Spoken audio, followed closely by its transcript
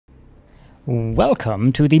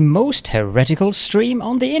Welcome to the most heretical stream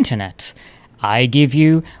on the internet. I give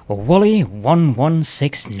you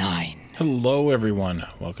Wooly1169. Hello everyone,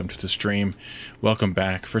 welcome to the stream. Welcome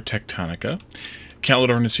back for Techtonica.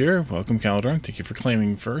 Calidorn is here. Welcome Calidorn, thank you for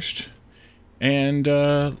claiming first. And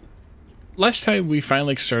last time we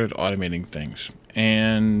finally started automating things.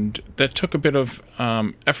 And that took a bit of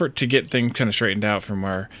effort to get things kind of straightened out from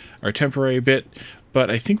our temporary bit. But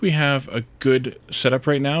I think we have a good setup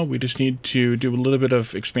right now. We just need to do a little bit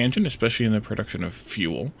of expansion, especially in the production of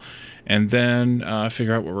fuel. And then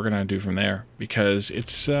figure out what we're going to do from there. Because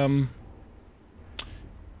it's... we've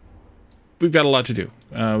got a lot to do.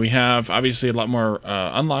 We have, obviously, a lot more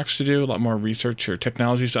unlocks to do, a lot more research or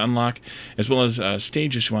technologies to unlock, as well as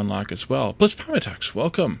stages to unlock as well. Blitz Pometux,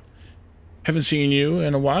 welcome. Haven't seen you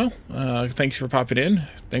in a while. Thanks for popping in.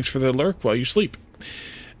 Thanks for the lurk while you sleep.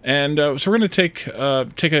 And so we're going to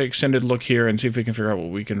take an extended look here and see if we can figure out what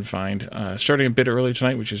we can find. Starting a bit early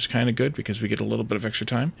tonight, which is kind of good because we get a little bit of extra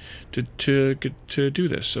time to do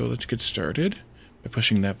this. So let's get started by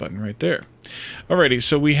pushing that button right there. Alrighty,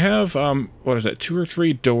 so we have, what is that, 2 or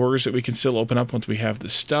 3 doors that we can still open up once we have the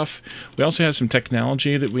stuff. We also have some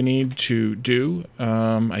technology that we need to do.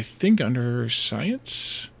 I think under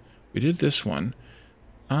science, we did this one.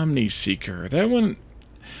 Omni-Seeker. That one...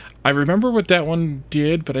 I remember what that one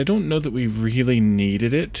did, but I don't know that we really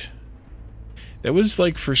needed it. That was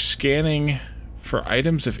like for scanning for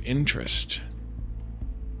items of interest.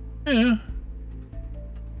 Yeah.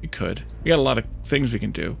 We could. We got a lot of things we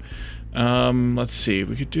can do. Let's see.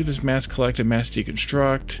 We could do this mass collect and mass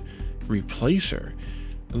deconstruct. Replacer.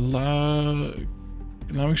 Allowing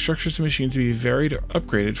structures and machines to be varied or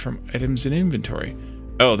upgraded from items in inventory.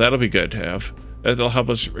 Oh, that'll be good to have. That'll help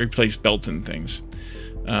us replace belts and things.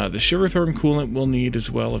 The Shiverthorn coolant we'll need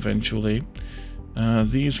as well eventually.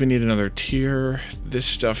 These we need another tier. This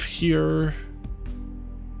stuff here,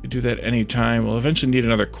 we do that anytime. We'll eventually need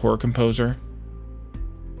another core composer,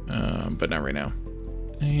 but not right now.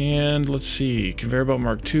 And let's see, conveyor belt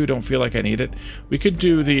Mark II, don't feel like I need it. We could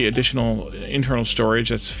do the additional internal storage,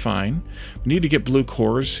 that's fine. We need to get blue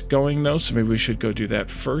cores going though, so maybe we should go do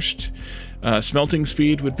that first. Smelting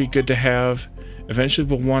speed would be good to have. Eventually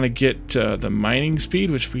we'll want to get the mining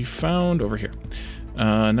speed, which we found over here.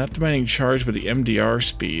 Not the mining charge, but the MDR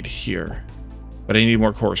speed here. But I need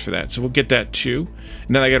more cores for that, so we'll get that too.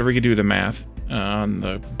 And then I got to redo the math on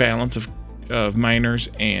the balance of miners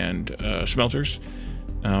and smelters.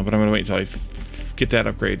 But I'm going to wait until I get that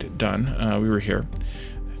upgrade done. We were here.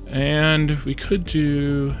 And we could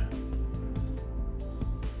do...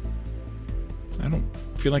 I don't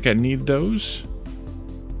feel like I need those.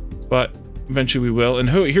 But... eventually we will. And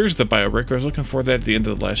here's the biobrick. I was looking for that at the end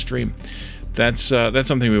of the last stream. That's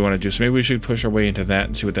something we want to do. So maybe we should push our way into that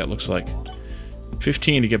and see what that looks like.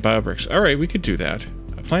 15 to get biobricks. Alright, we could do that.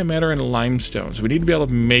 A plant matter and a limestone. So we need to be able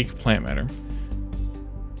to make plant matter.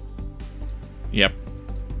 Yep.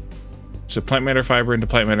 So plant matter fiber into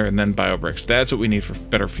plant matter and then biobricks. That's what we need for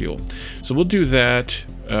better fuel. So we'll do that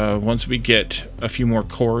once we get a few more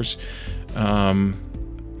cores.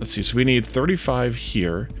 Let's see. So we need 35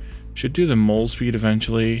 here. Should do the mole speed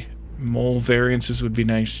eventually. Mole variances would be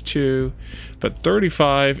nice too. But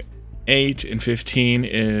 35, 8, and 15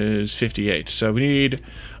 is 58. So we need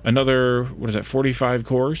another, what is that, 45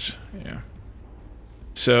 cores? Yeah.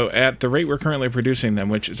 So at the rate we're currently producing them,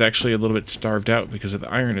 which is actually a little bit starved out because of the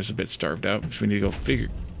iron is a bit starved out, which we need to go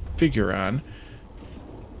figure on.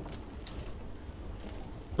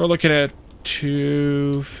 We're looking at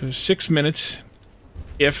 6 minutes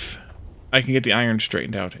if I can get the iron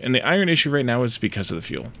straightened out. And the iron issue right now is because of the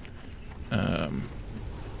fuel.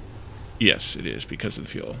 Yes, it is because of the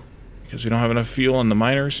fuel. Because we don't have enough fuel on the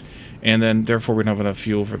miners, and then therefore we don't have enough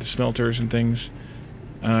fuel for the smelters and things.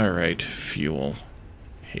 Alright, fuel.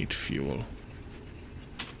 Hate fuel.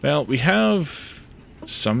 Well, we have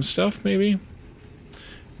some stuff, maybe?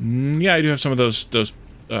 Yeah, I do have some of those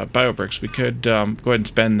biobricks. We could go ahead and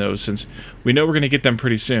spend those since we know we're going to get them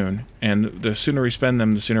pretty soon, and the sooner we spend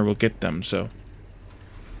them, the sooner we'll get them. So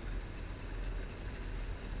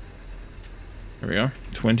there we go,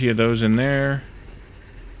 20 of those in there.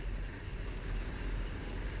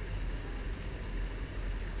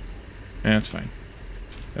 That's fine.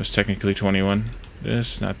 That was technically 21.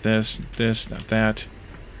 This, not this, this, not that.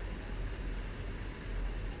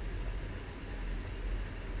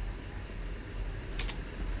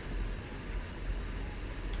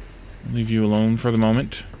 Leave you alone for the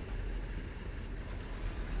moment.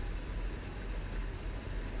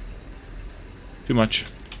 Too much.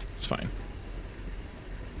 It's fine.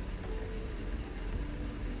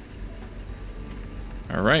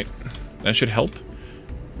 Alright. That should help.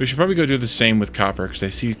 We should probably go do the same with copper, because I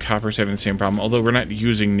see copper's having the same problem, although we're not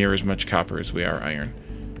using near as much copper as we are iron.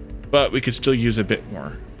 But we could still use a bit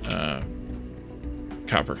more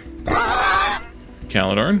copper.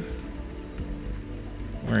 Calidorn.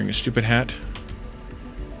 Wearing a stupid hat.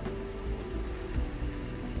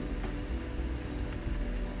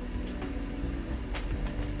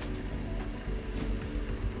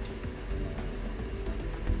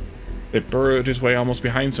 It burrowed his way almost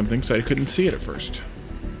behind something, so I couldn't see it at first.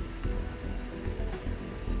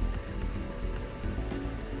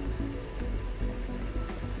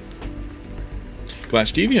 Glass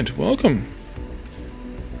Deviant, welcome.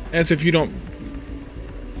 As if you don't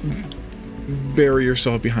bury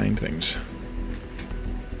yourself behind things.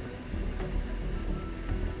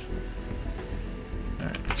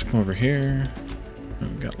 Alright, let's come over here. Oh,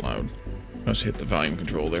 it got loud. I must hit the volume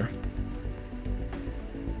control there.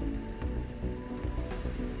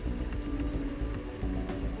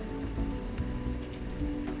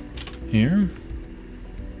 Here.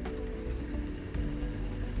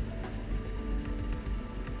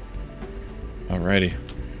 Alrighty.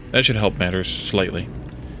 That should help matters slightly.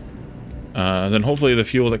 Then hopefully the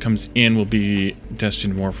fuel that comes in will be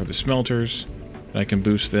destined more for the smelters. I can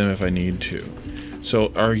boost them if I need to.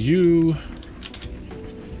 So are you...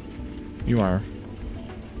 You are.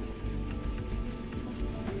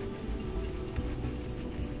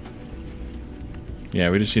 Yeah,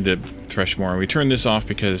 we just need to thresh more. We turned this off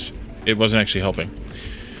because it wasn't actually helping.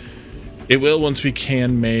 It will once we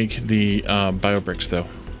can make the biobricks, though.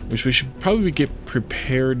 Which we should probably get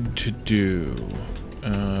prepared to do.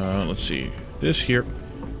 Let's see. This here.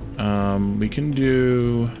 We can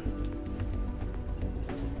do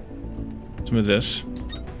some of this.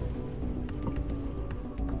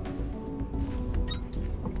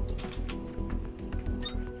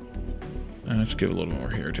 Let's give a little more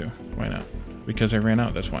here, too. Why not? Because I ran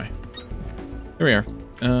out, that's why. There we are.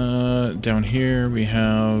 Down here we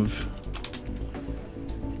have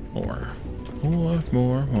more.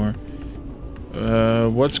 More.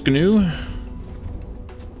 What's GNU?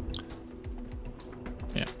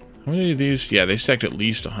 Yeah. How many of these? Yeah, they stacked at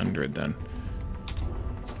least 100 then.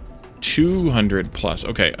 200 plus.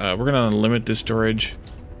 Okay, we're gonna limit this storage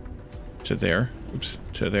to there. Oops,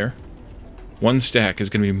 to there. One stack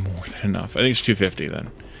is gonna be more than enough. I think it's 250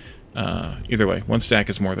 then. Either way, one stack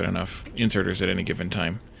is more than enough inserters at any given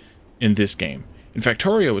time in this game. In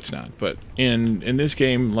Factorio, it's not, but in this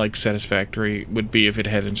game, like Satisfactory would be if it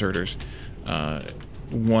had inserters,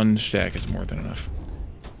 one stack is more than enough.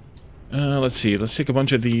 Let's see. Let's take a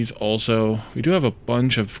bunch of these also. We do have a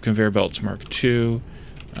bunch of conveyor belts Mark II.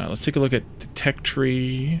 Let's take a look at the tech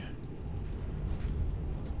tree.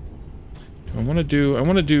 I want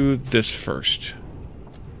to do this first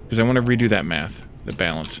because I want to redo that math, the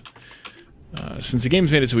balance. Since the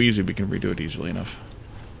game's made it so easy, we can redo it easily enough.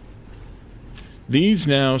 These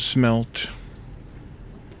now smelt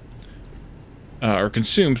or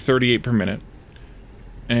consume 38 per minute.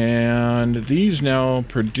 And these now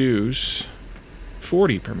produce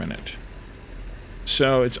 40 per minute.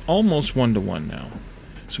 So it's almost 1-to-1 now.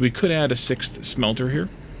 So we could add a 6th smelter here,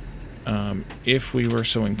 if we were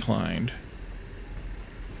so inclined.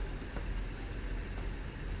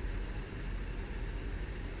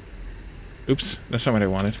 Oops, that's not what I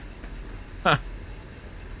wanted. Ha!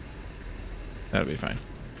 That'll be fine.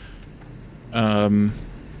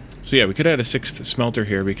 So yeah, we could add a 6th smelter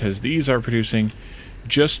here because these are producing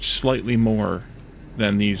just slightly more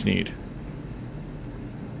than these need.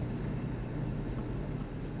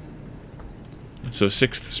 So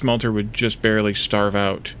 6th smelter would just barely starve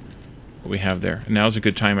out what we have there. And now's a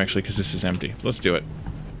good time actually because this is empty. So let's do it.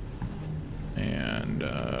 And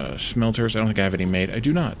smelters, I don't think I have any made. I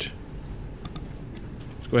do not.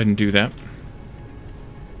 Let's go ahead and do that.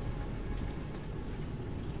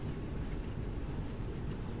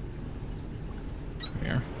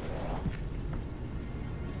 There.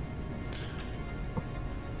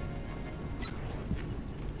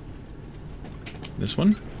 This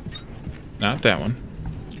one. Not that one.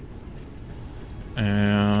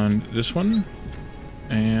 And this one.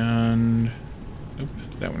 And... Oop,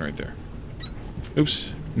 that one right there. Oops.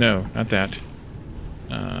 No, not that.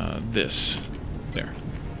 This. There.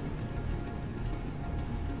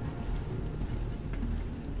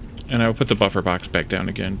 And I'll put the buffer box back down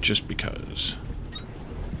again, just because.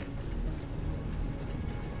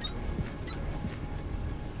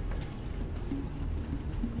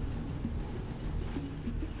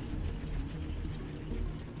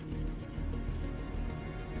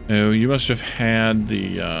 Oh, you must have had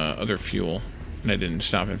the other fuel, and I didn't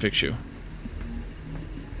stop and fix you.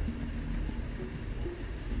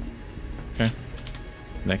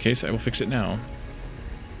 that case, I will fix it now.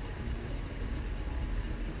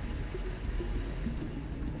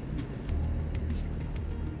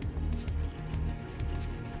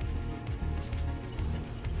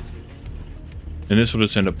 And this will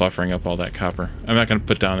just end up buffering up all that copper. I'm not going to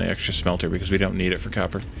put down the extra smelter because we don't need it for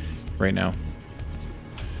copper right now.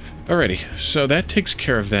 Alrighty, so that takes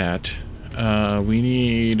care of that. We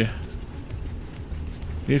need to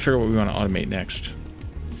figure out what we want to automate next.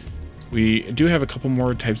 We do have a couple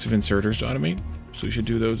more types of inserters to automate, so we should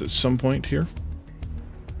do those at some point here.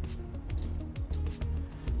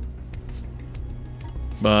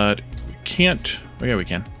 But we can't... Oh yeah, we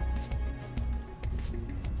can.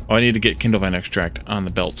 Oh, I need to get Kindlevine extract on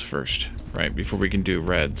the belts first, right? Before we can do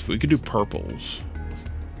reds. We could do purples.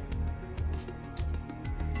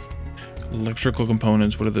 Electrical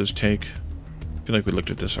components, what do those take? I feel like we looked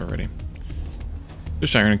at this already.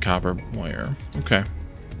 Just iron and copper wire. Okay.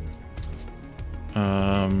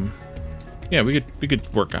 Yeah, we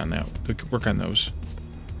could work on that. We could work on those.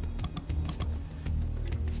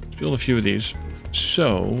 Let's build a few of these.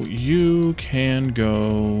 So you can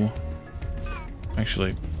go.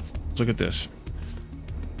 Actually, let's look at this.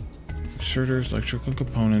 Inserters, electrical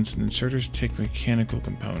components, and inserters take mechanical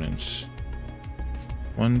components.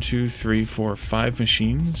 1, 2, 3, 4, 5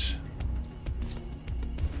 machines.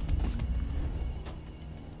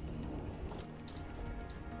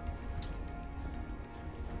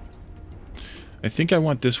 I think I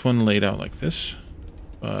want this one laid out like this,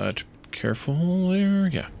 but careful there.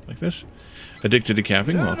 Yeah, like this. Addicted to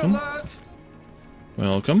capping, welcome.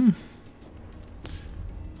 Welcome.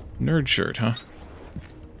 Nerd shirt, huh?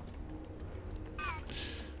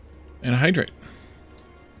 And a hydrate.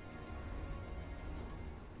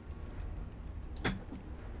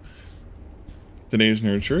 Today's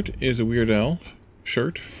nerd shirt is a Weird Al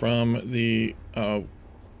shirt from the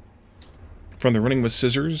Running with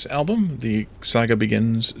Scissors album, the Saga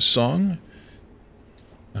Begins song.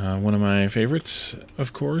 One of my favorites,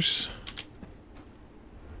 of course.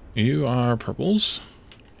 You are purples,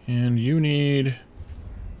 and you need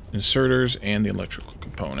inserters and the electrical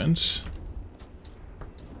components.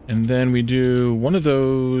 And then we do one of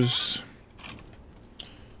those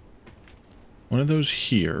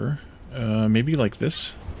here. Maybe like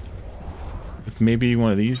this. With maybe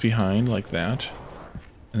one of these behind, like that.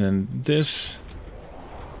 And then this.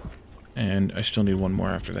 And I still need one more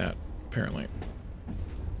after that, apparently.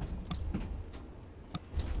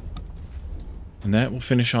 And that will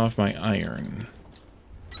finish off my iron.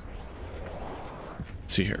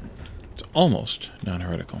 Let's see here. It's almost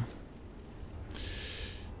non-heretical.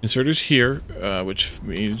 Inserters here, which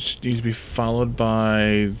needs to be followed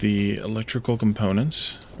by the electrical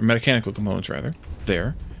components, or mechanical components rather,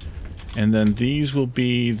 there. And then these will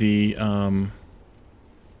be the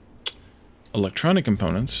electronic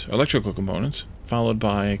components, electrical components, followed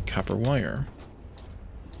by copper wire.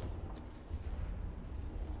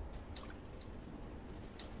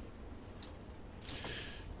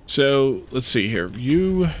 So, let's see here.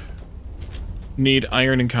 You need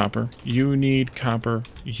iron and copper. You need copper.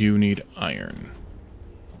 You need iron.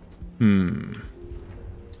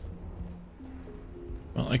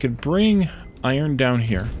 Well, I could bring iron down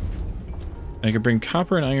here. I could bring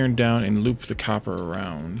copper and iron down and loop the copper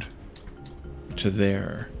around to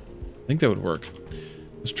there. I think that would work.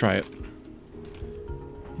 Let's try it.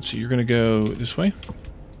 Let's see, you're gonna go this way.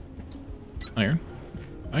 Iron.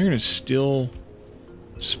 Iron is still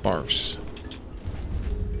sparse.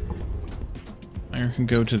 Iron can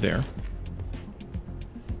go to there.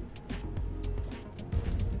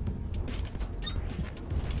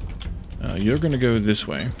 You're gonna go this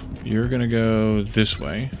way. You're gonna go this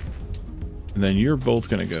way. And then you're both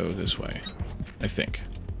gonna go this way, I think.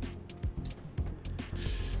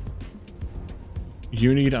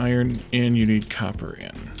 You need iron in, you need copper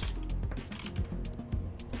in.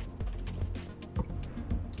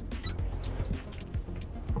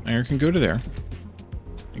 Iron can go to there.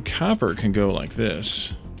 And copper can go like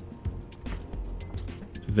this.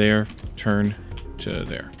 There, turn to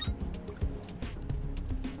there.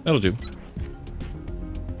 That'll do.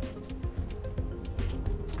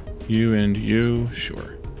 You and you,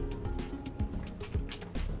 sure.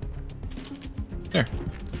 There.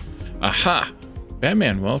 Aha!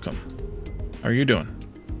 Batman, welcome. How are you doing?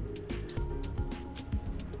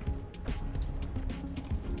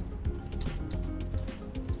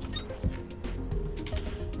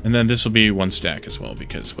 And then this will be one stack as well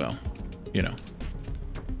because, well, you know.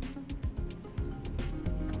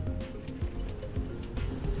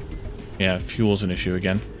 Yeah, fuel's an issue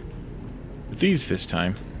again. With these this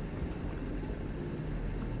time.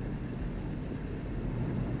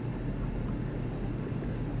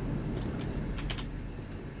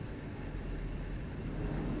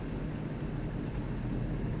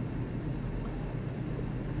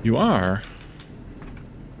 You are?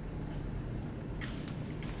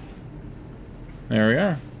 There we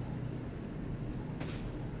are.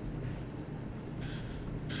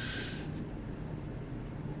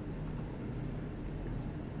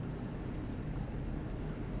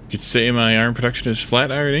 You could say my iron production is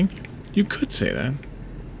flat ironing. You could say that.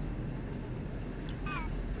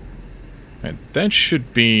 Right, that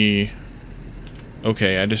should be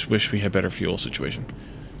okay. I just wish we had better fuel situation.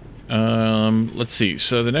 Let's see.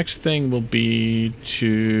 So the next thing will be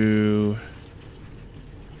to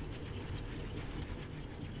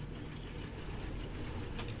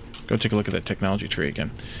go take a look at that technology tree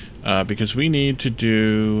again, because we need to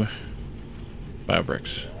do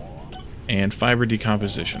biobricks and fiber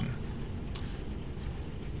decomposition.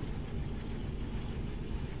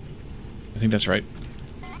 I think that's right.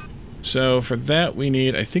 So for that we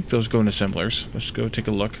need, I think those go in assemblers. Let's go take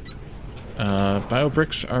a look.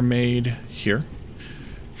 Biobricks are made here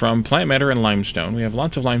from plant matter and limestone. We have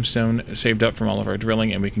lots of limestone saved up from all of our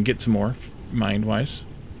drilling, and we can get some more mind-wise.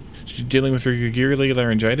 So dealing with regularly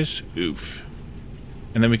laryngitis, oof.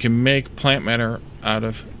 And then we can make plant matter out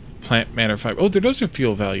of plant matter fiber. Oh, there does a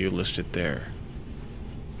fuel value listed there.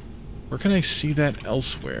 Where can I see that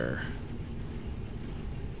elsewhere?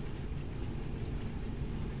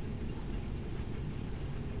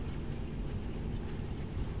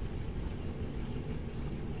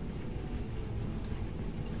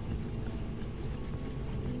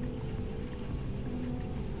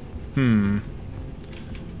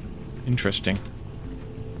 Interesting.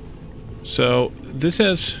 So, this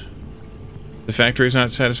says the factory is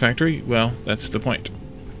not satisfactory. Well, that's the point.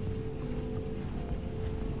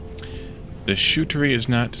 The shootery is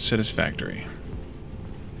not satisfactory.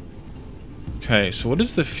 Okay, so what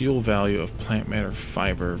is the fuel value of plant matter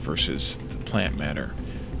fiber versus the plant matter?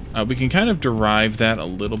 We can kind of derive that a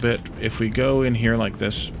little bit if we go in here like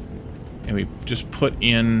this and we just put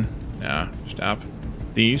in,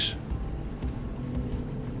 these.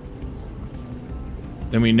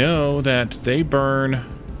 Then we know that they burn,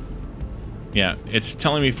 yeah, it's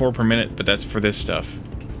telling me 4 per minute, but that's for this stuff.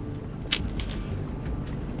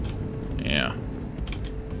 Yeah.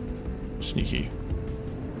 Sneaky.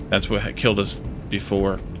 That's what had killed us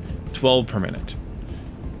before. 12 per minute.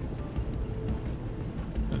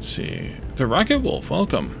 Let's see. The Rocket Wolf,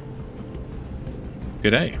 welcome.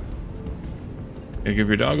 G'day. Gonna give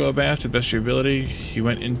your doggo a bath to the best of your ability. He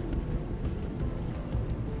went in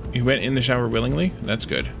the shower willingly. That's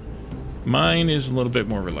good. Mine is a little bit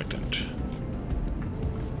more reluctant.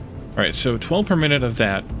 Alright, so 12 per minute of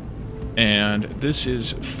that. And this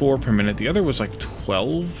is 4 per minute. The other was like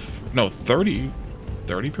 12? No, 30.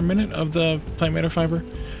 30 per minute of the plant matter fiber?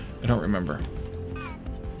 I don't remember.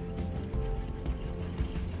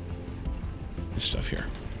 This stuff here.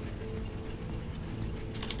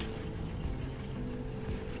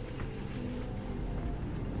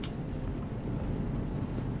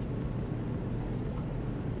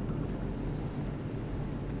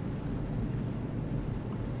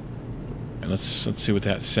 Let's see what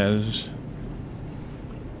that says.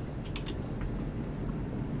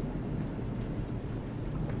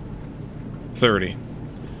 $30.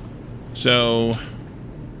 So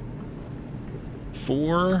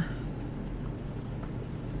 4,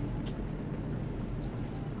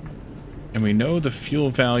 and we know the fuel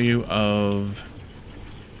value of.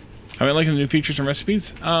 How many liking the new features and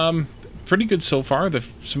recipes? Pretty good so far.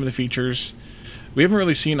 Some of the features, we haven't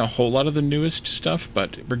really seen a whole lot of the newest stuff,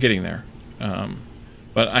 but we're getting there.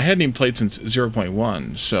 But I hadn't even played since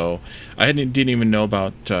 0.1, so I didn't even know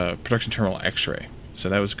about production terminal X-ray. So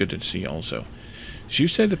that was good to see also. So you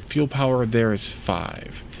said the fuel power there is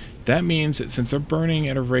 5. That means that since they're burning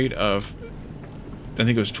at a rate of, I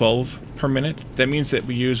think it was 12 per minute, that means that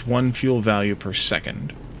we use 1 fuel value per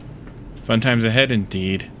second. Fun times ahead,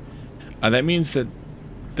 indeed. That means that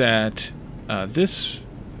this,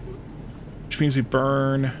 which means we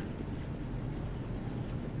burn.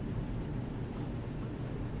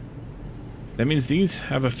 That means these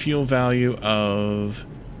have a fuel value of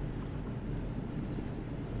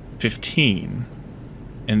 15,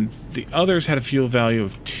 and the others had a fuel value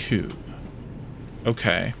of 2.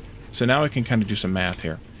 Okay, so now I can kind of do some math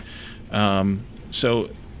here.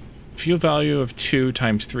 So fuel value of 2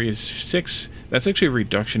 times 3 is 6. That's actually a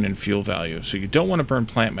reduction in fuel value, so you don't want to burn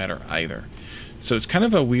plant matter either. So it's kind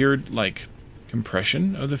of a weird, like,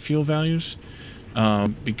 compression of the fuel values,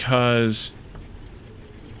 because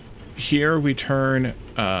here we turn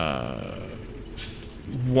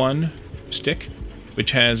 1 stick,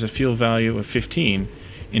 which has a fuel value of 15,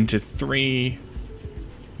 into 3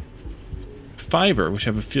 fiber, which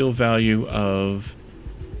have a fuel value of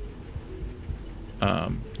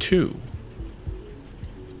 2.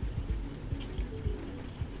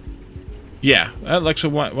 Yeah, Alexa,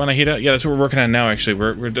 when I heat up, yeah, that's what we're working on now. Actually,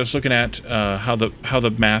 we're just looking at how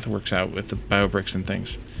the math works out with the biobricks and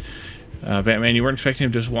things. Batman, you weren't expecting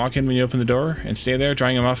him to just walk in when you open the door and stay there,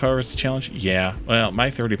 drying him off, however, is the challenge? Yeah, well, my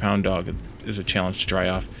 30-pound dog is a challenge to dry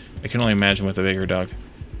off. I can only imagine with a bigger dog.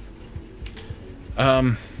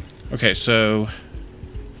 Okay, so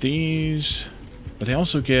these, but they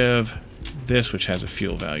also give this, which has a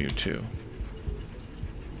fuel value too.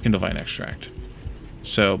 Kindlevine extract.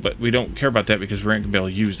 So, but we don't care about that because we're not going to be able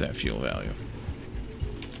to use that fuel value.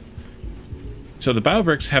 So the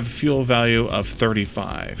biobricks have a fuel value of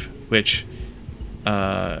 35, which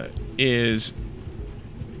is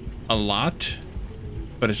a lot,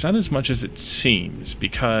 but it's not as much as it seems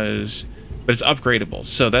because, but it's upgradable.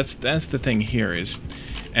 So that's the thing here is,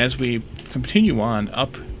 as we continue on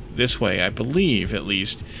up this way, I believe at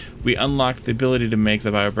least, we unlock the ability to make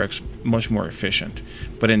the biobricks much more efficient.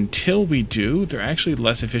 But until we do, they're actually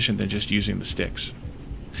less efficient than just using the sticks.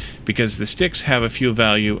 Because the sticks have a fuel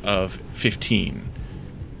value of 15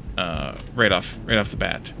 right off the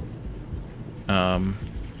bat.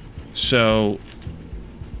 So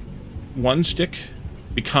one stick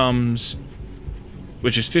becomes,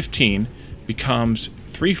 which is 15, becomes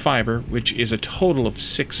 3 fiber, which is a total of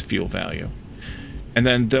 6 fuel value. And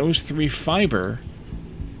then those 3 fiber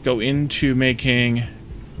go into making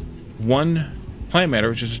 1 plant matter,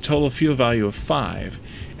 which is a total fuel value of 5.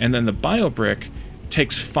 And then the biobrick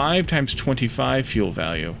takes 5 times 25 fuel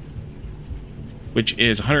value, which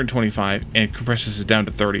is 125, and compresses it down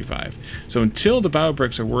to 35. So until the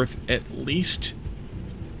biobricks are worth at least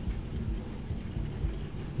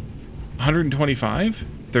 125,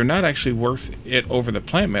 they're not actually worth it over the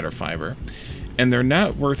plant matter fiber, and they're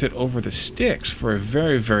not worth it over the sticks for a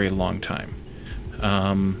very, very long time.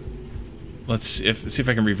 Let's see if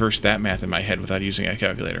I can reverse that math in my head without using a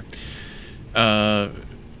calculator. The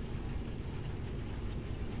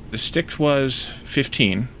stick was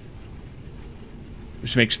 15,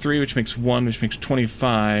 which makes 3, which makes 1, which makes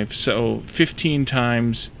 25. So 15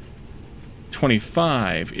 times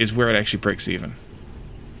 25 is where it actually breaks even,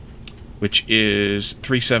 which is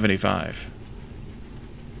 375.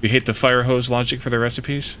 You hate the fire hose logic for the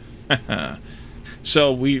recipes?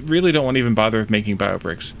 So we really don't want to even bother with making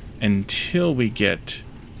biobricks until we get,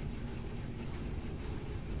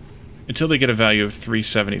 until they get a value of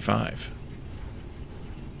 375.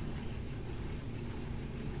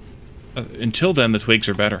 Until then, the twigs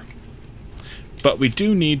are better. But we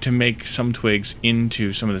do need to make some twigs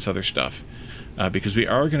into some of this other stuff, because we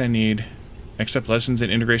are going to need next up lessons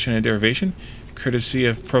in integration and derivation, courtesy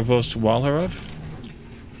of Provost Walharov.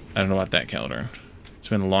 I don't know about that, Calder. It's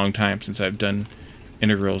been a long time since I've done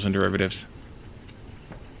integrals and derivatives.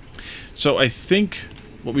 So I think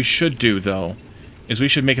what we should do, though, is we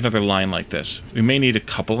should make another line like this. We may need a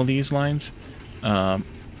couple of these lines to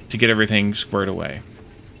get everything squared away.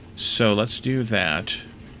 So let's do that.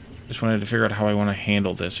 Just wanted to figure out how I want to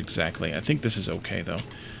handle this exactly. I think this is okay, though.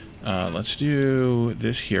 Let's do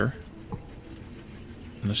this here.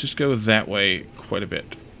 And let's just go that way quite a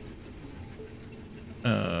bit.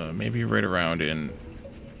 Maybe right around in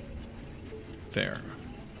there.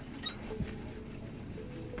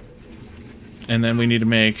 And then we need to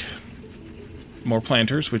make more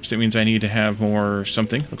planters, which that means I need to have more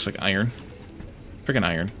something. Looks like iron. Freaking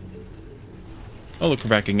iron. Oh, look, we're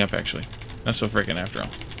backing up, actually. Not so freaking after all.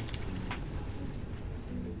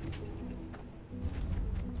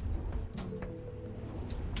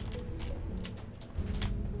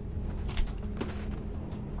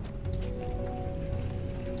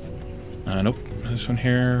 Nope. This one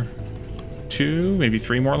here. 2, maybe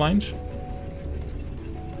 3 more lines.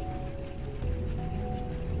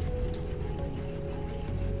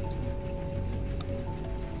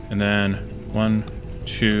 And then 1,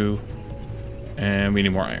 2, and we need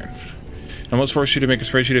more iron. I almost forced you to make a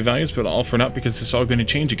spreadsheet of values, but all for naught because it's all going to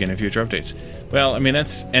change again in future updates. Well, I mean,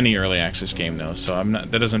 that's any early access game, though, so I'm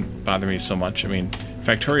not. That doesn't bother me so much. I mean,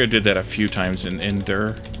 Factorio did that a few times in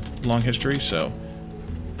their long history, so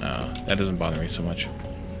that doesn't bother me so much.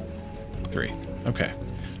 3. Okay. So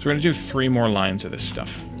we're going to do 3 more lines of this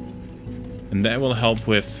stuff. And that will help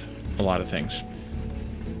with a lot of things.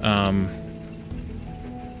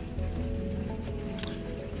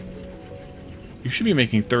 You should be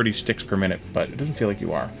making 30 sticks per minute, but it doesn't feel like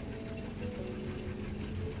you are.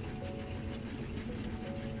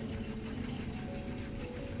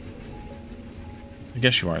 I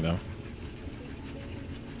guess you are, though.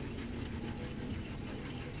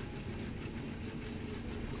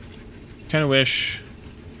 Kind of wish...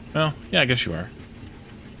 Well, yeah, I guess you are.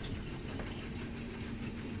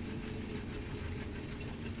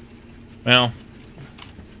 Well,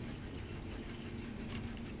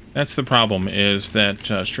 that's the problem, is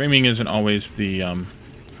that streaming isn't always the... how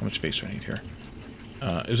much space do I need here?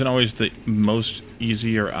 Isn't always the most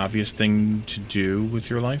easy or obvious thing to do with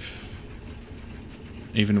your life.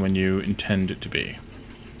 Even when you intend it to be.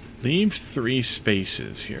 Leave 3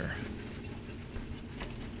 spaces here.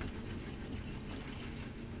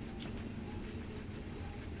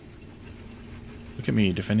 Look at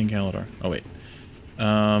me, defending Galador. Oh, wait.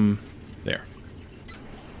 There.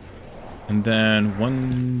 And then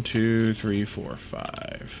 1, 2, 3, 4,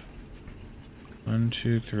 5. 1,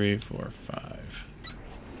 2, 3, 4, 5.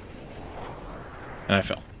 And I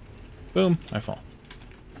fell. Boom, I fall.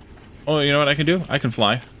 Oh, you know what I can do? I can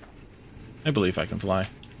fly. I believe I can fly.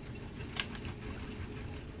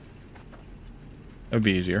 That would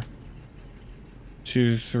be easier.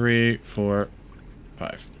 2, 3, 4,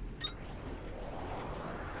 5.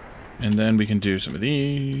 And then we can do some of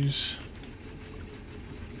these.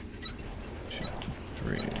 2,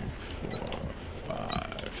 3, 4,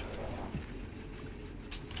 5.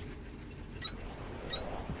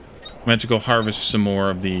 I'm going to go harvest some more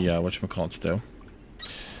of the, whatchamacallits, though.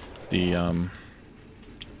 The,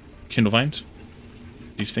 Kindlevines.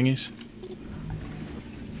 These thingies.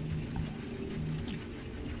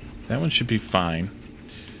 That one should be fine.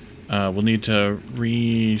 We'll need to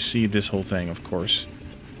reseed this whole thing, of course.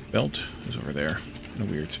 Belt is over there, in a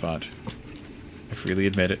weird spot. I freely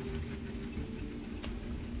admit it.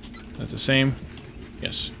 Is that the same?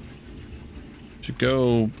 Yes. Should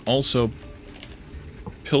go also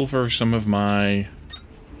pilfer some of my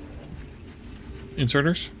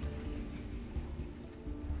inserters.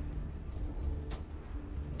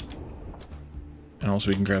 And also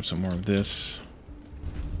we can grab some more of this.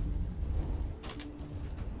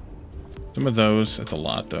 Some of those. That's a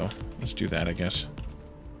lot, though. Let's do that, I guess.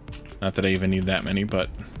 Not that I even need that many, but...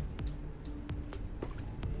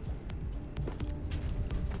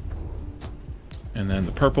 And then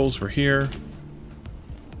the purples were here.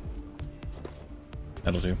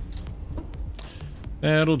 That'll do.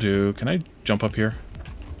 That'll do. Can I jump up here?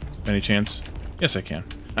 Any chance? Yes, I can.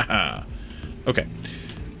 Haha. Okay.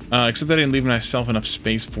 Except that I didn't leave myself enough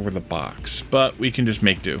space for the box. But we can just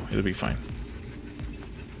make do. It'll be fine.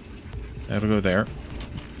 That'll go there.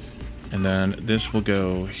 And then this will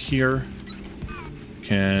go here.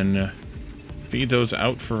 Can feed those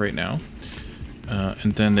out for right now.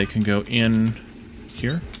 And then they can go in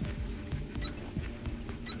here.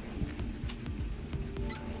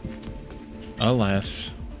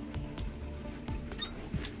 Alas.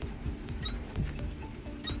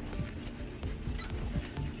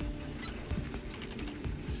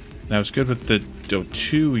 Now it's good with the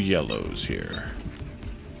 2 yellows here.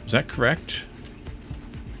 Is that correct?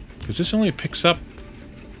 Because this only picks up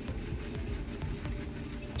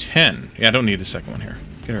 10. Yeah, I don't need the second one here.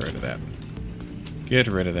 Get rid of that. Get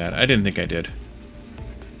rid of that. I didn't think I did.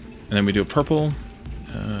 And then we do a purple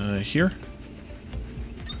here.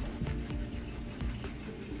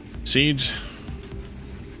 Seeds.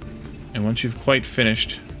 And once you've quite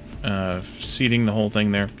finished seeding the whole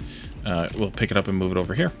thing there, we'll pick it up and move it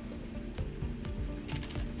over here.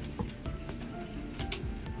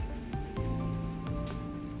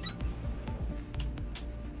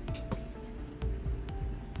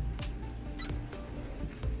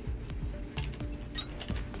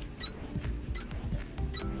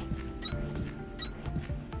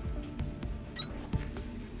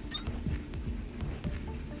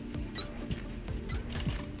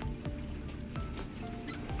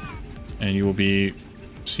 And you will be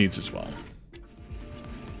seeds as well.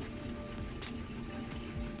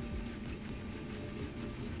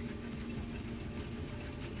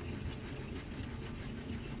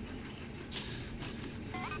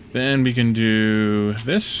 Then we can do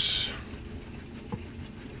this.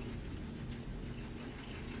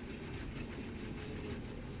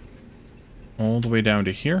 All the way down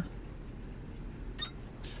to here.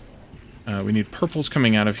 We need purples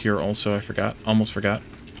coming out of here also, I forgot. Almost forgot.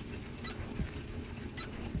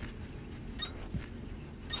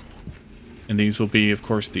 And these will be, of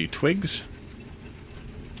course, the twigs.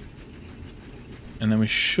 And then we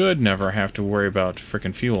should never have to worry about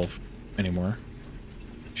frickin' fuel anymore.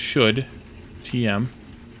 Should. TM.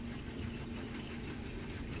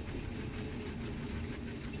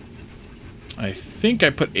 I think I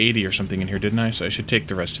put 80 or something in here, didn't I? So I should take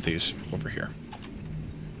the rest of these over here.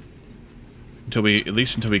 Until we, at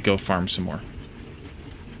least until we go farm some more.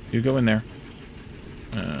 You go in there.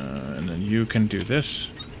 And then you can do this.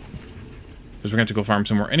 Because we're going to have to go farm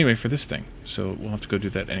some more anyway for this thing. So we'll have to go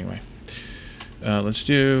do that anyway. Let's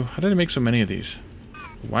do... How did I make so many of these?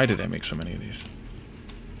 Why did I make so many of these?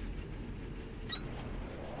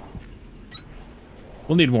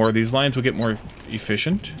 We'll need more. These lines will get more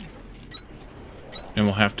efficient. And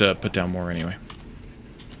we'll have to put down more anyway.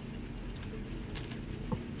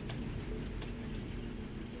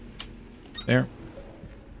 There.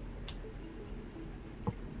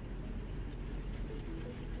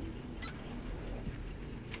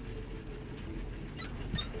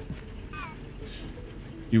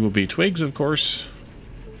 You will be twigs, of course.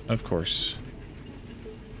 Of course.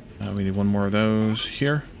 We need one more of those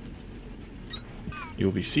here. You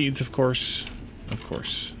will be seeds, of course. Of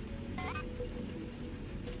course.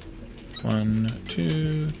 1,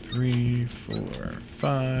 2, 3, 4,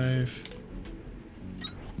 5.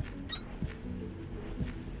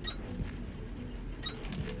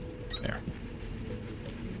 There.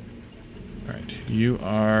 Alright, you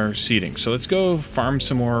are seeding. So let's go farm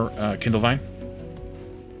some more Kindlevine.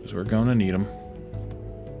 Because we're going to need them.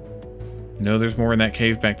 No, there's more in that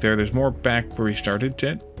cave back there. There's more back where we started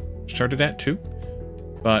at too.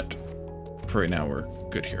 But for right now, we're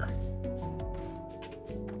good here.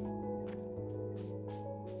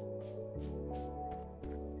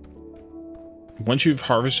 Once you've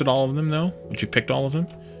harvested all of them, though, once you picked all of them,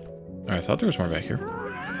 I thought there was more back here.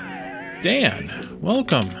 Dan,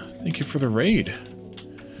 welcome. Thank you for the raid.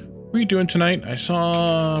 What are you doing tonight? I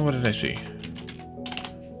saw... What did I see?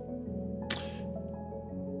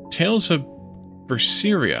 Tales of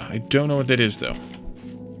Berseria. I don't know what that is, though.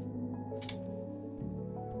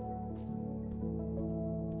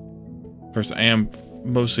 Of course, I am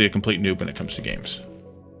mostly a complete noob when it comes to games.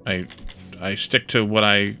 I stick to what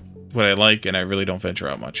I like, and I really don't venture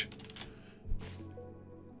out much.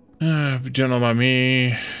 But you don't know about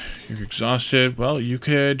me. You're exhausted. Well, you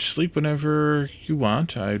could sleep whenever you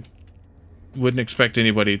want. I wouldn't expect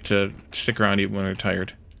anybody to stick around even when they're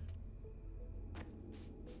tired.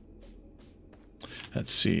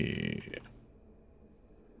 Let's see.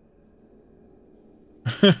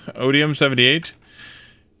 Odium 78.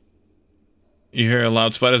 You hear a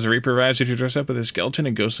loud splat as the Reaper arrives. You dress up with a skeleton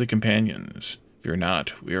and ghostly companions. Fear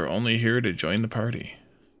not, we are only here to join the party.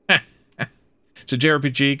 It's a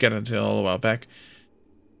JRPG, got it until a while back.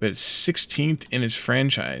 But it's 16th in its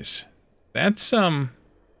franchise. That's something.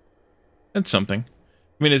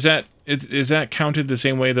 I mean, is that counted the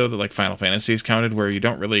same way, though, that like Final Fantasy is counted, where you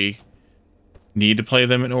don't really need to play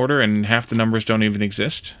them in order, and half the numbers don't even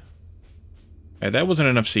exist? Right, that wasn't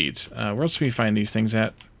enough seeds. Where else can we find these things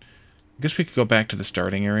at? I guess we could go back to the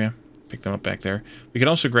starting area. Pick them up back there. We could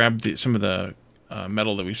also grab some of the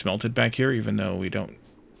metal that we smelted back here, even though we don't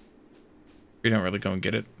really go and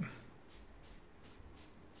get it.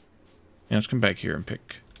 Yeah, let's come back here and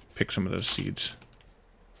pick some of those seeds.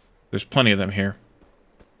 There's plenty of them here.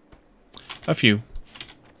 A few.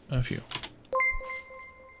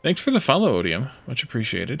 Thanks for the follow, Odium. Much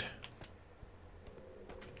appreciated.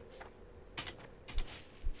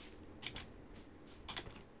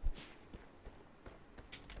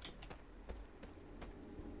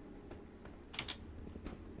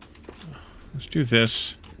 Let's do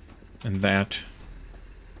this and that.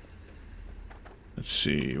 Let's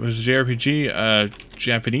see. What is a JRPG?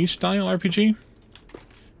 Japanese style RPG?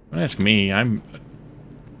 Don't ask me. I'm a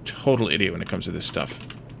total idiot when it comes to this stuff.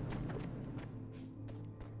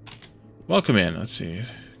 Welcome in. Let's see.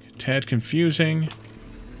 A tad confusing.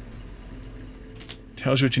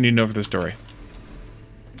 Tells you what you need to know for the story.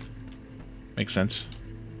 Makes sense.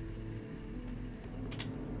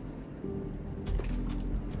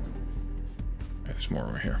 There's more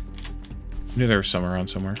over here. I knew there was some around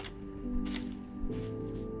somewhere.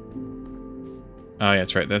 Oh, yeah,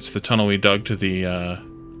 that's right. That's the tunnel we dug to the,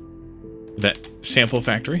 that sample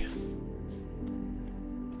factory.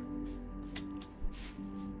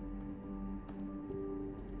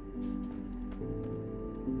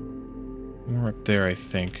 More up there, I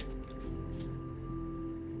think.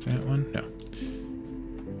 Is that one? No.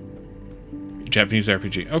 Japanese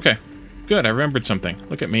RPG. Okay. Good, I remembered something.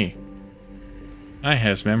 Look at me. I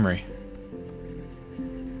has memory.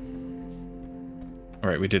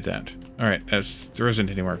 Alright, we did that. Alright, there isn't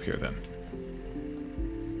any more up here then.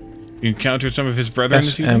 You encountered some of his brethren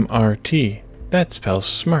this evening? SMRT. That spells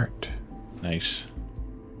smart. Nice.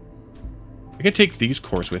 I could take these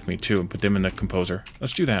cores with me too and put them in the composer.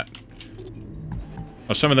 Let's do that.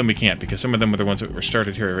 Oh, some of them we can't, because some of them were the ones that were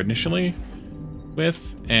started here initially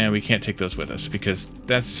with, and we can't take those with us, because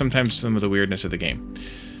that's sometimes some of the weirdness of the game.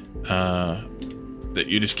 That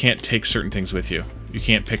you just can't take certain things with you. You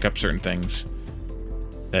can't pick up certain things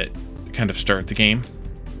that kind of start the game.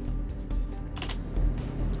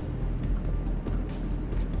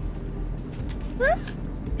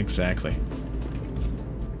 Exactly.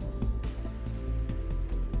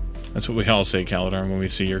 That's what we all say, Caladar, when we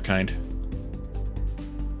see your kind.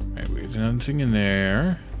 There's nothing in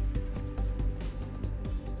there.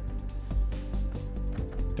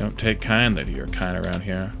 Don't take kindly to your kind around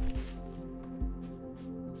here.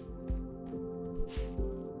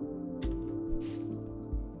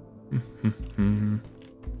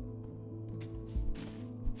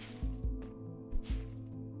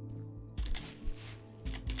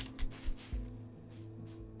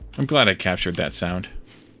 I'm glad I captured that sound.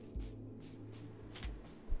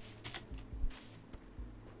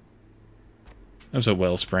 That was a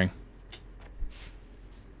wellspring.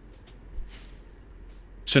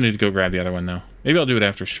 Still need to go grab the other one, though. Maybe I'll do it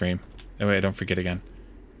after stream. That way I don't forget again.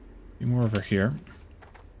 Be more over here.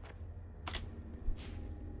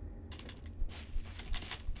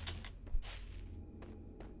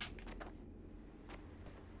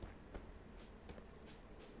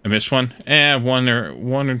 I missed one.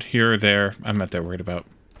 One here or there. I'm not that worried about.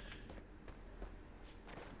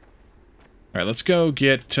 Alright, let's go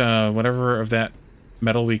get whatever of that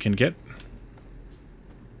metal we can get.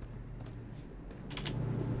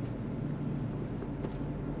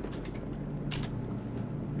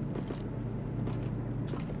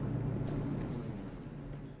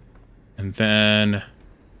 And then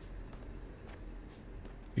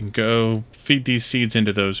we can go feed these seeds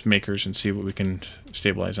into those makers and see what we can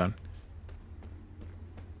stabilize on.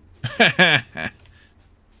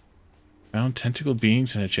 Found tentacle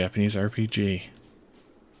beings in a Japanese RPG.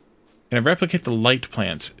 Can I replicate the light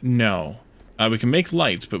plants? No. We can make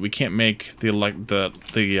lights, but we can't make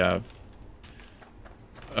the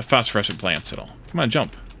phosphorescent plants at all. Come on,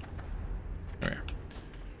 jump. Come here.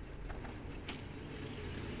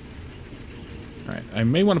 Alright, I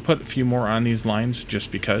may want to put a few more on these lines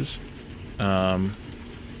just because.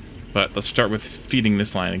 But let's start with feeding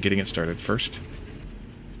this line and getting it started first.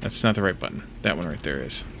 That's not the right button. That one right there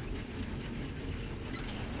is.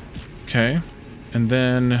 Okay. And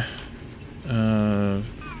then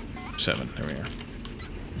 7. There we are.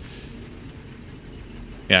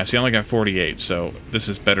 Yeah, see, I only got 48, so this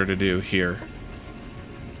is better to do here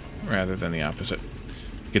rather than the opposite.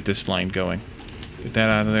 Get this line going. Get that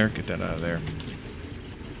out of there. Get that out of there.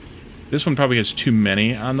 This one probably has too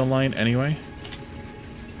many on the line anyway.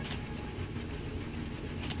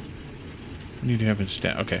 What do you have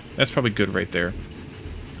instead? Okay, that's probably good right there.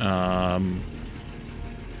 I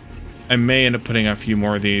may end up putting a few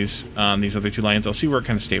more of these on these other two lines. I'll see where it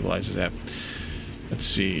kind of stabilizes at. Let's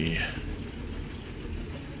see.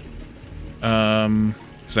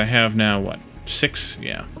 Because I have now, what, 6?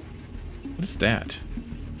 Yeah. What is that?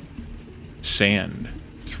 Sand.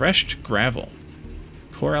 Threshed gravel.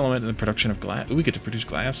 Core element in the production of glass. Ooh, we get to produce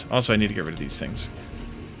glass. Also, I need to get rid of these things.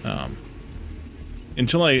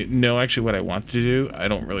 Until I know actually what I want to do, I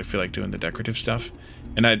don't really feel like doing the decorative stuff.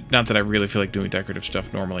 And not that I really feel like doing decorative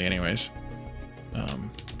stuff normally anyways.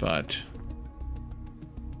 But...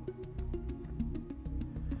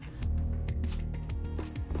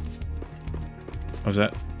 what was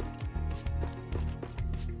that?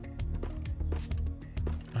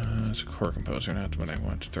 It's a core composer, not what I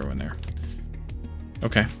want to throw in there.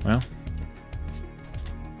 Okay, well.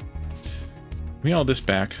 Give me all this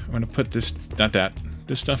back. I'm going to put this, not that,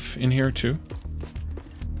 this stuff in here too.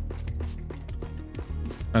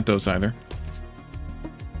 Not those either.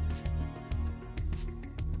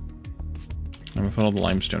 I'm going to put all the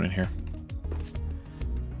limestone in here.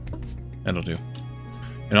 That'll do.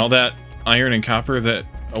 And all that iron and copper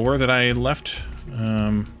ore that I left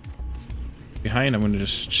behind, I'm going to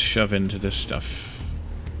just shove into this stuff.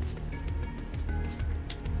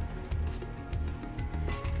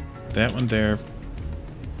 That one there.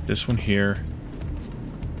 This one here.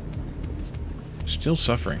 Still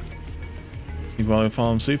suffering. Think while I would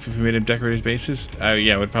fall asleep if we made him decorate his bases?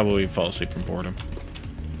 Yeah, I would probably fall asleep from boredom.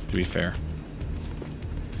 To be fair.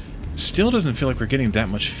 Still doesn't feel like we're getting that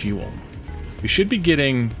much fuel. We should be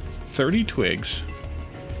getting 30 twigs.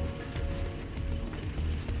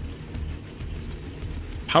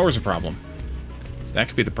 Power's a problem. That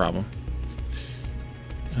could be the problem.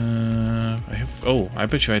 Oh, I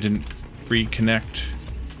bet you I didn't reconnect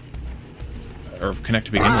or connect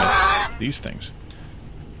to begin with these things.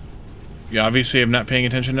 You obviously am not paying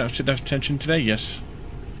enough attention today. Yes,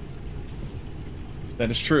 that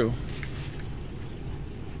is true.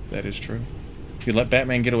 That is true. You let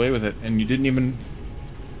Batman get away with it, and you didn't even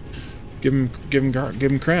give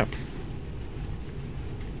him crap.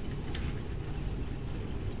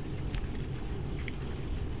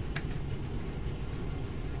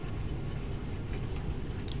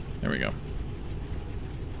 There we go.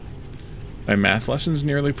 My math lessons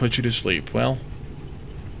nearly put you to sleep. Well,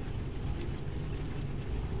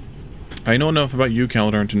 I know enough about you,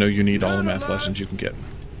 Calendar, to know you need all the math lessons you can get.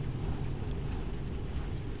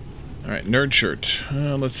 Alright, nerd shirt.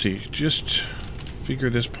 Let's see. Just figure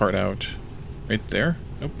this part out. Right there?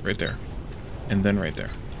 Nope, right there. And then right there.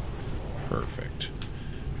 Perfect.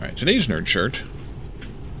 Alright, today's nerd shirt.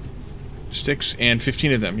 Sticks and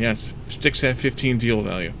 15 of them. Yes, sticks have 15 fuel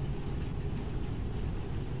value.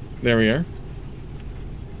 There we are.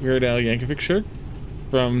 Weird Al Yankovic shirt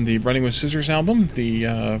from the Running with Scissors album.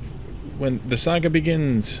 The When the Saga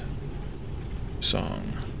Begins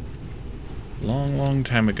song. Long, long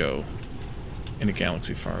time ago. In a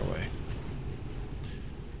galaxy far away.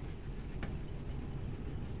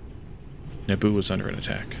 Naboo was under an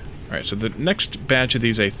attack. Alright, so the next batch of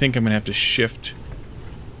these I think I'm going to have to shift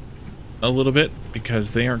a little bit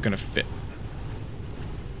because they aren't going to fit.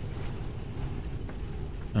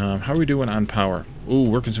 How are we doing on power? Ooh,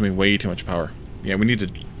 we're consuming way too much power. Yeah, we need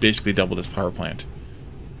to basically double this power plant.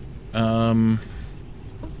 The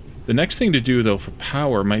next thing to do, though, for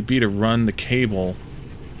power might be to run the cable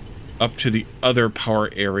up to the other power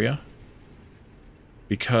area.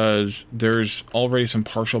 Because there's already some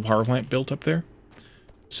partial power plant built up there.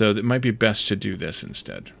 So it might be best to do this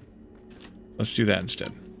instead. Let's do that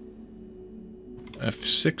instead.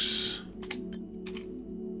 F6.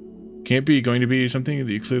 Can't be going to be something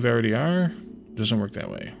that you clearly already are. Doesn't work that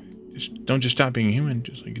way. Don't just stop being human,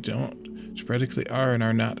 just like you don't. Sporadically are and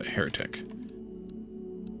are not a heretic.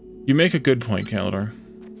 You make a good point, Calidor.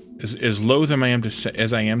 As loath as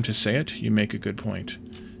I am to say it, you make a good point.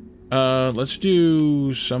 Let's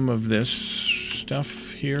do some of this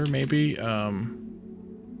stuff here, maybe. Come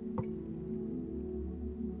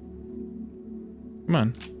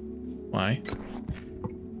on. Why?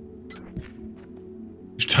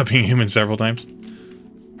 Stop being human several times.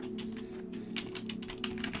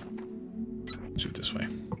 Let's do it this way.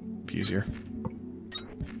 Be easier.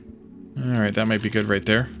 Alright, that might be good right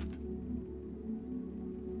there.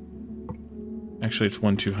 Actually, it's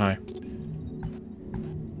one too high.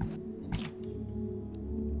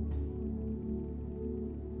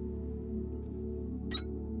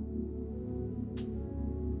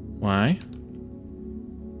 Why?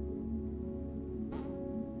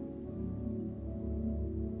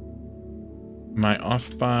 Am I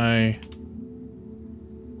off by...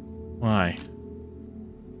 Why?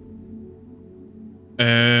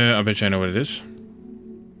 I bet you I know what it is.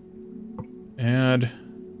 Add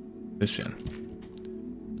this in.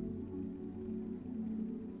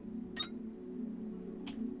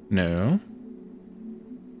 No.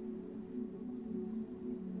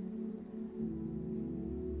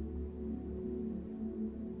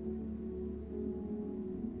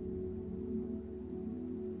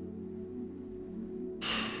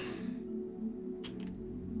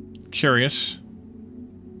 Curious.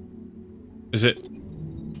 Is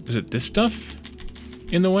it this stuff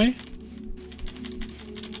in the way?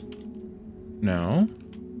 No.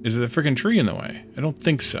 Is it the freaking tree in the way? I don't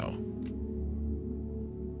think so.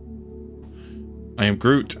 I am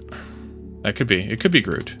Groot. That could be. It could be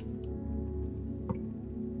Groot.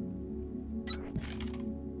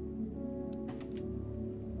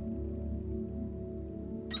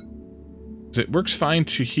 It works fine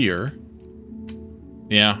to here.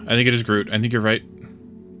 Yeah, I think it is Groot. I think you're right.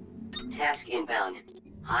 Task inbound.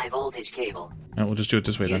 High voltage cable. No, we'll just do it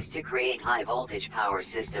this way then. Used to create high voltage power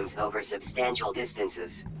systems over substantial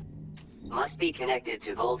distances. Must be connected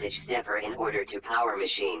to voltage stepper in order to power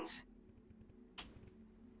machines.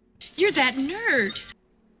 You're that nerd.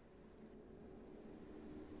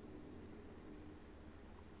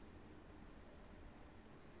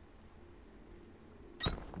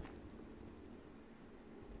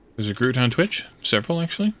 There's a Groot on Twitch. Several,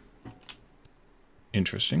 actually.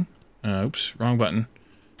 Interesting. Oops, wrong button.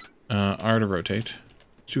 R to rotate.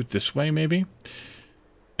 Let's do it this way, maybe.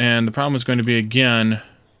 And the problem is going to be, again,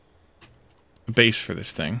 a base for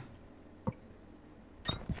this thing.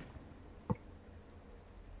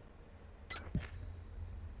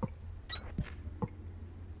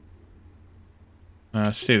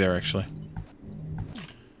 Stay there, actually.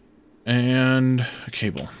 And a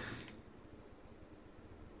cable.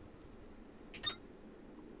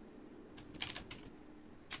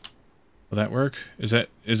 Will that work? Is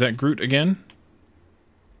that Groot again?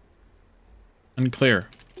 Unclear.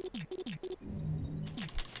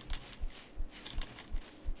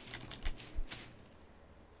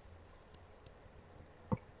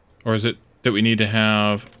 Or is it that we need to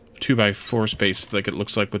have 2x4 space like it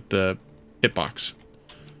looks like with the hitbox?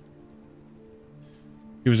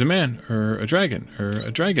 He was a man, or a dragon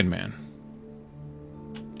man.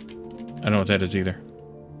 I don't know what that is either.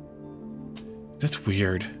 That's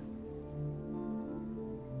weird.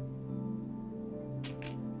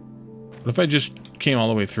 What if I just came all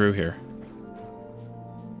the way through here?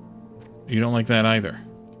 You don't like that either.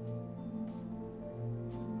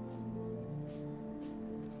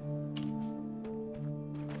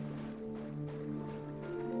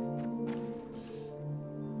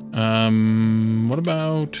 What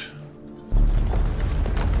about...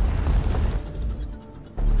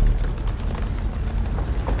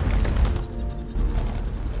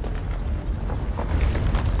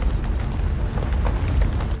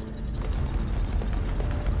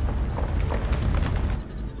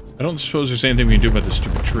 I don't suppose there's anything we can do about this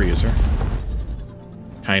stupid tree, is there?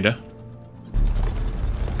 Kinda.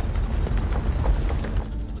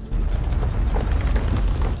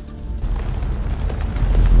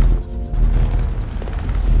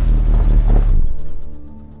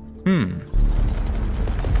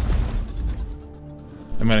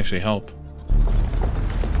 That might actually help.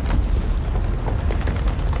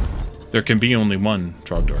 There can be only one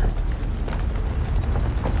trogdor.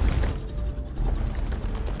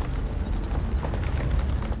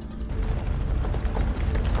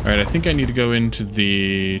 Alright, I think I need to go into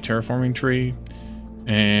the terraforming tree,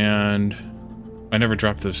 and I never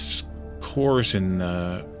dropped this course in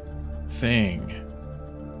the thing.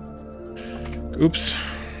 Oops.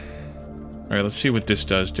 Alright, let's see what this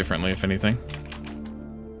does differently, if anything.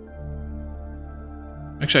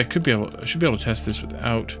 Actually, I should be able to test this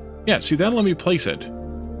without... Yeah, see, that'll let me place it.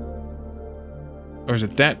 Or is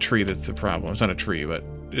it that tree that's the problem? It's not a tree, but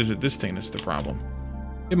is it this thing that's the problem?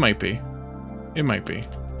 It might be. It might be.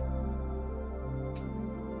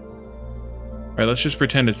 Alright, let's just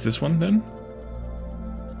pretend it's this one, then.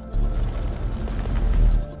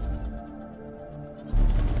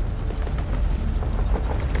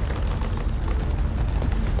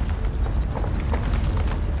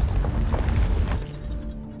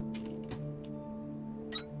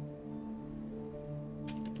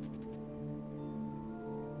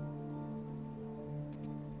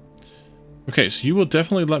 Okay, so you will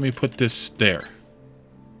definitely let me put this there.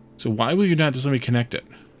 So why will you not just let me connect it?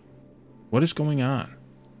 What is going on?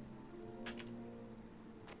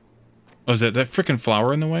 Oh, is that frickin'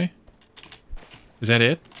 flower in the way? Is that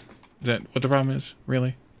it? Is that what the problem is?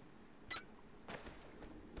 Really?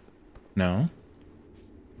 No.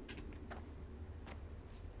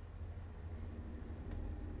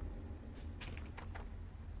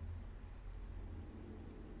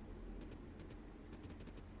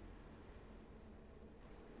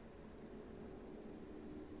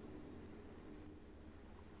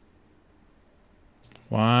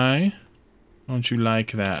 Why don't you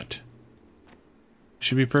like that?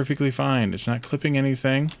 Should be perfectly fine. It's not clipping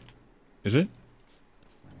anything. Is it?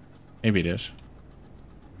 Maybe it is.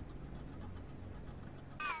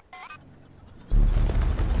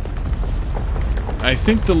 I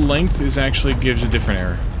think the length is actually gives a different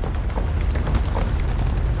error.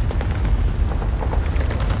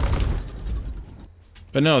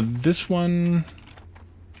 But no, this one...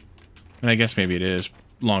 And I guess maybe it is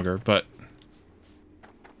longer, but...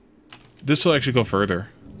 This will actually go further.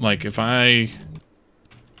 Like, if I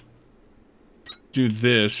do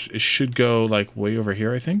this, it should go, like, way over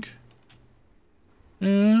here, I think.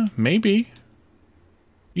 Maybe.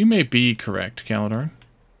 You may be correct, Calidorn.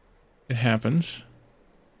 It happens.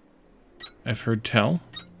 I've heard tell.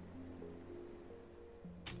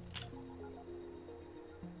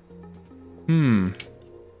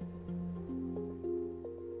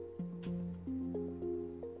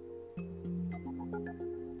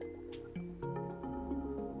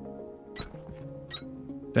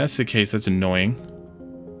 That's the case, that's annoying.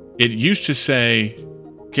 It used to say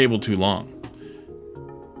cable too long.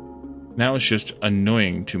 Now it's just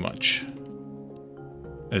annoying too much.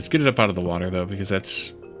 Let's get it up out of the water though, because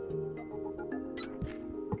that's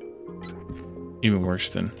even worse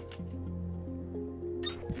than...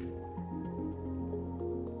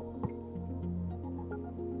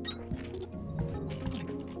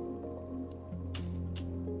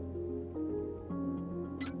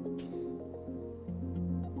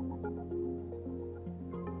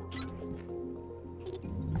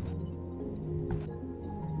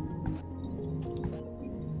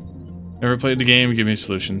 Never played the game, give me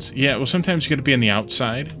solutions. Yeah, well, sometimes you gotta be on the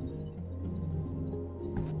outside.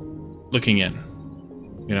 Looking in.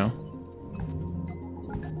 You know?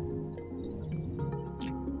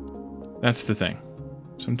 That's the thing.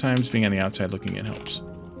 Sometimes being on the outside looking in helps.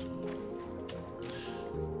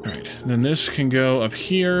 Alright, then this can go up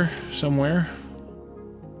here somewhere.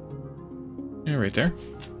 Yeah, right there.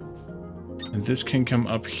 And this can come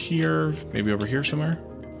up here, maybe over here somewhere.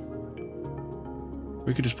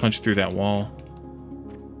 We could just punch through that wall.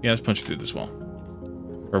 Yeah, let's punch through this wall.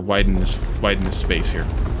 Or widen this space here.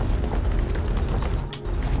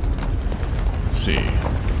 Let's see.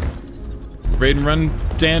 Raid and run,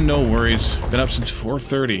 Dan, no worries. Been up since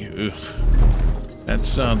 4:30. Ugh.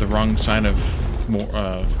 That's the wrong side of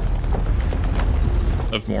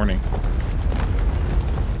morning.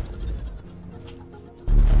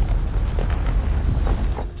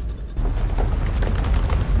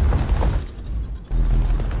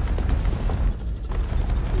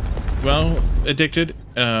 Well, addicted,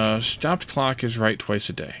 stopped clock is right twice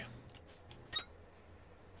a day.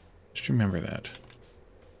 Just remember that.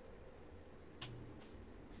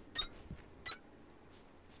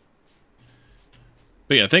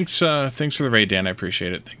 But yeah, thanks for the raid, Dan. I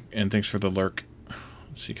appreciate it, and thanks for the lurk.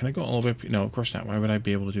 Let's see, can I go all the way up? No, of course not. Why would I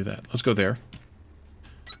be able to do that? Let's go there,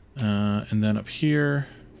 and then up here.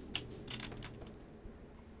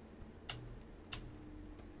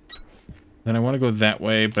 Then I want to go that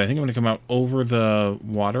way, but I think I'm going to come out over the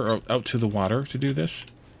water, or out to the water to do this.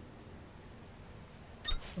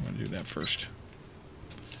 I'm going to do that first,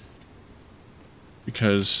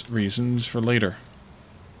 because reasons for later.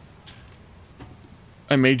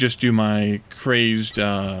 I may just do my crazed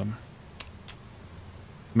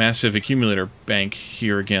massive accumulator bank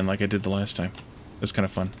here again like I did the last time. It was kind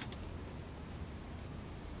of fun.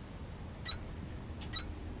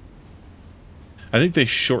 I think they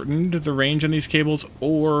shortened the range on these cables,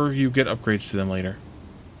 or you get upgrades to them later.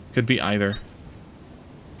 Could be either.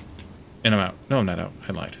 And I'm out. No, I'm not out.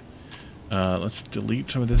 I lied. Let's delete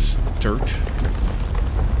some of this dirt.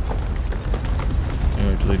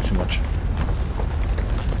 Oh, I deleted too much.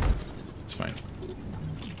 It's fine.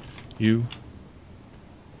 You.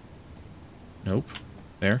 Nope.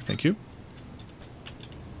 There, thank you.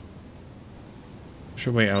 Push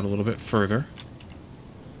your way out a little bit further.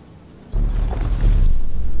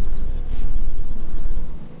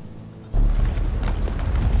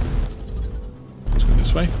 Let's go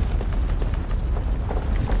this way.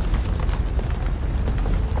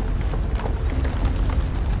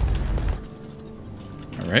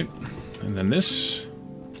 Alright. And then this.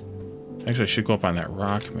 Actually, I should go up on that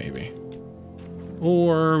rock, maybe.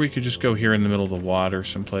 Or we could just go here in the middle of the water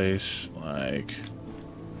someplace, like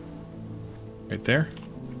right there.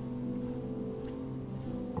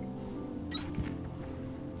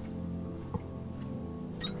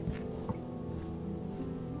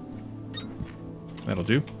 That'll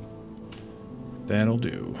do. That'll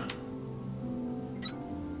do.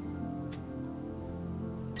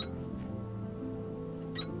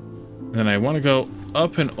 Then I want to go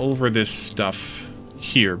up and over this stuff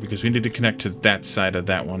here, because we need to connect to that side of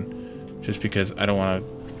that one, just because I don't want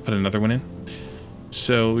to put another one in.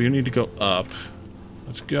 So we need to go up.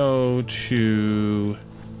 Let's go to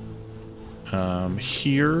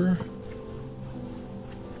here.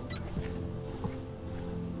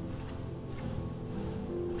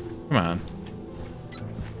 Come on.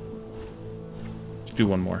 Let's do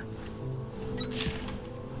one more.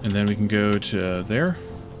 And then we can go to there.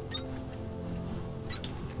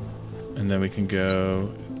 And then we can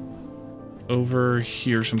go over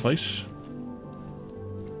here someplace.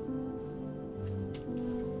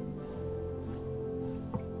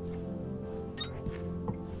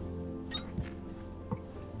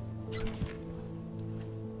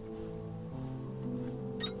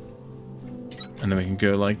 And then we can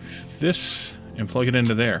go like this and plug it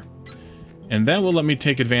into there. And that will let me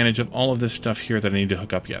take advantage of all of this stuff here that I need to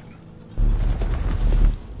hook up yet.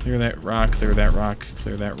 Clear that rock, clear that rock,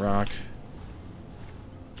 clear that rock.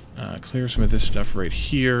 Clear some of this stuff right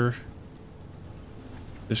here.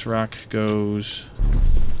 This rock goes...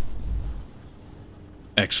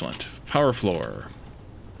 Excellent. Power floor.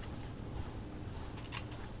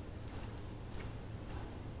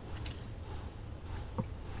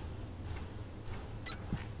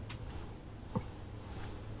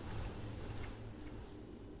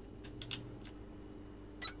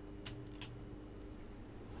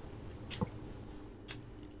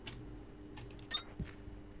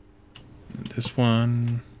 This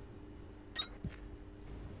one.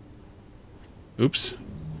 Oops.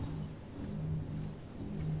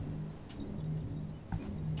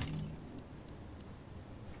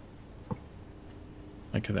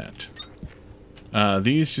 Like that.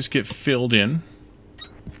 These just get filled in.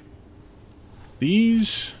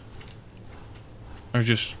 These are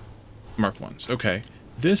just marked ones. Okay.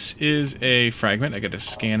 This is a fragment I got to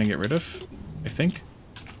scan and get rid of, I think.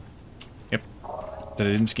 Yep. That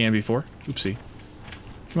I didn't scan before. Oopsie.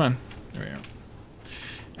 Come on. There we go.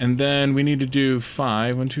 And then we need to do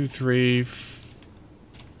 5. 1, 2, 3.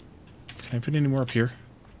 Can I fit any more up here?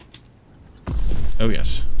 Oh,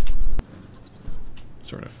 yes.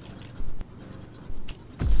 Sort of.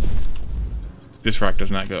 This rock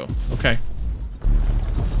does not go. Okay.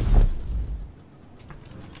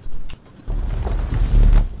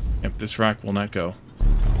 This rock will not go.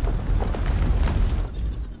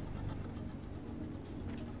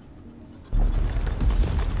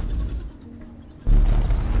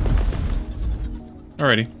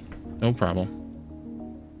 Alrighty. No problem.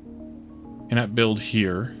 Cannot build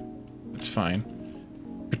here. That's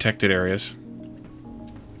fine. Protected areas.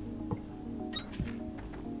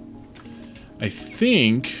 I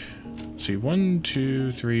think... Let's see. 1,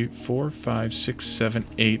 2, 3, 4, 5, 6, 7,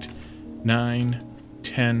 8, 9,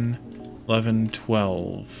 10, 11,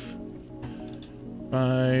 12.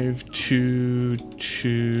 5, 2,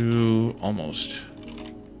 2... Almost.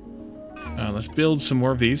 Let's build some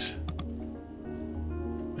more of these.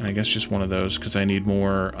 And I guess just one of those, because I need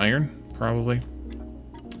more iron, probably.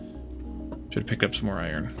 Should have picked up some more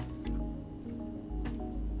iron.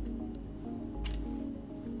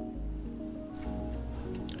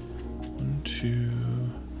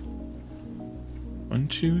 1,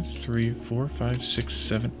 2, 3, 4, 5, 6,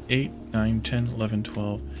 7, 8, 9, 10, 11,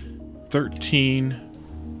 12, 13,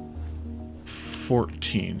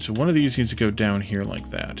 14. So one of these needs to go down here like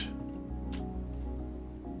that.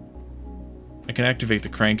 I can activate the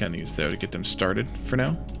crank on these, though, to get them started for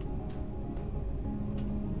now.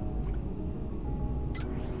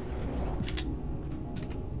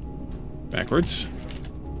 Backwards.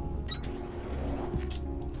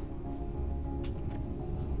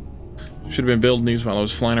 Should have been building these while I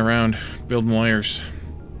was flying around, building wires.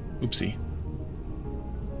 Oopsie.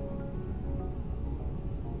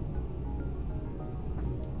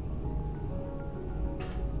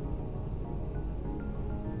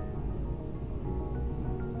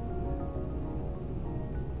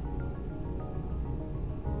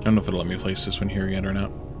 I don't know if it'll let me place this one here yet or not.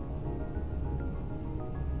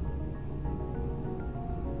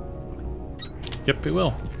 Yep, it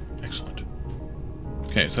will. Excellent.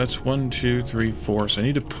 Okay, so that's 1, 2, 3, 4. So I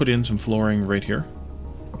need to put in some flooring right here.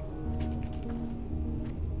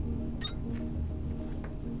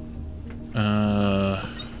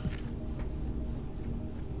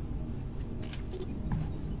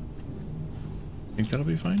 Think that'll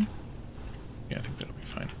be fine? Yeah, I think that'll be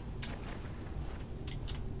fine.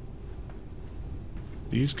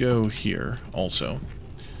 These go here also.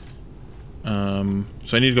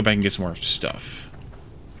 So I need to go back and get some more stuff.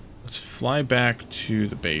 Let's fly back to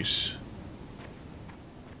the base.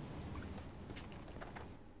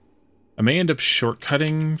 I may end up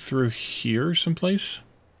shortcutting through here someplace,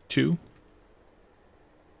 too.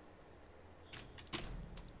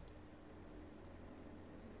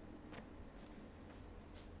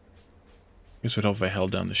 Guess it would help if I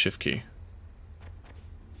held down the shift key.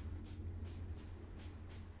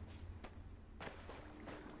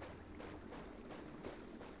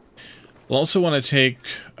 We'll also want to take,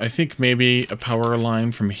 I think, maybe a power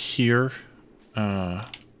line from here as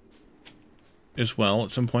well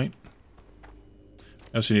at some point.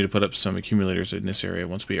 I also need to put up some accumulators in this area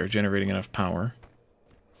once we are generating enough power.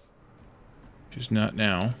 Which is not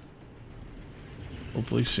now.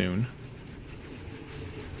 Hopefully soon.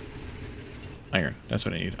 Iron. That's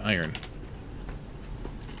what I need. Iron.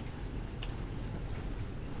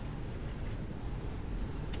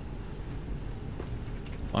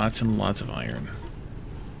 Lots and lots of iron.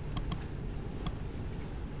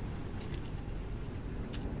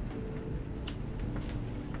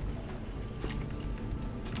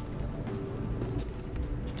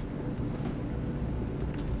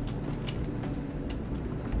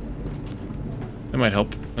 That might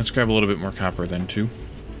help. Let's grab a little bit more copper then, too.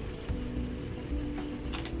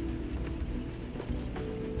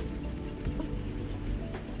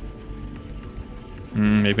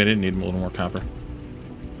 Maybe I didn't need a little more copper.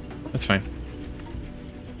 That's fine.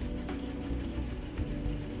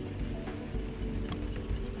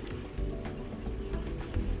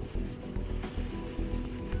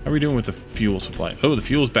 How are we doing with the fuel supply? Oh, the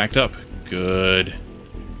fuel's backed up. Good.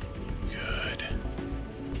 Good.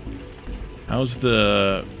 How's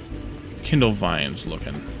the Kindlevines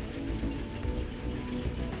looking?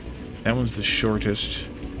 That one's the shortest.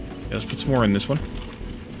 Yeah, let's put some more in this one.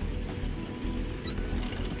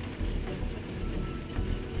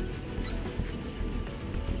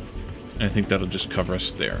 And I think that'll just cover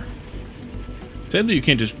us there. Sadly, you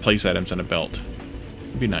can't just place items on a belt.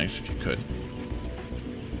 It'd be nice if you could.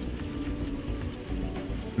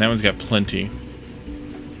 And that one's got plenty.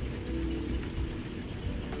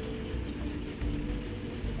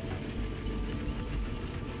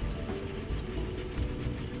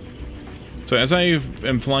 So as I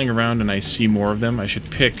am flying around and I see more of them, I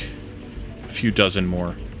should pick a few dozen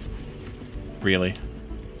more. Really.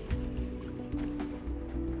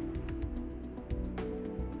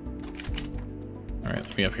 Alright,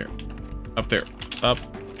 let me up here. Up there. Up.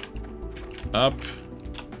 up.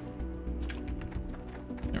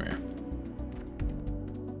 There we are.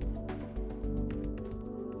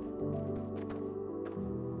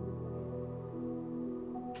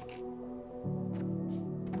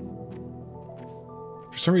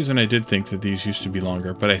 For some reason I did think that these used to be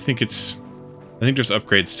longer, but I think there's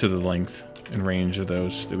upgrades to the length and range of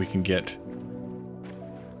those that we can get.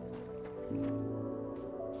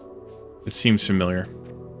 It seems familiar.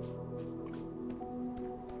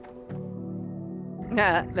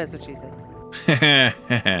 That's what she said.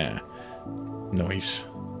 Nice.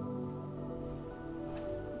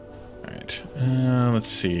 Alright, let's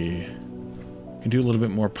see. Can do a little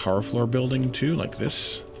bit more power floor building too, like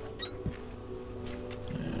this.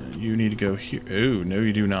 You need to go here. Oh, no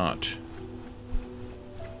you do not.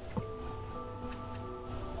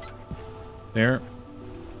 There.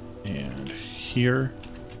 And here.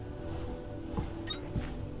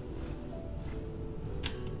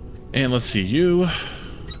 And let's see, you.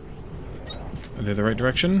 Are they the right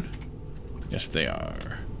direction? Yes, they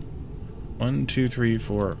are. 1, 2, 3,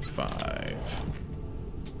 4, 5.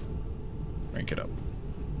 Rank it up.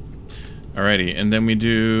 Alrighty, and then we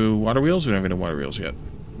do water wheels. We don't have any water wheels yet.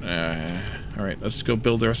 Alright, let's go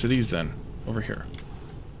build the rest of these then. Over here.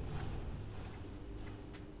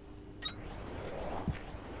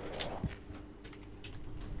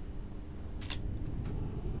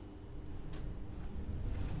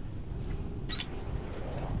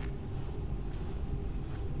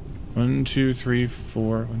 One, two, three,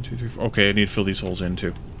 four. 1, 2, 3, 4. Okay, I need to fill these holes in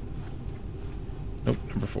too. Nope,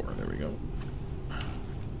 number 4. There we go.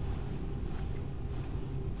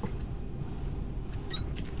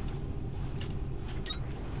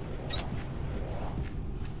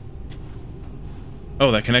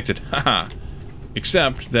 Oh, that connected. Haha.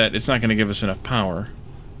 Except that it's not going to give us enough power.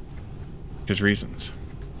 Because reasons.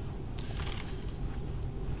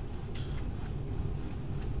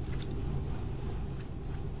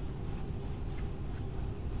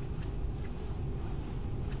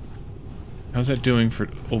 How's that doing for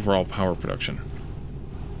overall power production?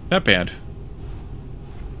 Not bad.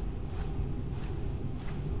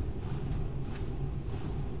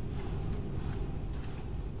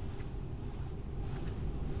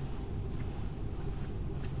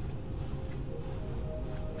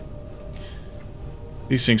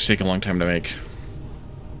 These things take a long time to make.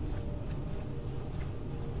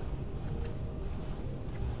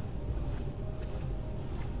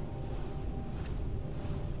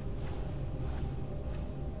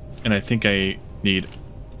 And I think I need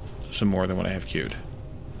some more than what I have queued.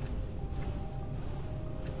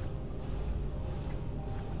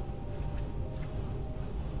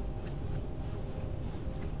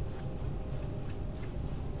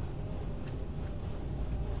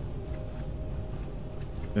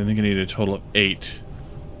 I think I need a total of 8.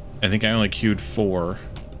 I think I only queued 4.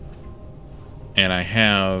 And I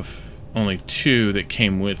have only 2 that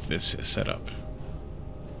came with this setup.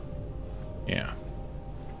 Yeah.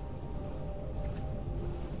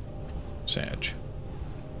 Sag.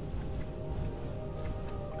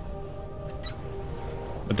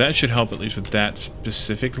 But that should help at least with that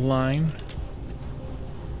specific line.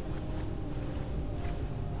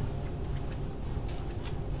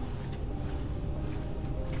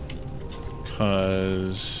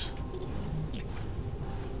 Because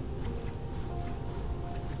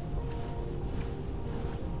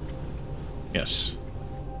yes.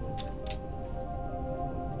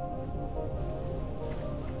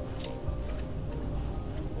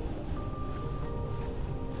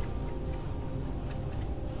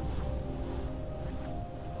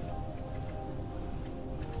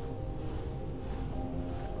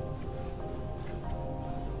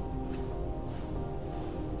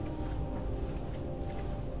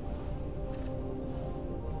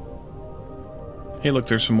 Hey, look,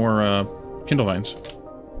 there's some more Kindlevines.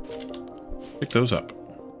 Pick those up.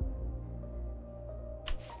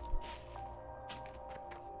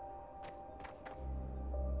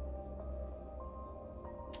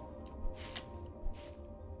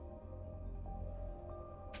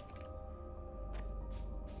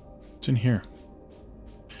 What's in here?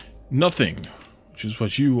 Nothing, which is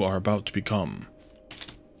what you are about to become.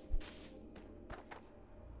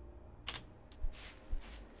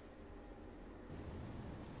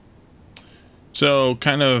 So,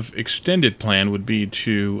 kind of extended plan would be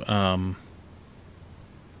to, yeah,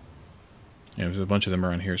 there's a bunch of them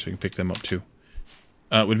around here, so we can pick them up too.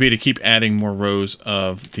 Would be to keep adding more rows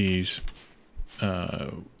of these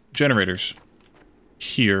generators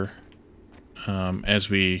here as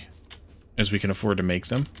we can afford to make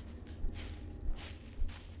them.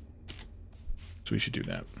 So we should do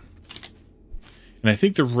that. And I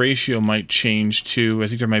think the ratio might change too. I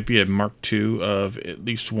think there might be a Mark II of at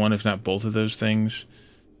least one, if not both of those things.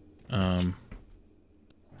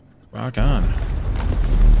 Rock on.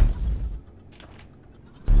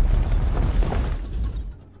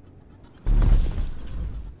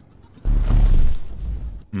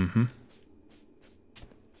 Mm-hmm.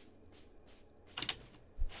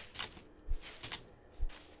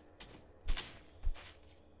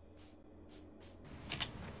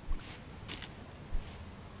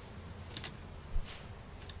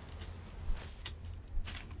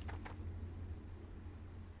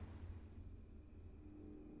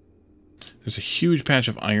 There's a huge patch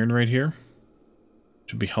of iron right here.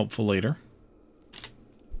 Should be helpful later.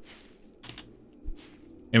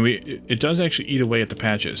 And it does actually eat away at the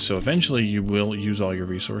patches, so eventually you will use all your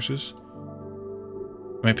resources.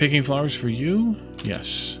 Am I picking flowers for you?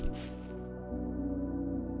 Yes.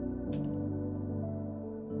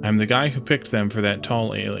 I'm the guy who picked them for that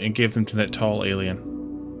tall alien and gave them to that tall alien.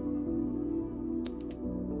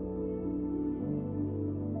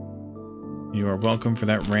 You are welcome for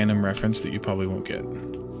that random reference that you probably won't get.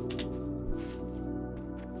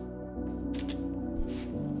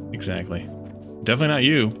 Exactly. Definitely not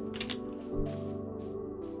you.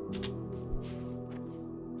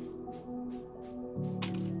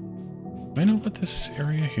 Do I know about this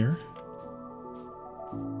area here?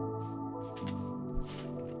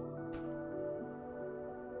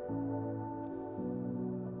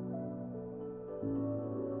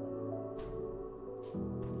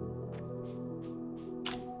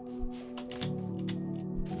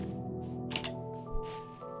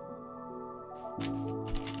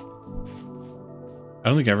 I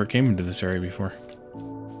don't think I ever came into this area before.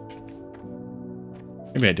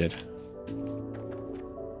 Maybe I did.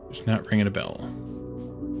 It's not ringing a bell.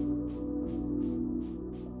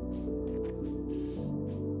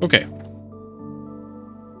 Okay.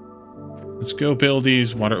 Let's go build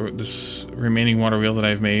this remaining water wheel that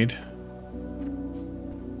I've made.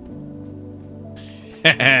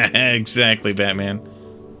 Exactly, Batman.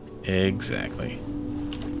 Exactly.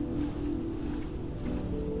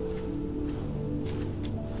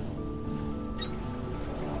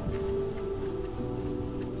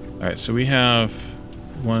 Alright, so we have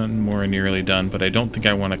one more nearly done, but I don't think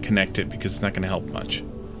I want to connect it because it's not going to help much.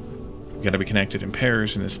 You got to be connected in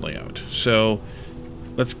pairs in this layout. So,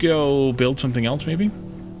 let's go build something else, maybe?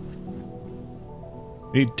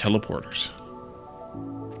 We need teleporters.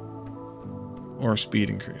 Or a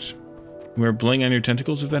speed increase. Wear bling on your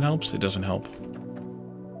tentacles if that helps. It doesn't help.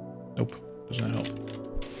 Nope, does not help.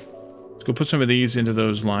 Let's go put some of these into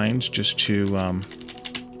those lines just to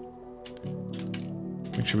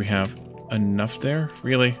make sure we have enough there.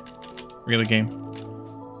 Really? Really, game?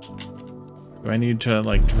 Do I need to,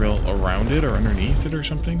 like, drill around it or underneath it or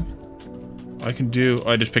something? I can do...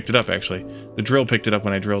 Oh, I just picked it up, actually. The drill picked it up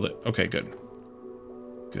when I drilled it. Okay, good.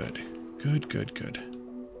 Good. Good, good, good.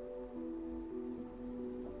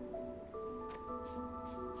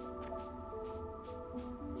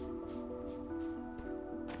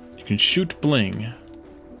 You can shoot bling.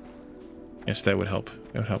 Yes, that would help.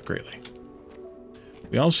 That would help greatly.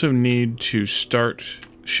 We also need to start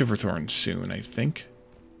Shiverthorn soon, I think.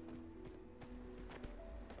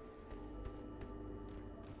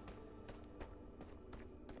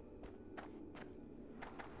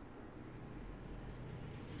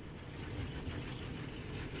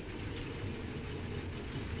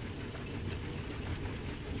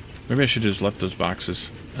 Maybe I should just left those boxes.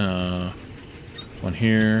 One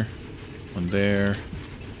here, one there,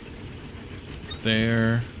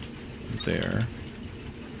 there, there.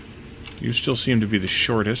 You still seem to be the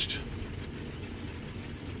shortest.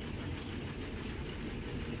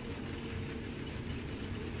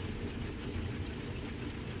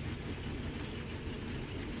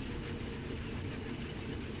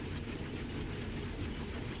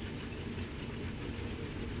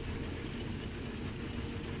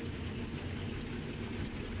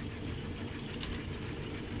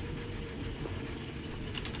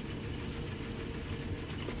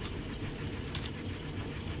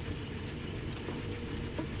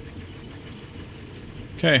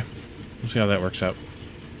 Okay, let's see how that works out.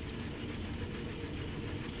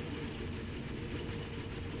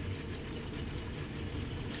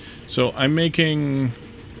 So I'm making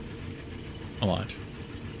a lot.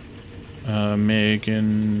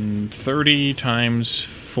 Making 30 times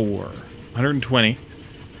 4, 120.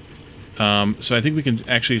 So I think we can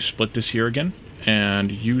actually split this here again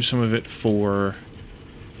and use some of it for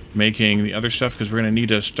making the other stuff, because we're going to need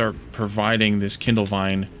to start providing this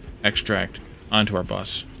Kindlevine extract onto our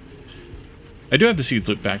bus. I do have the seeds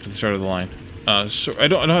loop back to the start of the line. So I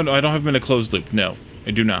don't have them in a closed loop. No,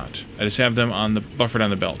 I do not. I just have them on the buffered on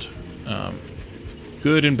the belt.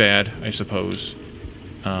 Good and bad, I suppose.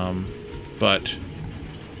 But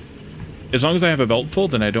as long as I have a belt full,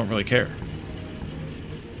 then I don't really care.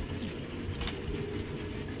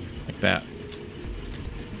 Like that.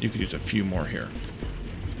 You could use a few more here.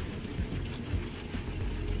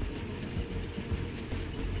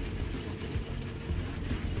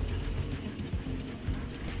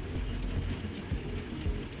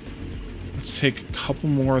 Let's take a couple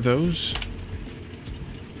more of those.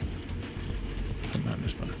 Come on,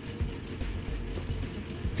 this one.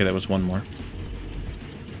 Okay, that was one more.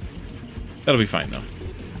 That'll be fine, though.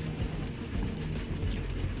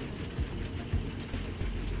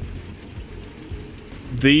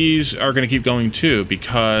 These are going to keep going, too,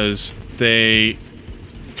 because they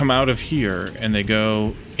come out of here and they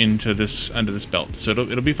go into this, under this belt. So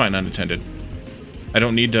it'll be fine unattended. I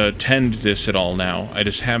don't need to tend this at all now. I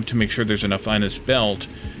just have to make sure there's enough on this belt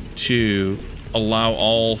to allow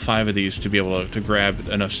all 5 of these to be able to grab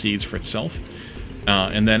enough seeds for itself.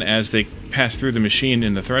 And then as they pass through the machine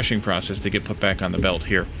in the threshing process, they get put back on the belt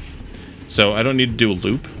here. So I don't need to do a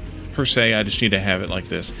loop, per se. I just need to have it like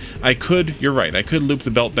this. I could, you're right, I could loop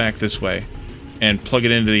the belt back this way and plug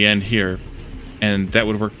it into the end here, and that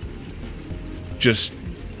would work just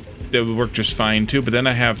fine too. But then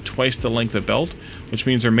I have twice the length of belt, which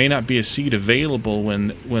means there may not be a seed available when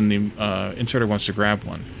the inserter wants to grab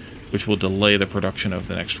one, which will delay the production of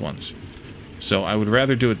the next ones. So I would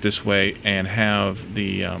rather do it this way and have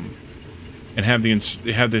the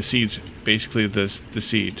seeds, basically the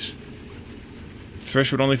seeds.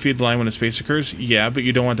 Thresh would only feed the line when a space occurs. Yeah, but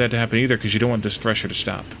you don't want that to happen either, because you don't want this thresher to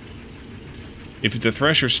stop. If the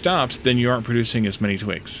thresher stops, then you aren't producing as many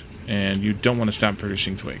twigs, and you don't want to stop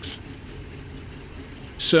producing twigs.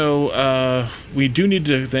 So we do need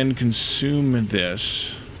to then consume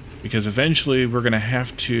this, because eventually we're going to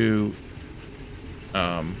have to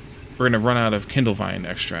we're going to run out of Kindlevine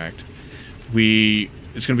extract.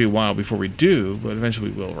 It's going to be a while before we do, but eventually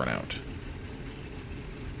we will run out.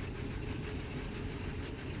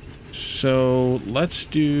 So let's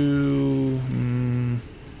do...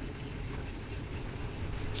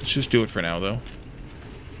 let's just do it for now, though.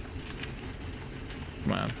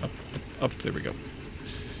 Come on, up, up, up. There we go.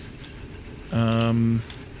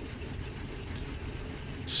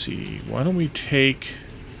 Let's see. Why don't we take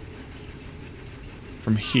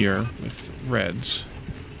from here with reds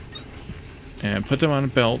and put them on a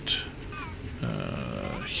belt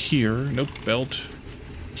here. Nope, belt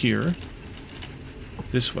here.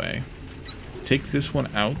 This way. Take this one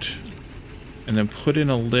out and then put in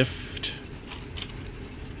a lift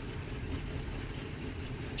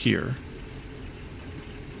here.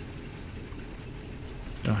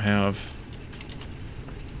 I'll have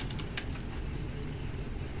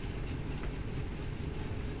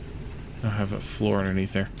a floor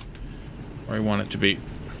underneath there where I want it to be.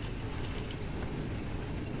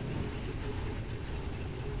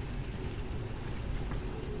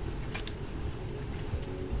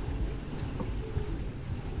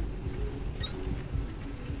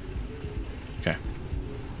 Okay.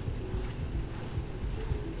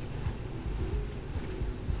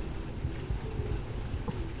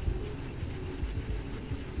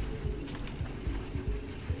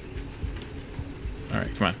 All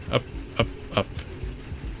right, come on. Up, up, up.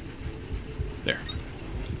 There.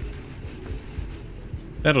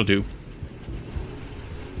 That'll do.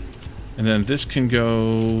 And then this can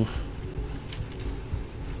go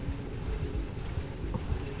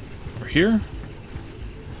over here.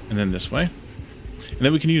 And then this way. And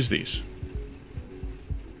then we can use these,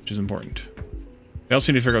 which is important. We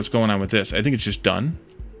also need to figure out what's going on with this. I think it's just done.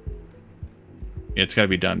 Yeah, it's got to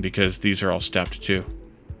be done because these are all stepped too.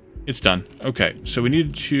 It's done. Okay, so we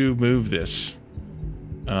need to move this.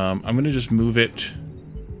 I'm going to just move it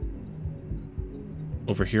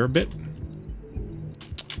over here a bit.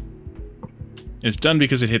 It's done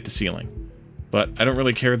because it hit the ceiling. But I don't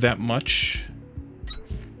really care that much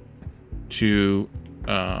to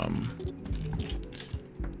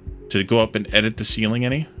go up and edit the ceiling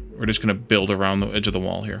any. We're just going to build around the edge of the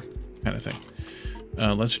wall here, kind of thing.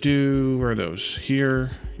 Let's do, where are those?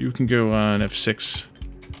 Here, you can go on F6.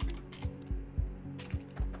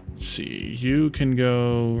 Let's see, you can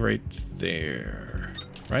go right there,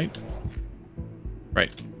 right?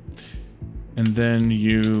 Right. And then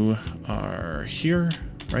you are here,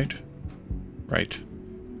 right? Right.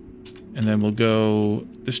 And then we'll go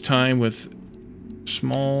this time with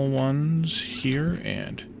small ones here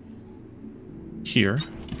and here,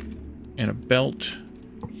 and a belt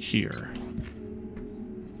here.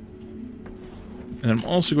 And I'm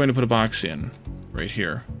also going to put a box in right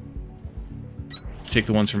here. Take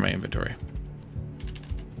the ones from my inventory.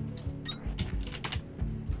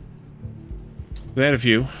 We had a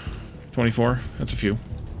few. 24. That's a few.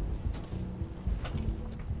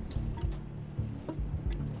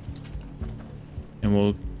 And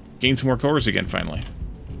we'll gain some more cores again, finally.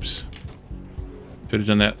 Oops. Should have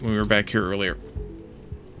done that when we were back here earlier.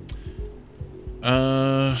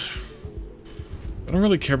 I don't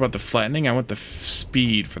really care about the flattening. I want the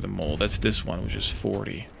speed for the mold. That's this one, which is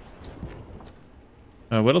 40.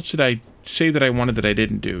 What else did I say that I wanted that I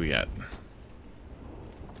didn't do yet?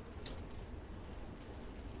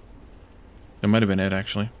 That might have been it,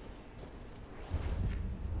 actually.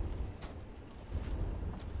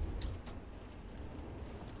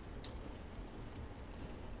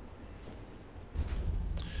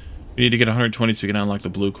 We need to get 120 so we can unlock the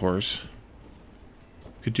blue cores.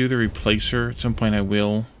 Could do the replacer. At some point I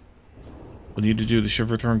will. We'll need to do the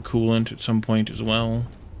Shiverthorn coolant at some point as well.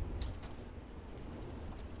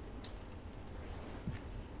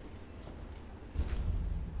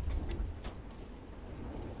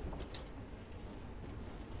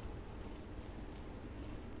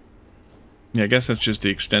 Yeah, I guess that's just the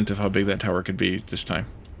extent of how big that tower could be this time.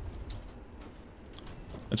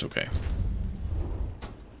 That's okay.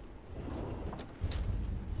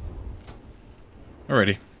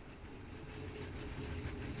 Alrighty.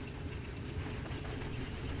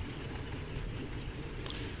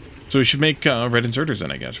 So we should make red inserters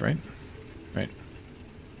then, I guess, right? Right.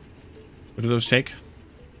 What do those take?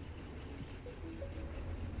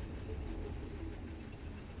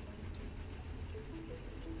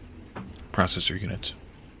 Processor units.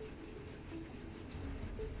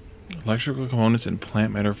 Electrical components and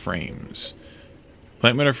plant matter frames.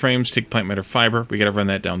 Plant matter frames take plant matter fiber. We gotta run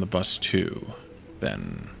that down the bus too.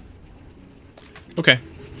 Then. Okay.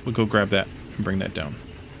 We'll go grab that and bring that down.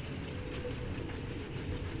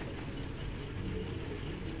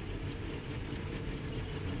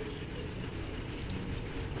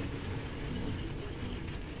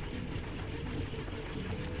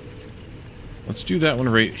 Let's do that one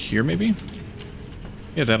right here, maybe?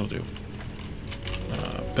 Yeah, that'll do.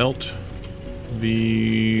 Belt.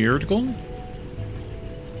 Vertical.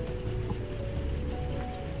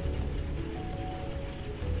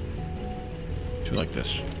 Do like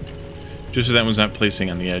this. Just so that one's not placing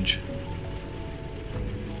on the edge.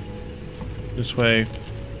 This way.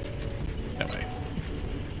 That way.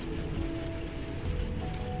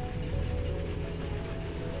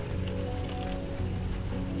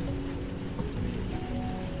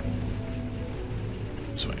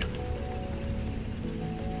 This way.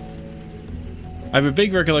 I have a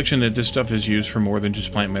big recollection that this stuff is used for more than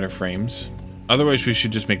just plant matter frames. Otherwise, we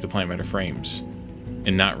should just make the plant matter frames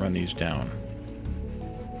and not run these down.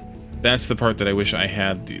 That's the part that I wish I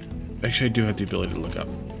had. Actually, I do have the ability to look up.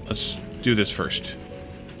 Let's do this first,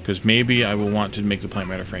 because maybe I will want to make the plant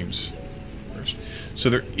matter frames first. So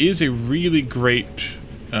there is a really great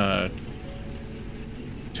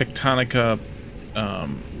Techtonica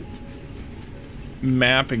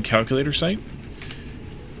map and calculator site.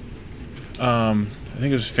 I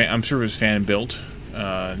think it was I'm sure it was fan built,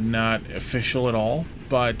 not official at all,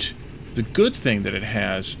 but the good thing that it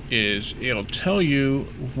has is it'll tell you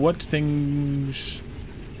what things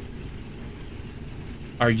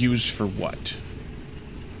are used for what,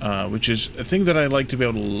 which is a thing that I like to be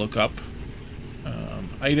able to look up.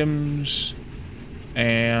 Items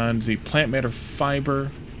and the plant matter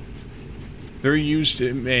fiber, they're used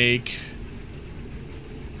to make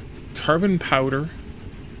carbon powder,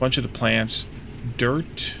 a bunch of the plants,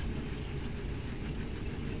 dirt,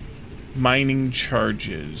 mining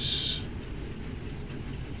charges.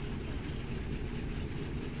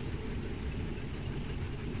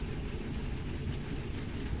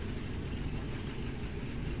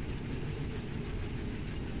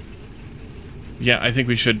 Yeah, I think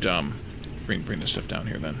we should bring this stuff down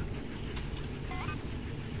here then.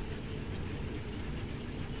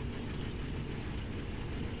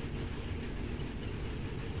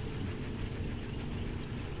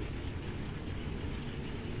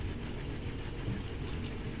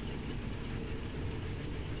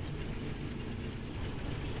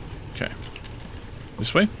 Okay.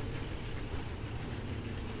 This way?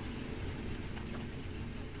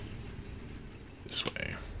 This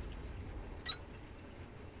way.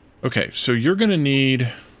 Okay, so you're going to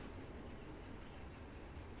need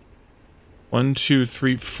 1, 2,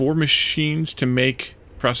 3, 4 machines to make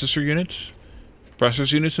processor units.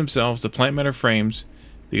 Processor units themselves, the plant matter frames,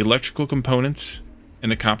 the electrical components,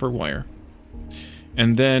 and the copper wire.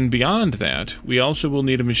 And then beyond that, we also will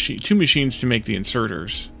need a machine, 2 machines to make the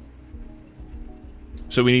inserters.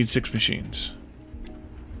 So we need 6 machines.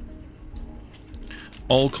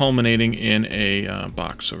 All culminating in a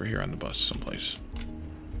box over here on the bus someplace.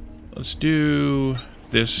 Let's do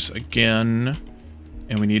this again.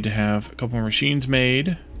 And we need to have a couple more machines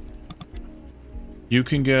made. You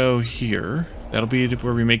can go here. That'll be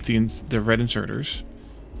where we make the red inserters.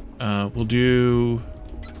 We'll do...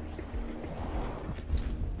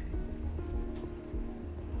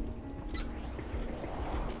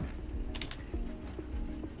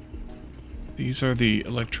 These are the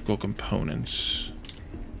electrical components.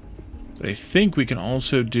 But I think we can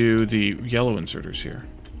also do the yellow inserters here.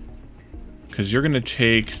 Because you're going to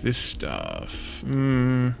take this stuff.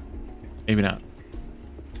 Maybe not.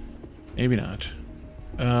 Maybe not.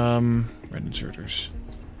 Red inserters.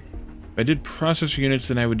 If I did processor units,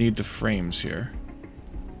 then I would need the frames here.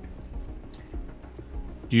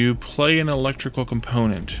 You play an electrical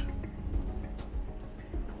component.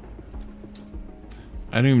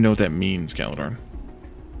 I don't even know what that means, Galadorn.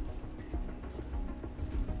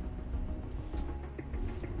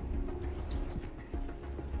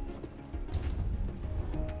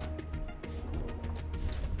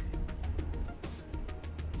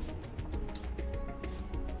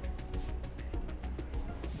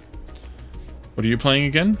 What are you playing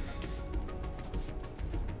again?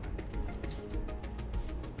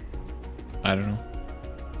 I don't know.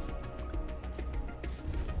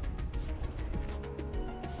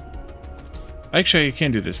 Actually, I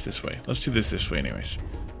can do this way. Let's do this way anyways.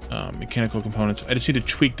 Mechanical components. I just need to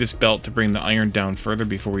tweak this belt to bring the iron down further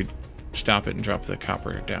before we stop it and drop the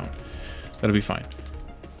copper down. That'll be fine.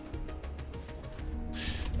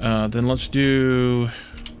 Then let's do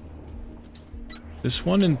this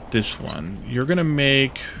one and this one. You're gonna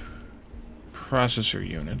make processor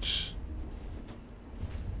units.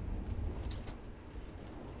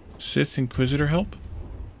 Sith Inquisitor help?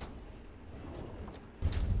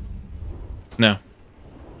 No.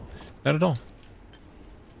 Not at all.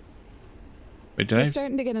 Wait, did We're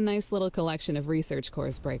starting to get a nice little collection of research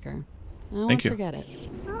cores, Breaker. I won't forget it.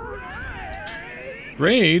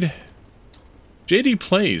 Raid? JD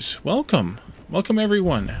Plays. Welcome. Welcome,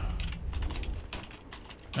 everyone.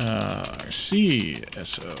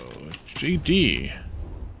 CSO. JD.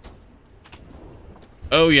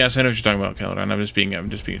 Oh, yes, I know what you're talking about, Caledon. I'm just being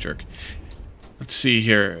a jerk. Let's see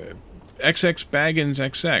here. XX Baggins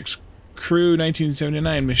XX. Crew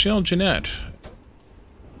 1979. Michelle Jeanette.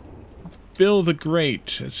 Bill the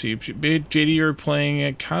Great. Let's see. JD, you're playing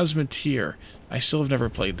a Cosmeteer. I still have never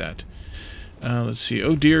played that. Let's see.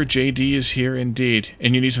 Oh dear, JD is here indeed.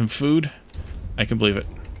 And you need some food? I can believe it.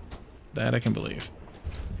 That I can believe.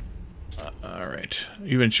 Alright.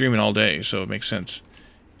 You've been streaming all day, so it makes sense.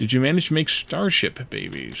 Did you manage to make Starship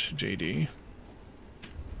babies, JD?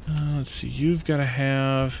 Let's see. You've got to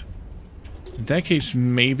have... In that case,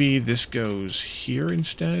 maybe this goes here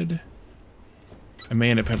instead. I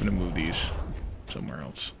may end up having to move these somewhere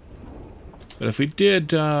else. But if we did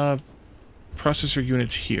processor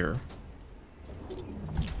units here,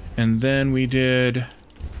 and then we did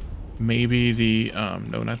maybe the,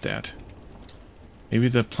 no, not that. Maybe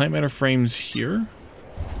the plant matter frames here.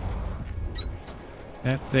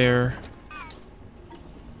 That there.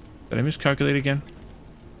 Did I miscalculate again?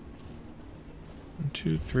 1,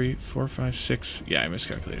 2, 3, 4, 5, 6. Yeah, I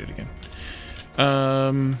miscalculated again.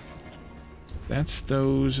 That's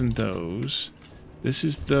those and those. This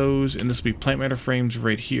is those, and this will be plant matter frames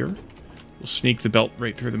right here. We'll sneak the belt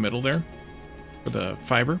right through the middle there for the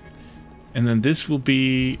fiber. And then this will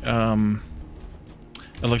be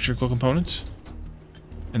electrical components.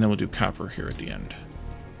 And then we'll do copper here at the end.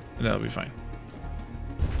 And that'll be fine.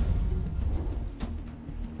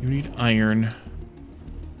 You need iron.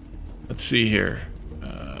 Let's see here.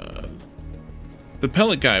 The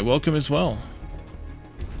pellet guy, welcome as well.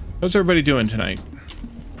 How's everybody doing tonight?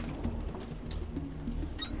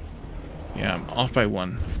 Yeah, I'm off by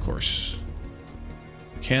 1, of course.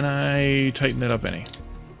 Can I tighten that up any?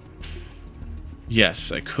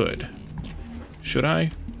 Yes, I could. Should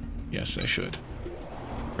I? Yes, I should.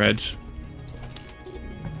 Reds.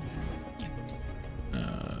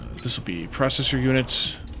 This will be processor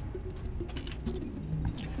units.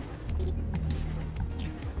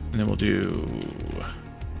 And then we'll do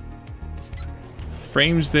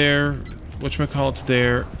frames there, whatchamacallit's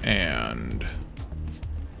there, and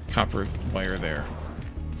copper wire there.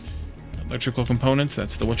 Electrical components,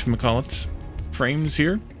 that's the whatchamacallit's frames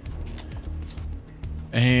here.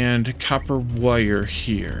 And copper wire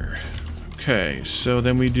here. Okay, so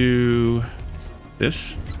then we do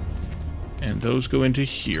this. And those go into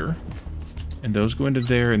here. And those go into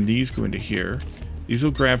there, and these go into here. These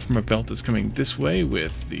will grab from a belt that's coming this way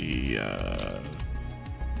with the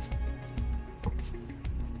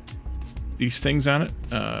these things on it.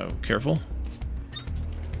 Careful.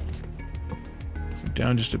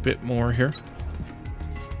 Down just a bit more here.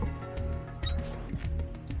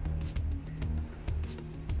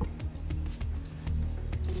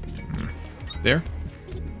 There.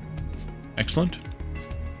 Excellent.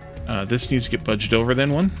 This needs to get budged over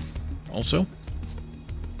then one. Also.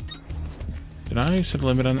 Did I set a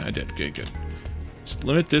limit on that? I did. Good, good. Let's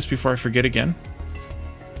limit this before I forget again.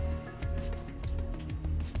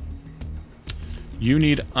 You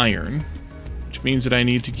need iron, which means that I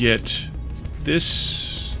need to get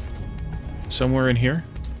this somewhere in here.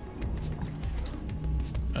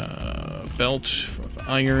 Belt of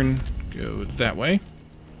iron, go that way.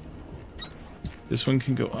 This one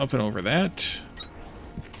can go up and over that.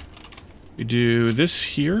 We do this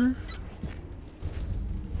here.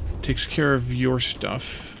 Takes care of your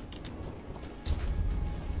stuff.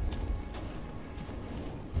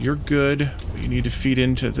 You're good. You need to feed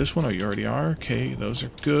into this one. Oh, you already are. Okay, those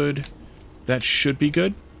are good. That should be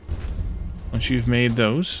good. Once you've made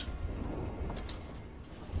those.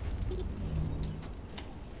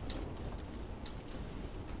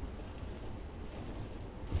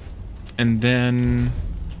 And then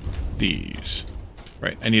these.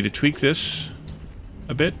 Right, I need to tweak this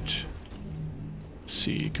a bit. Let's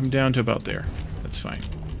see, come down to about there. That's fine.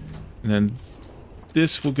 And then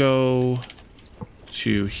this will go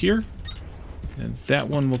to here. And that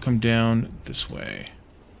one will come down this way.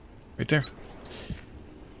 Right there.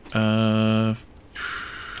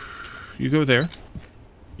 You go there.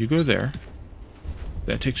 You go there.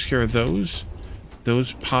 That takes care of those.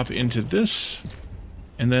 Those pop into this.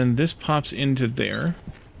 And then this pops into there.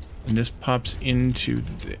 And this pops into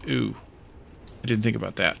the... Ooh. I didn't think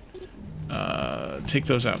about that. Take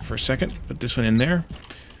those out for a second. Put this one in there.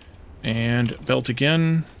 And belt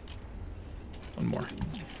again. One more.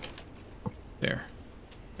 There.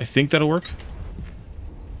 I think that'll work.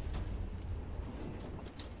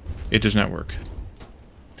 It does not work.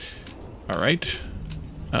 Alright.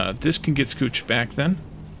 This can get scooched back then.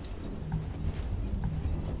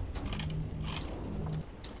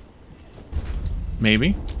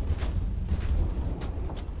 Maybe.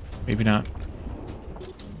 Maybe not.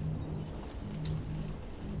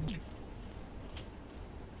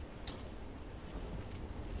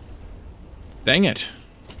 Dang it.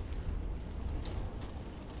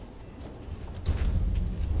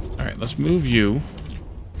 Alright, let's move you.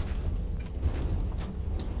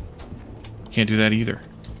 Can't do that either.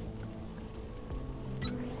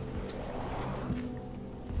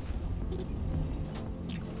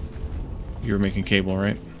 You were making cable,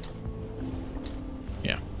 right?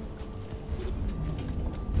 Yeah.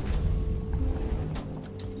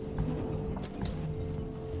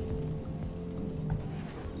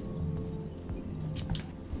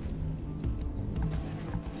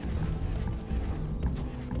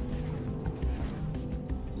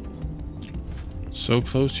 So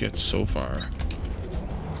close, yet so far.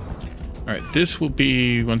 Alright, this will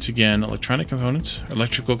be, once again, electronic components,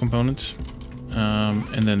 electrical components.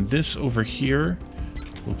 And then this over here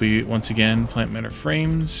will be, once again, plant matter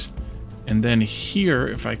frames. And then here,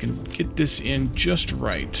 if I can get this in just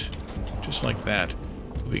right, just like that,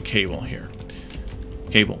 will be cable here.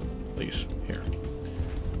 Cable, please, here.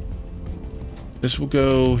 This will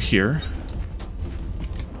go here.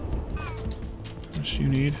 How much do you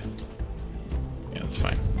need? Yeah, that's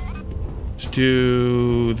fine. Let's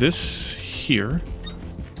do this here.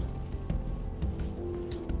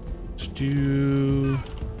 Let's do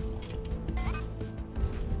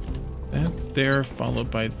that there,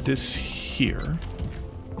 followed by this here.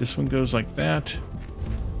 This one goes like that.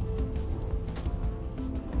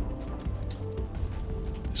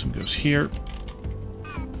 This one goes here.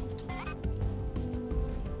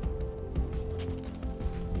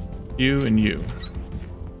 You and you.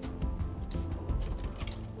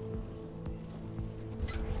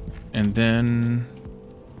 And then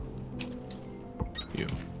you.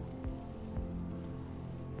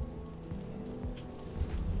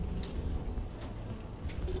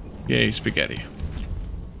 Yay, spaghetti.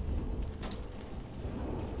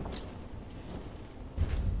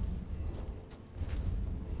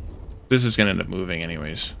 This is going to end up moving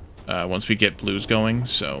anyways, once we get blues going,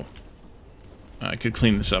 so I could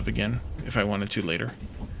clean this up again if I wanted to later.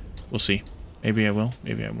 We'll see. Maybe I will,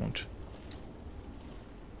 maybe I won't.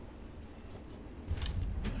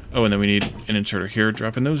 Oh, and then we need an inserter here,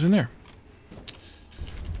 dropping those in there.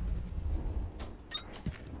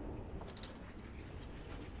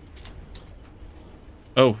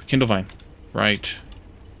 Oh, Kindlevine. Right.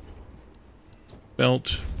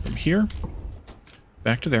 Belt from here.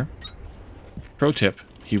 Back to there. Pro tip,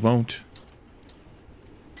 he won't.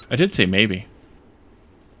 I did say maybe.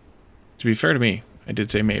 To be fair to me, I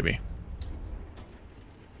did say maybe.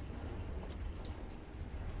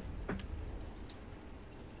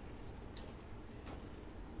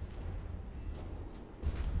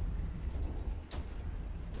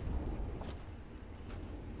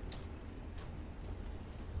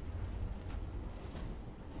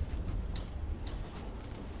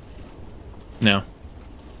 No.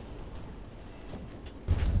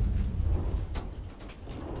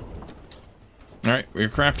 Alright, we're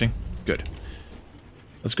crafting. Good.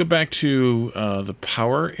 Let's go back to the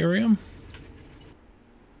power area.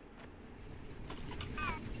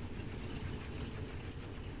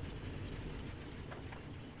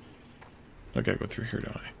 I gotta go through here,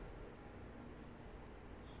 don't I?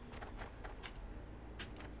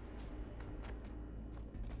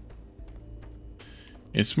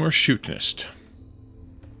 It's more shootnist.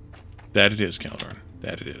 That it is, Caldorn.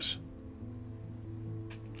 That it is.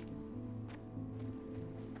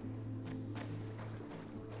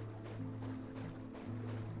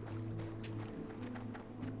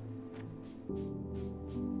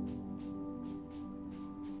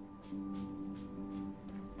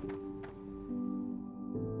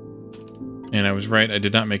 And I was right, I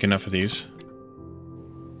did not make enough of these.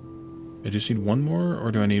 I just need one more,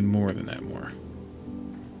 or do I need more than that more?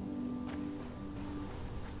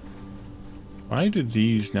 Why do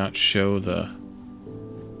these not show the...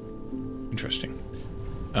 Interesting.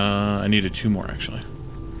 I needed 2 more, actually.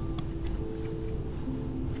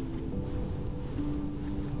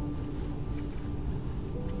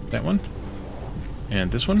 That one.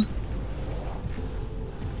 And this one.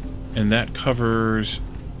 And that covers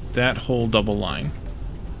that whole double line.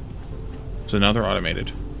 So now they're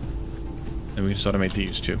automated. And we just automate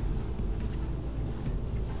these too.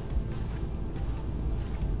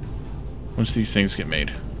 Once these things get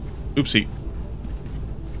made. Oopsie.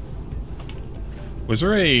 Was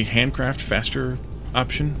there a handcraft faster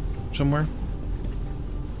option somewhere?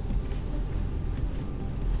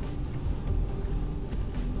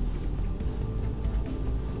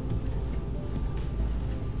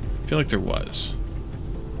 I feel like there was.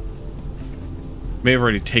 May have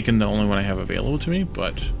already taken the only one I have available to me,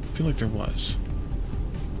 but I feel like there was.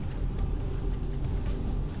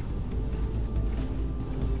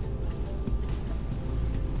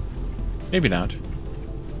 Maybe not.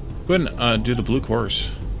 Go ahead and do the blue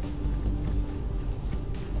course.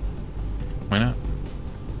 Why not?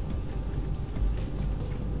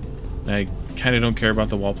 I kind of don't care about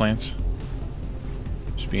the wall plants.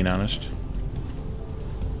 Just being honest.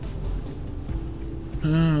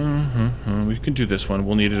 We can do this one.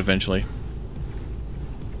 We'll need it eventually.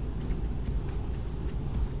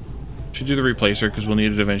 Should do the replacer because we'll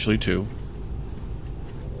need it eventually too.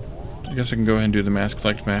 I guess I can go ahead and do the mass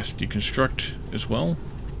collect, mass deconstruct as well.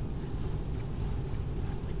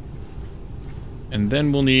 And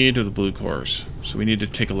then we'll need the blue cores. So we need to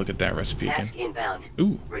take a look at that recipe again. Task inbound.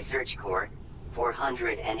 Ooh. Research core,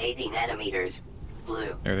 480 nanometers,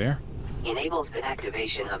 blue. There they are. Enables the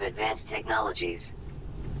activation of advanced technologies.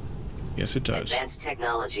 Yes, it does. Advanced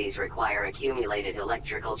technologies require accumulated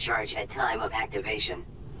electrical charge at time of activation.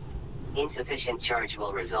 Insufficient charge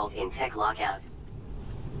will result in tech lockout.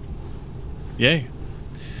 Yay.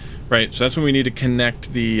 Right, so that's when we need to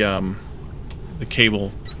connect the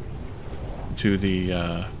cable to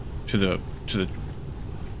the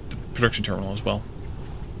production terminal as well.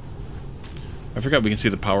 I forgot we can see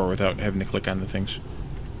the power without having to click on the things.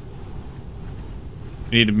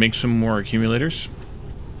 We need to make some more accumulators.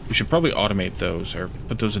 We should probably automate those or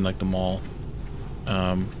put those in like the mall.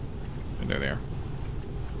 There they are.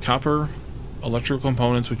 Copper, electrical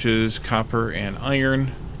components, which is copper and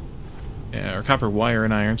iron. Or copper wire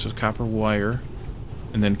and iron, so it's copper wire.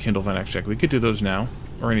 And then Kindlevine extract. We could do those now,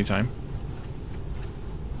 or anytime.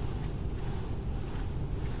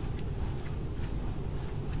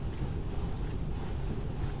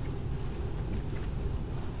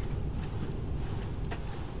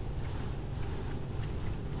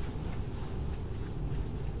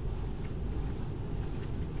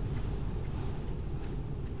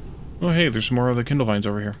 Oh hey, there's some more of the Kindlevines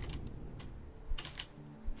over here.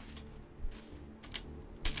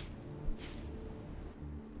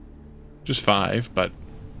 Just 5, but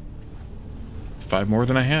 5 more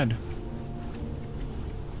than I had.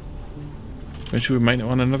 Eventually we might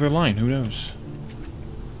want another line, who knows?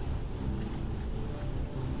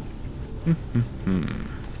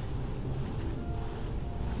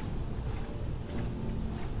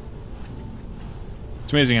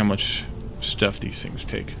 It's amazing how much stuff these things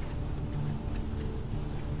take.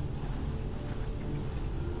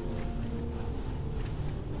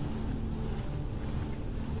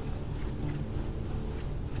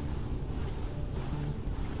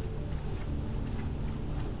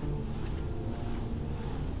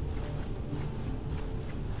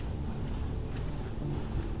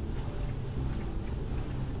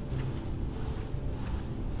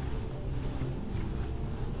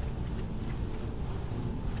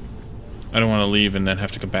 I don't want to leave and then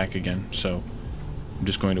have to come back again, so I'm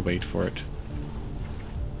just going to wait for it.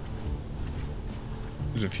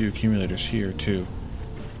 There's a few accumulators here, too.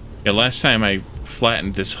 Yeah, last time I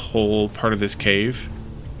flattened this whole part of this cave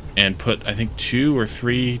and put, I think, 2 or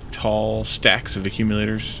 3 tall stacks of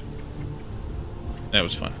accumulators. That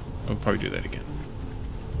was fun. I'll probably do that again.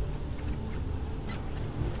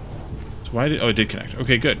 So why did... Oh, it did connect.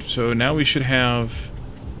 Okay, good. So now we should have...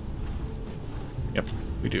 Yep,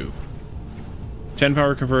 we do. 10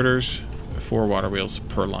 power converters, 4 water wheels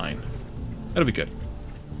per line. That'll be good.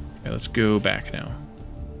 Okay, let's go back now.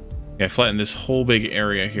 Yeah, I flattened this whole big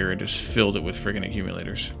area here and just filled it with friggin'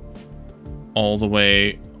 accumulators. All the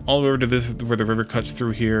way over to this, where the river cuts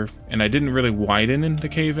through here. And I didn't really widen in the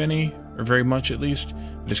cave any, or very much at least.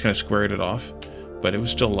 I just kind of squared it off. But it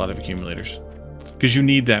was still a lot of accumulators. Because you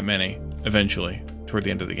need that many, eventually, toward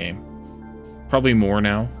the end of the game. Probably more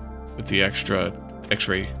now, with the extra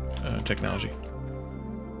X-ray technology.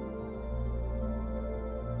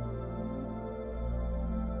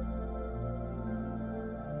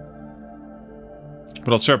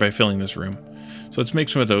 But I'll start by filling this room. So let's make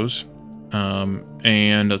some of those.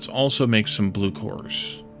 And let's also make some blue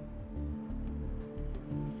cores.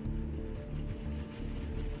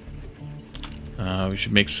 We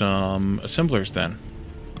should make some assemblers then.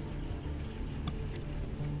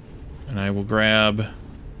 And I will grab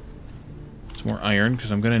some more iron, because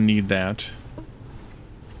I'm going to need that.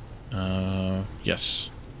 Yes.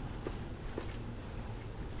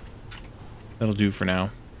 That'll do for now.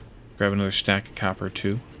 Grab another stack of copper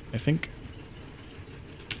too, I think.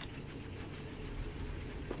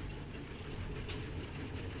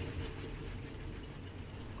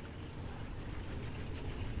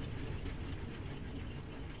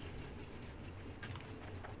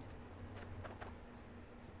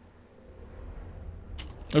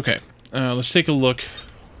 Okay, let's take a look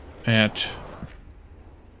at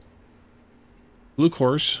blue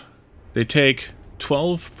cores. They take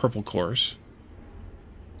 12 purple cores.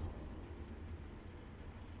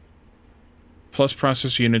 Plus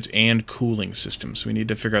processor units and cooling systems. We need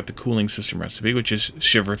to figure out the cooling system recipe, which is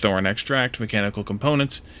Shiverthorn extract, mechanical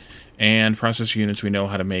components, and processor units. We know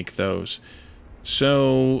how to make those.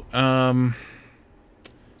 So,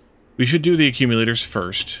 we should do the accumulators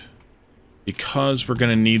first, because we're going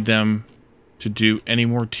to need them to do any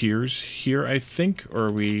more tiers here, I think, or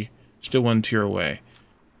are we still 1 tier away?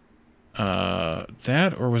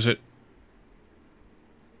 That, or was it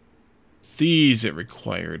these it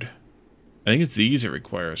required? I think it's these that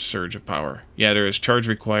require a surge of power. Yeah, there is charge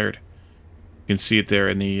required. You can see it there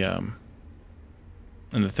in the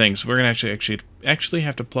thing. So we're going to actually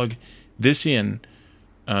have to plug this in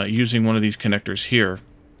using one of these connectors here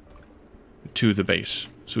to the base.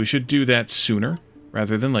 So we should do that sooner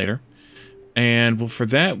rather than later. And well, for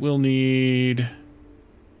that we'll need...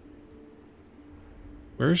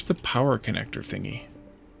 Where's the power connector thingy?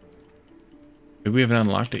 Maybe we haven't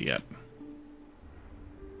unlocked it yet.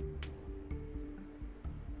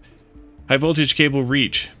 High voltage cable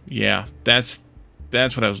reach. Yeah, that's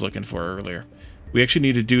what I was looking for earlier. We actually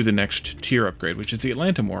need to do the next tier upgrade, which is the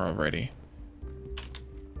Atlantum ore already.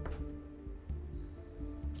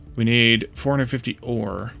 We need 450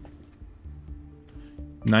 ore,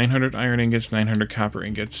 900 iron ingots, 900 copper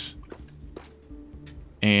ingots,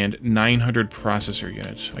 and 900 processor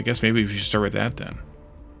units. I guess maybe we should start with that then.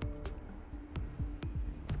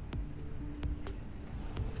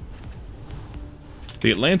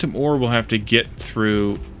 The Atlantum ore will have to get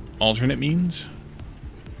through alternate means.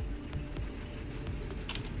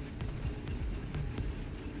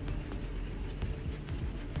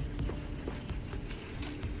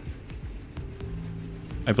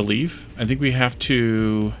 I believe. I think we have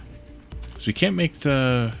to... Because we can't make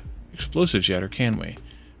the explosives yet, or can we?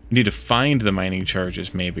 We need to find the mining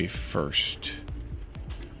charges maybe first.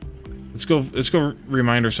 Let's go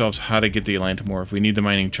remind ourselves how to get the Atlantum ore, if we need the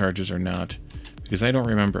mining charges or not. Because I don't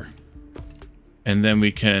remember. And then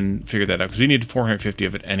we can figure that out. Because we need 450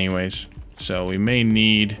 of it anyways. So we may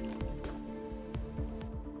need...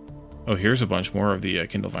 Oh, here's a bunch more of the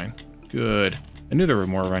Kindlevine. Good. I knew there were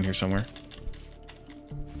more around here somewhere.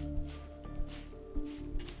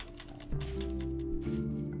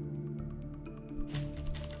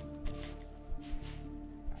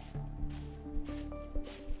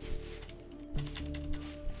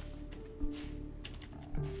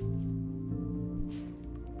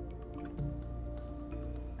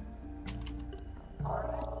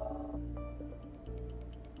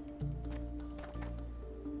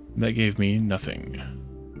 That gave me nothing.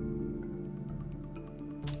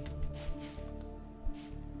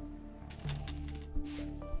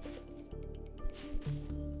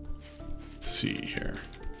 see here.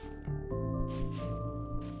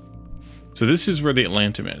 So this is where the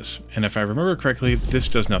Atlantum is. And if I remember correctly, this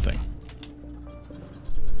does nothing.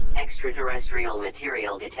 Extraterrestrial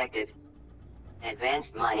material detected.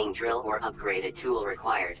 Advanced mining drill or upgraded tool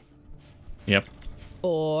required. Yep.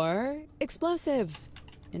 Or explosives.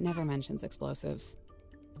 It never mentions explosives.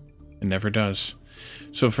 It never does.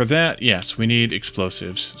 So for that, yes, we need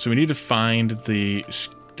explosives. So we need to find the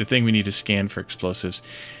thing we need to scan for explosives.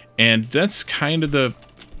 And that's kind of the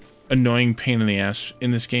annoying pain in the ass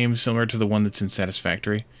in this game, similar to the one that's in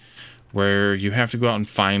Satisfactory, where you have to go out and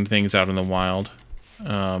find things out in the wild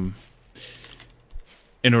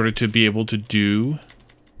in order to be able to do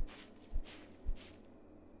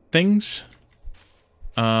things.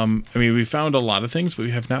 I mean, we found a lot of things, but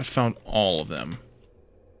we have not found all of them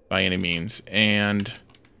by any means. And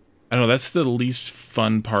I don't know, that's the least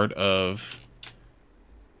fun part of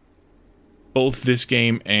both this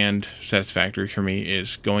game and Satisfactory for me,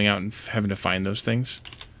 is going out and having to find those things.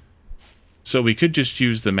 So we could just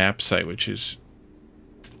use the map site, which is,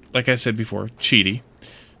 like I said before, cheaty,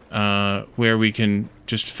 where we can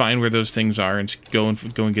just find where those things are and go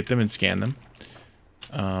and get them and scan them.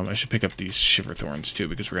 I should pick up these Shiverthorns too,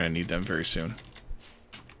 because we're going to need them very soon.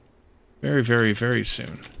 Very, very, very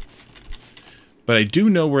soon. But I do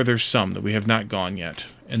know where there's some that we have not gone yet,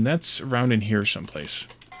 and that's around in here someplace.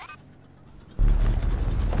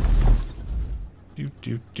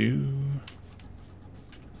 Do.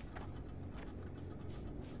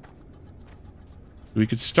 We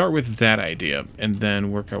could start with that idea and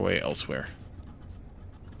then work our way elsewhere.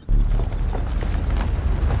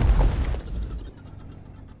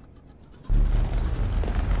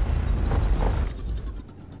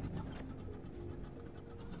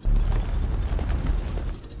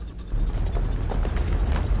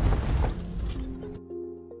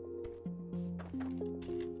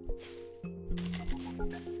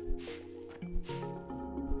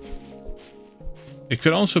 It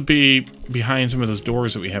could also be behind some of those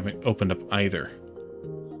doors that we haven't opened up either.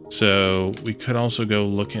 So we could also go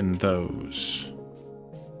look in those.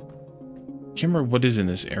 Can't remember what is in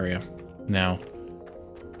this area now.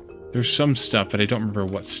 There's some stuff, but I don't remember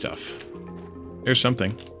what stuff. There's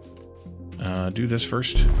something. Do this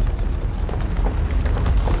first.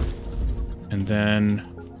 And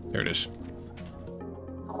then, there it is.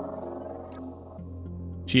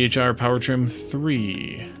 THR Power Trim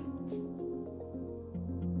 3.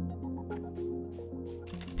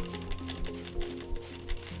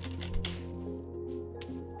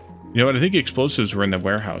 You know what? I think explosives were in the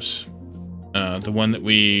warehouse. The one that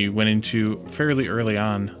we went into fairly early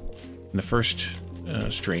on in the first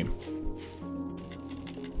stream.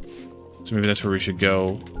 So maybe that's where we should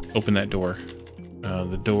go. Open that door.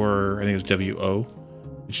 The door, I think it was WO.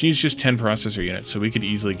 Which needs just 10 processor units, so we could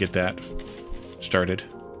easily get that started.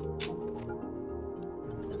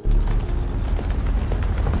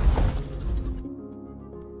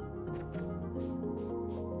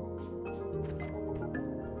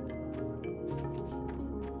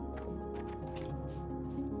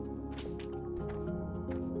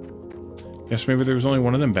 Guess maybe there was only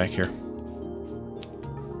one of them back here.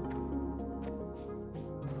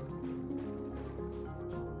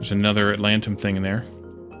 There's another Atlantum thing in there.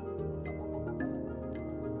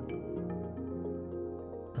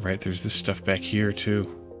 Alright, there's this stuff back here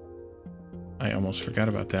too. I almost forgot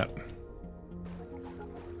about that.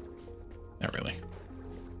 Not really.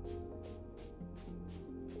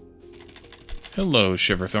 Hello,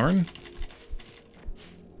 Shiverthorn.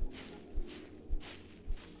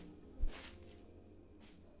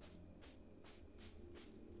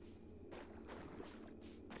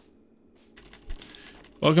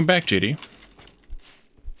 Welcome back, JD.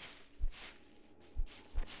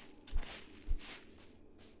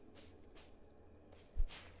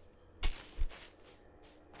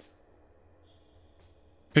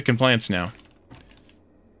 Picking plants now.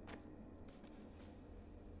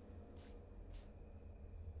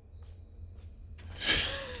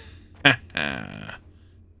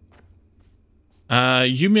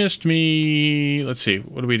 You missed me. Let's see.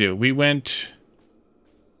 What do we do? We went...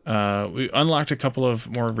 we unlocked a couple of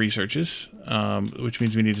more researches, which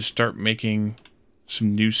means we need to start making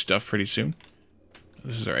some new stuff pretty soon.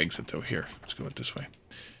 This is our exit, though. Here, let's go it this way.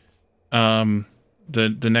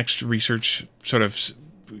 The next research sort of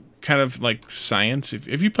kind of like science.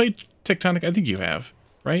 If you played Techtonica, I think you have,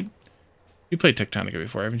 right? You played Techtonica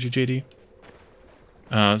before, haven't you,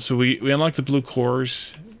 JD? So we unlocked the blue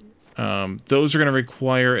cores. Those are going to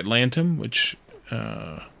require Atlantum, which...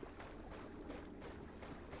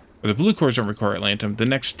 or the blue cores don't require Atlantum. The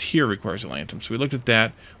next tier requires Atlantum. So we looked at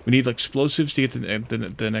that. We need explosives to get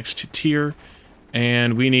the next tier,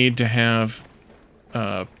 and we need to have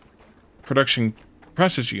production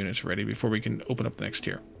processor units ready before we can open up the next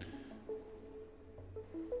tier.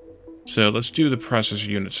 So let's do the processor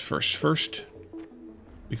units first.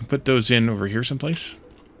 We can put those in over here someplace.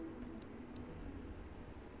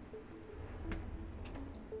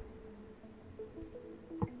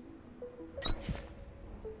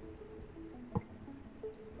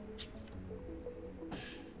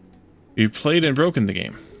 You played and broken the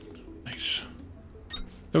game. Nice.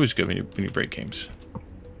 It's always good when you break games.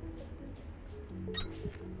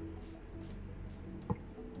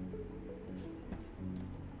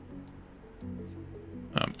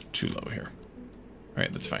 Too low here.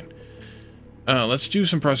 Alright, that's fine. Let's do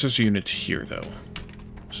some processor units here, though.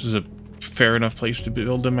 This is a fair enough place to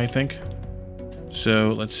build them, I think. So,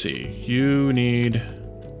 let's see. You need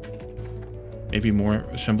maybe more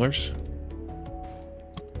assemblers,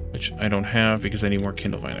 which I don't have because I need more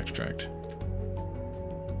Kindlevine extract.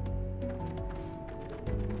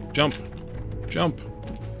 Jump! Jump!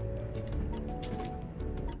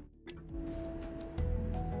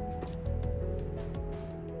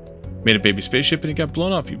 Made a baby spaceship and it got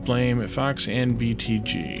blown up. You blame Fox and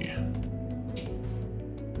BTG.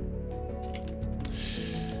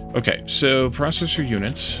 Okay, so processor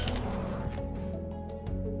units.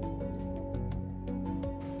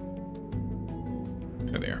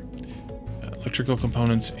 There they are. Electrical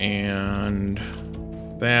components and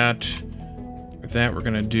that. For that, we're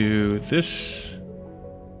going to do this,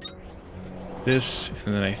 this,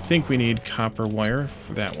 and then I think we need copper wire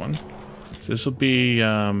for that one. So this will be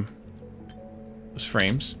those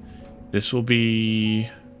frames. This will be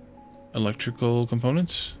electrical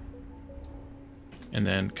components, and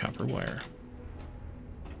then copper wire.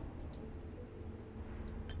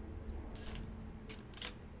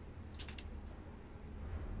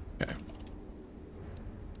 Okay.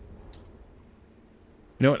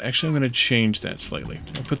 You know what? Actually, I'm going to change that slightly.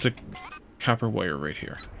 I'll put the copper wire right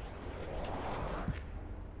here.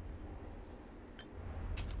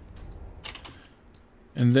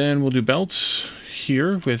 And then we'll do belts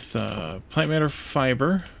here with plant matter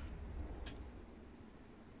fiber.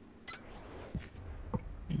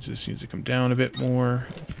 It just needs to come down a bit more.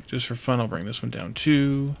 Just for fun, I'll bring this one down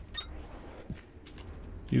too.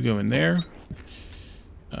 You go in there.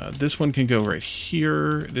 This one can go right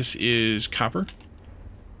here. This is copper.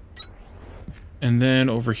 And then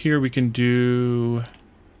over here we can do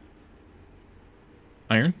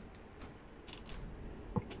iron.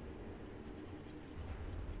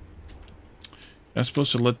 Not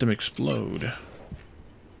supposed to let them explode.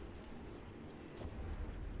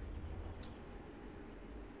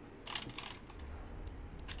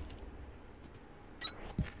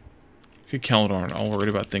 Good Calidorn, all worried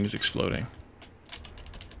about things exploding.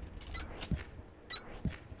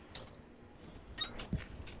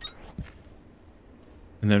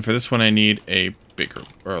 And then for this one I need a bigger,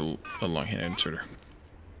 or a long-handed inserter.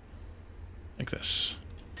 Like this.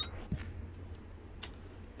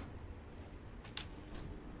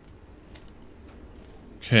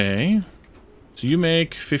 Okay, so you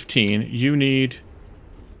make 15, you need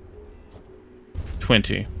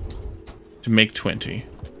 20 to make 20,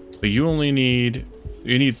 but you only need,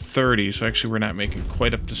 30, so actually we're not making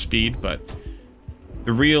quite up to speed, but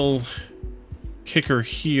the real kicker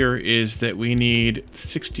here is that we need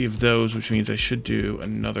 60 of those, which means I should do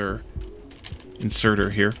another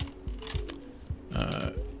inserter here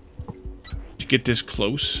to get this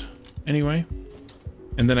close anyway.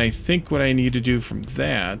 And then I think what I need to do from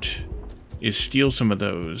that is steal some of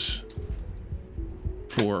those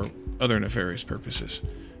for other nefarious purposes. So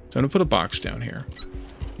I'm going to put a box down here.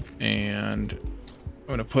 And I'm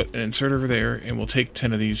going to put an inserter over there, and we'll take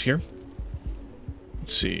 10 of these here.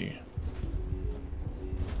 Let's see.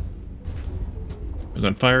 It was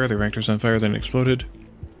on fire, the reactor's on fire, then it exploded.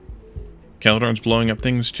 Calidorn's blowing up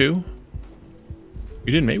things too.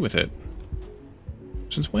 You didn't mate with it.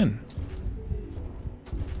 Since when?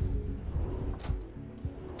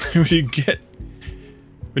 when you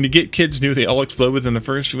get kids new, they all explode within the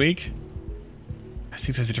first week. I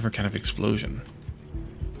think that's a different kind of explosion.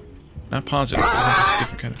 Not positive. I think it's a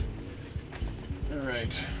different kind of. All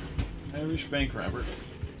right, Irish bank robber.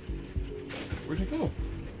 Where'd it go?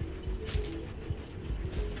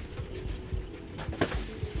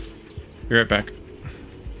 Be right back.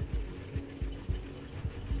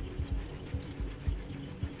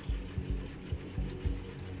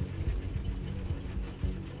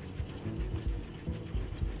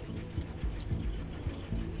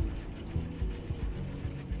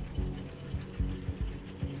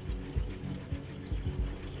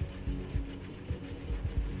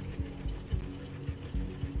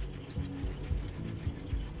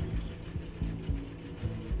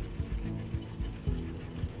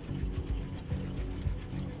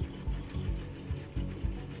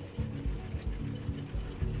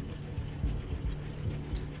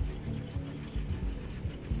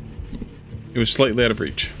 It was slightly out of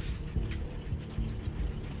reach.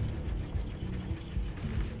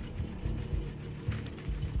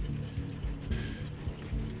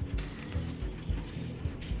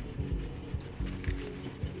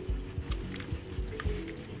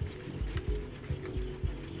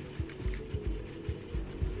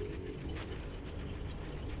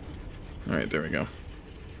 Alright, there we go.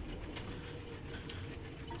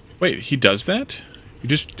 Wait, he does that? You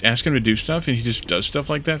just ask him to do stuff and he just does stuff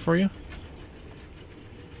like that for you?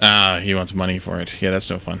 Ah, he wants money for it. Yeah, that's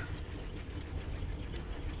no fun.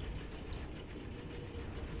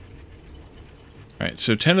 Alright,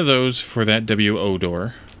 so 10 of those for that WO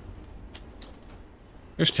door.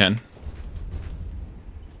 There's 10.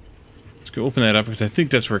 Let's go open that up because I think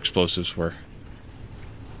that's where explosives were.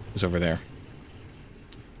 It was over there.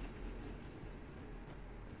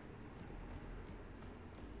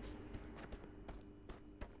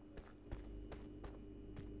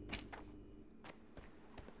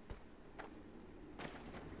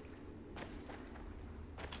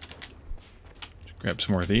 Grab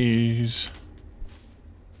some more of these.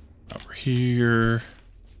 Over here.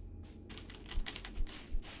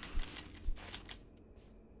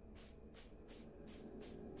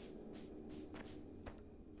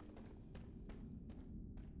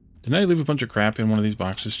 Didn't I leave a bunch of crap in one of these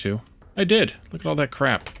boxes too? I did. Look at all that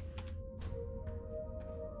crap.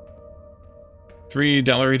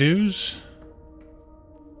 $3 dues.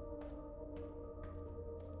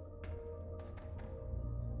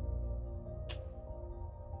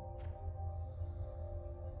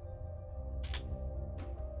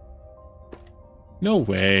 No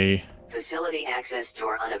way. Facility access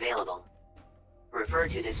door unavailable. Refer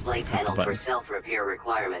to display panel for self-repair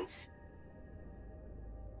requirements.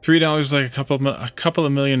 $3 like a couple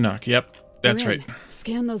of million knock. Yep, that's right.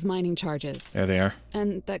 Scan those mining charges. There they are.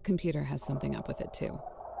 And that computer has something up with it too.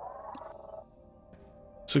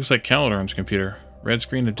 This looks like Calidorn's computer. Red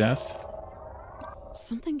screen of death.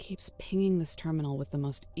 Something keeps pinging this terminal with the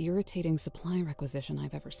most irritating supply requisition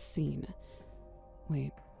I've ever seen.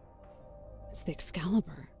 Wait. It's the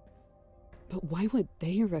Excalibur. But why would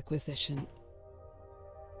they requisition?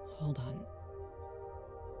 Hold on.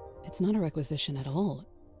 It's not a requisition at all.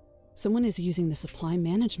 Someone is using the supply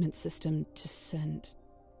management system to send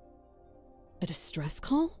a distress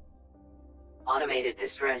call? Automated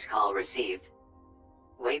distress call received.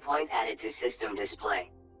 Waypoint added to system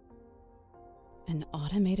display. An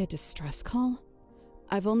automated distress call?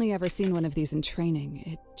 I've only ever seen one of these in training.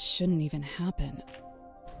 It shouldn't even happen.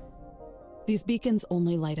 These beacons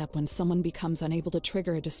only light up when someone becomes unable to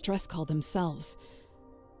trigger a distress call themselves.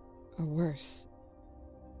 Or worse.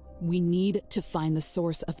 We need to find the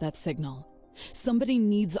source of that signal. Somebody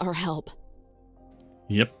needs our help.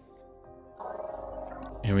 Yep.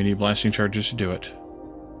 And we need blasting charges to do it.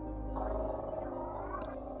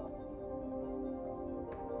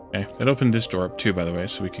 Okay, that opened this door up too, by the way,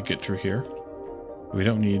 so we could get through here. We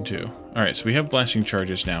don't need to. Alright, so we have blasting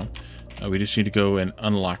charges now. We just need to go and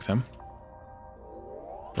unlock them.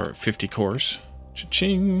 For 50 cores.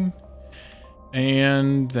 Cha-ching!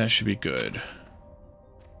 And that should be good.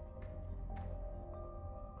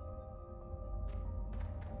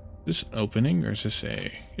 Is this an opening, or is this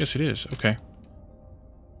a... Yes, it is. Okay.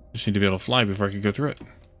 Just need to be able to fly before I can go through it.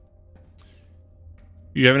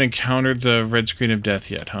 You haven't encountered the red screen of death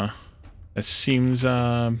yet, huh? That seems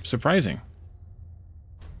surprising.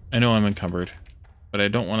 I know I'm encumbered, but I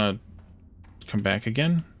don't want to come back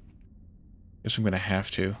again. Guess I'm going to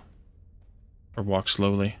have to. Or walk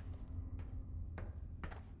slowly.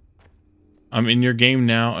 I'm in your game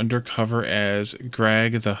now, undercover as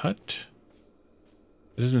Greg the Hutt.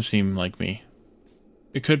 It doesn't seem like me.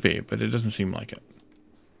 It could be, but it doesn't seem like it.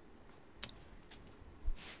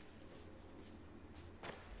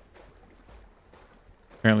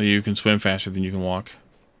 Apparently you can swim faster than you can walk,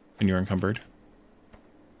 and you're encumbered.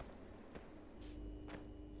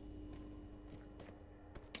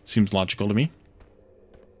 Seems logical to me.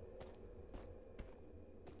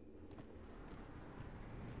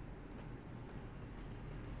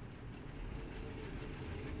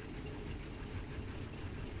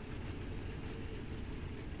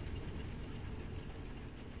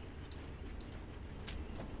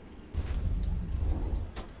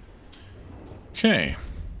 Okay,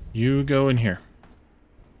 you go in here.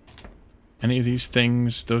 Any of these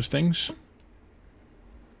things, those things?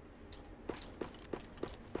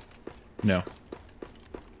 No.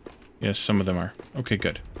 Yes, some of them are. Okay,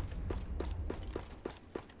 good.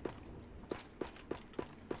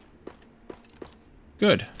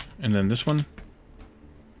 Good. And then this one.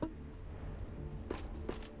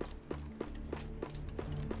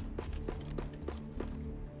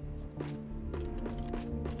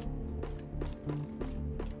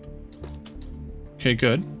 Okay,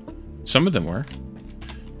 good. Some of them were.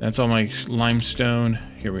 That's all my limestone.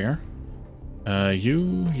 Here we are. Not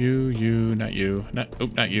you. Not, oh,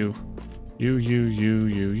 not you. You.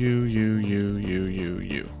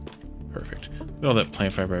 Perfect. Look at all that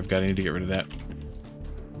plant fiber I've got. I need to get rid of that.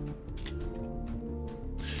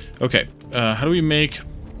 Okay, how do we make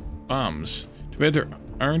bombs? Too bad there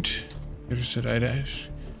aren't. ROUSs.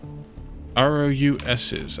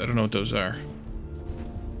 I don't know what those are.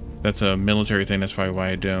 That's a military thing. That's probably why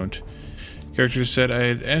I don't. Character said,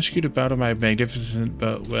 I'd ask you to bow to my magnificent,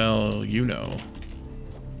 but, well, you know.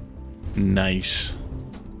 Nice.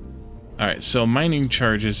 Alright, so mining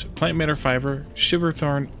charges, plant matter fiber,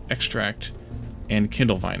 Shiverthorn extract, and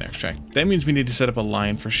Kindlevine extract. That means we need to set up a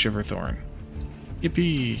line for Shiverthorn.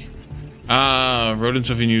 Yippee. Ah,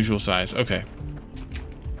 rodents of unusual size. Okay.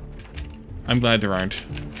 I'm glad there aren't,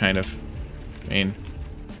 kind of. I mean,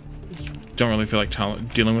 don't really feel like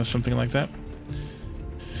dealing with something like that.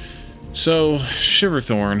 So,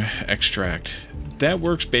 Shiverthorn extract. That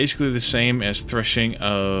works basically the same as threshing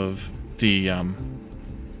of the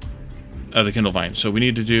Kindlevine. So we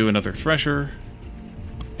need to do another thresher,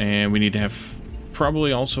 and we need to have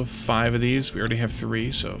probably also 5 of these. We already have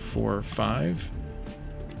 3, so 4, 5.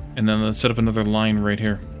 And then let's set up another line right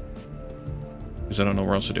here, because I don't know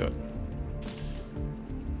where else to do it.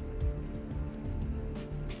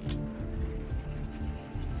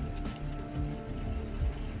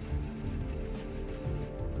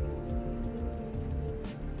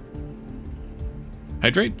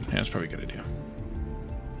 Hydrate? Yeah, that's probably a good idea.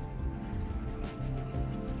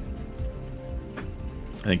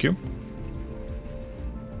 Thank you.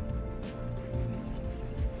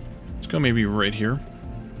 Let's go maybe right here.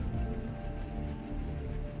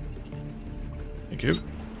 Thank you.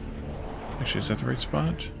 Actually, is that the right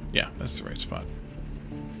spot? Yeah, that's the right spot.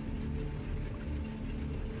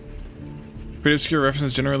 Pretty obscure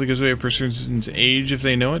reference generally gives away a person's age if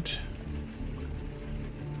they know it.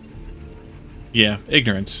 Yeah,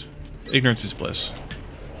 ignorance. Ignorance is bliss.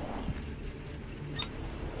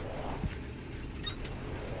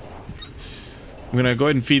 I'm going to go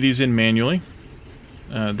ahead and feed these in manually.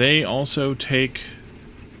 They also take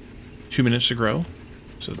 2 minutes to grow.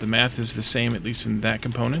 So the math is the same, at least in that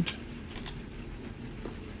component.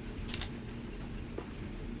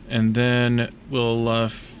 And then we'll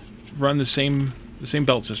run the same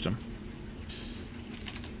belt system.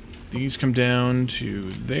 These come down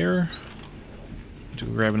to there. To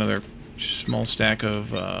grab another small stack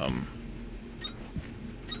of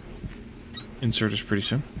inserters pretty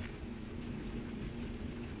soon.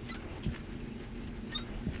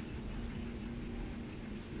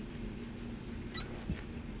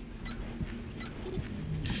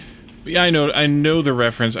 But yeah, I know the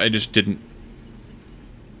reference. I just didn't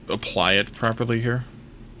apply it properly here.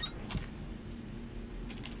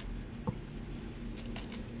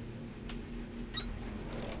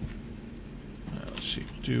 Let's see.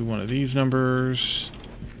 Do one of these numbers,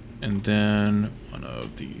 and then one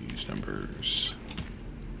of these numbers.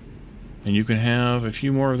 And you can have a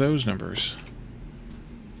few more of those numbers.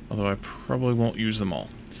 Although I probably won't use them all.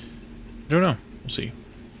 I don't know. We'll see.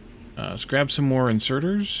 Let's grab some more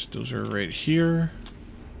inserters. Those are right here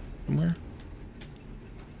somewhere.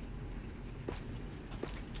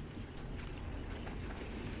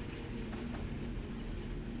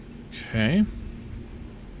 Okay.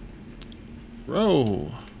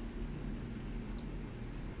 Row.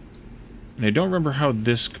 And I don't remember how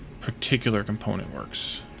this particular component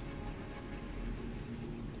works.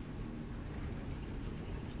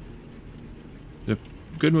 The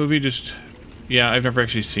good movie just... Yeah, I've never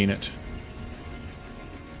actually seen it.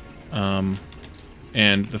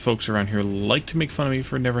 And the folks around here like to make fun of me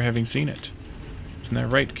for never having seen it. Isn't that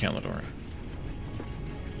right, Calidor?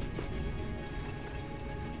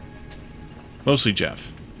 Mostly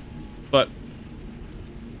Jeff. But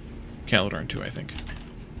Calidorn too, I think.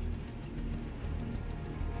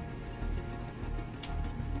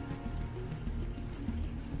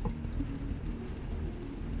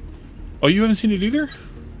 Oh, you haven't seen it either?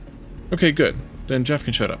 Okay, good. Then Jeff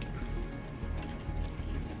can shut up.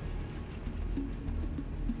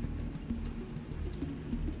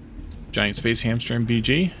 Giant space hamster and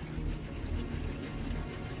BG.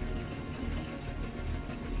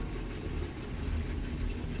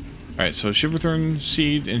 Alright, so Shiverthorn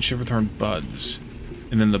seed and Shiverthorn buds.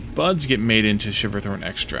 And then the buds get made into Shiverthorn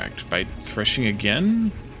extract by threshing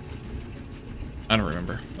again? I don't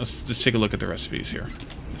remember. Let's just take a look at the recipes here.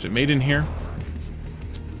 Is it made in here?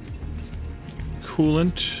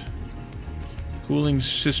 Coolant. Cooling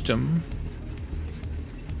system.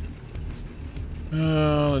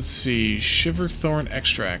 Let's see. Shiverthorn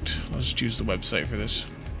extract. Let's use the website for this.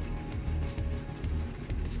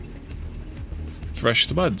 Thresh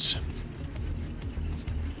the buds.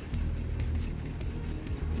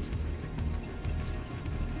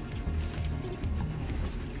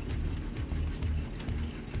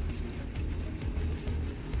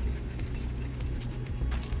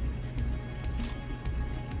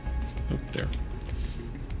 Oh, there.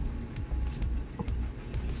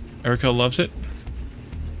 Erica loves it.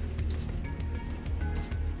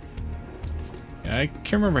 Yeah, I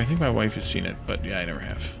can't remember. I think my wife has seen it, but yeah, I never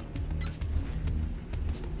have.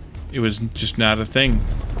 It was just not a thing.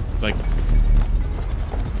 Like,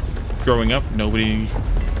 growing up, nobody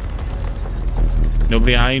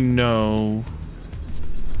I know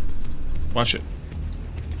watch it.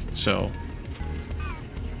 So,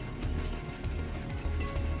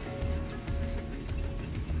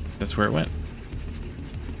 that's where it went.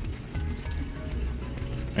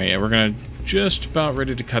 Alright, yeah, we're gonna just about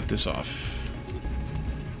ready to cut this off.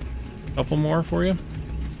 Couple more for you.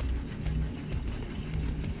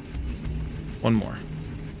 One more.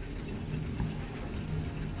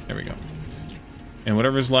 There we go. And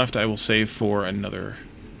whatever's left, I will save for another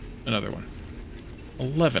one.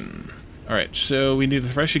 11. Alright, so we need to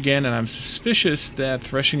thresh again, and I'm suspicious that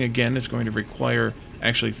threshing again is going to require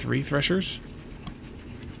actually 3 threshers.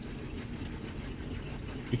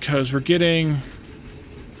 Because we're getting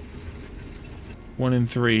 1 and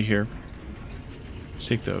 3 here. Let's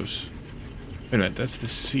take those. Wait a minute, that's the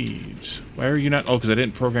seeds. Why are you not... Oh, because I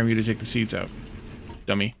didn't program you to take the seeds out.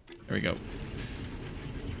 Dummy. There we go.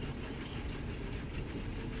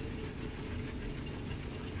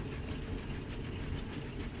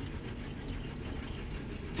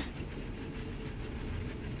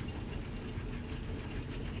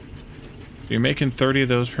 So you're making 30 of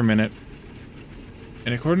those per minute.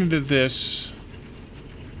 And according to this,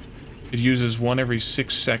 it uses 1 every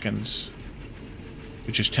 6 seconds.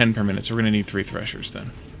 Which is 10 per minute, so we're going to need 3 threshers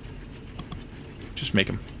then. Just make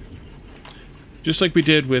them. Just like we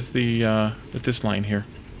did with the with this line here.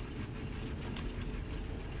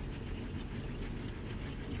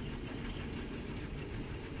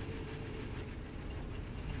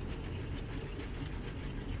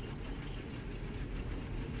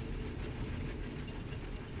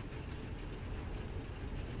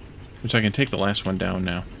 Which I can take the last one down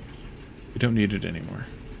now. We don't need it anymore.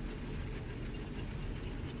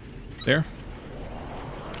 There.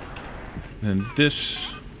 And then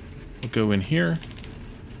this will go in here.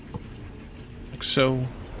 Like so. And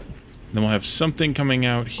then we'll have something coming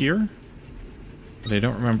out here. But I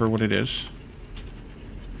don't remember what it is.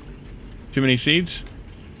 Too many seeds?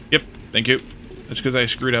 Yep, thank you. That's because I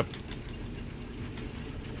screwed up.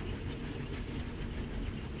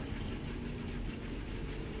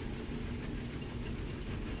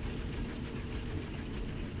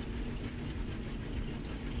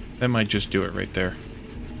 That might just do it right there.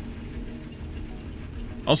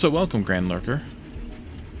 Also, welcome, Grand Lurker.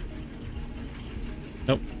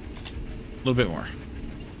 Nope. A little bit more.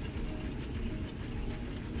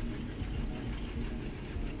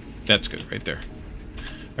 That's good, right there.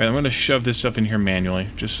 Alright, I'm going to shove this stuff in here manually,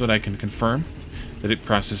 just so that I can confirm that it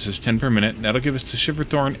processes 10 per minute. And that'll give us the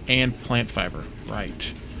Shiverthorn and plant fiber.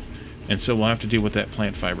 Right. And so we'll have to deal with that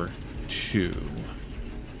plant fiber, too.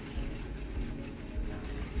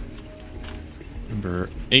 Number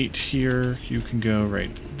 8 here, you can go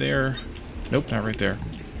right there. Nope, not right there.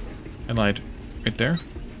 I lied. Right there.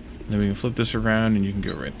 And then we can flip this around and you can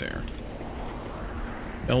go right there.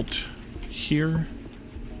 Belt here.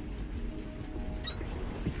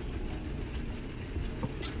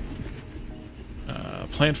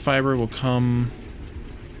 Plant fiber will come...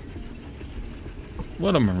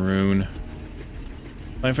 What a maroon.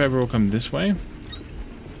 Plant fiber will come this way.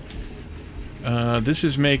 This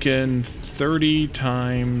is making 30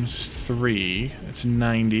 times 3. That's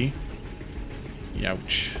 90.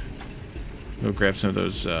 Youch. We'll grab some of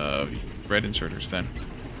those red inserters then.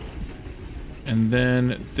 And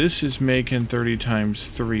then this is making 30 times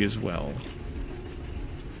 3 as well.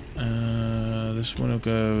 This one will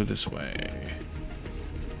go this way.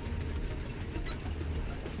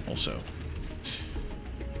 Also.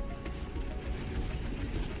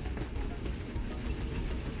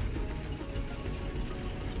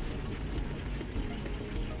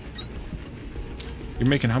 You're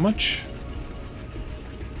making how much?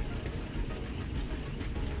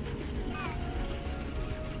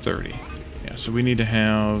 $30. Yeah, so we need to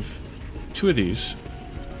have 2 of these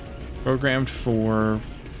programmed for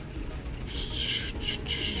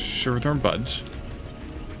Shiverthorn buds.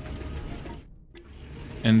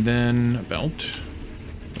 And then a belt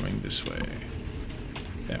going this way.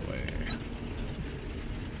 That way.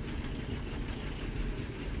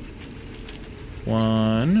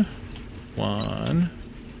 One. A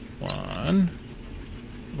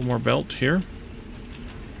little more belt here.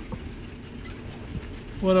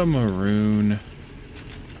 What a maroon.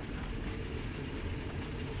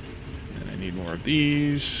 And I need more of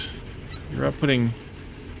these. You're outputting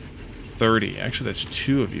 30. Actually, that's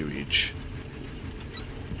 2 of you each.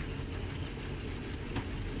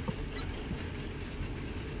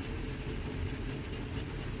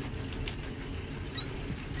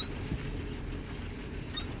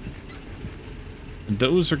 And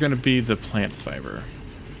those are going to be the plant fiber.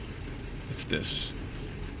 It's this.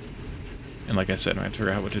 And like I said, I have to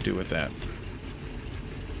figure out what to do with that.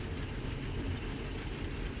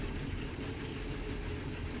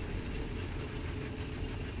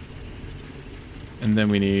 And then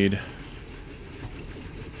we need...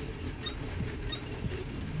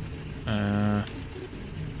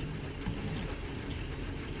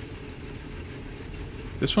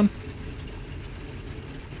 this one?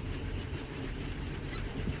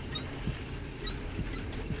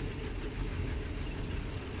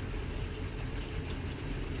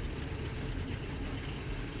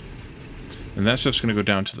 And that stuff's going to go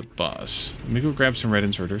down to the bus. Let me go grab some red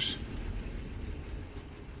inserters.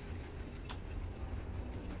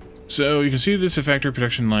 So you can see this is a factory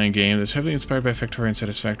production line game that's heavily inspired by Victorian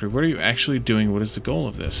Satisfactory. What are you actually doing? What is the goal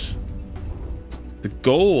of this? The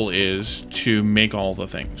goal is to make all the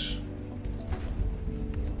things.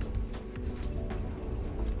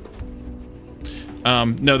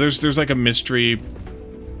 No, there's like a mystery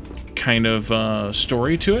kind of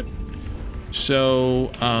story to it.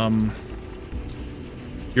 So,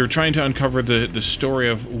 you're trying to uncover the story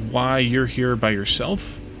of why you're here by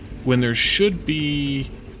yourself when there should be,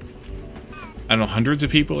 I don't know, hundreds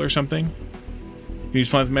of people or something. You use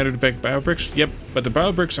plant matter to make biobricks? Yep, but the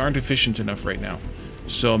biobricks aren't efficient enough right now.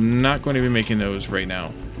 So I'm not going to be making those right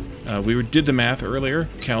now. We did the math earlier.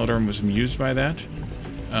 Calidorn was amused by that.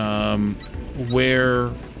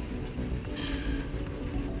 Where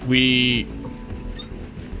we...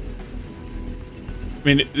 I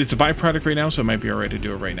mean, it's a byproduct right now, so it might be alright to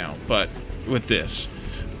do it right now. But with this.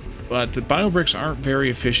 But the biobricks aren't very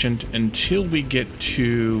efficient until we get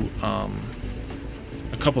to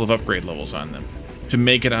a couple of upgrade levels on them to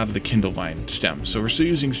make it out of the Kindlevine stems. So we're still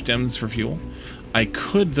using stems for fuel. I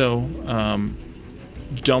could, though,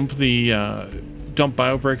 dump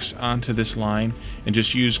biobricks onto this line and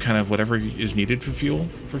just use kind of whatever is needed for fuel.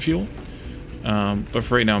 But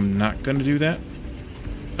for right now, I'm not going to do that.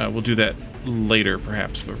 We'll do that later,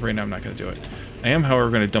 perhaps, but for right now, I'm not going to do it. I am, however,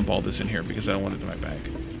 going to dump all this in here because I don't want it in my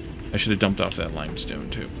bag. I should have dumped off that limestone,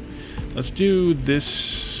 too. Let's do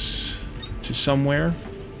this to somewhere.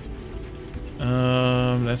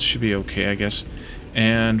 That should be okay, I guess.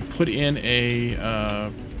 And put in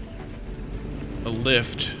a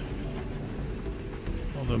lift.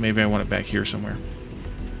 Although maybe I want it back here somewhere.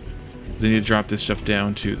 I need to drop this stuff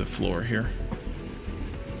down to the floor here.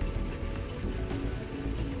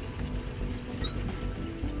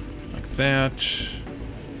 Like that.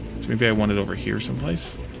 So maybe I want it over here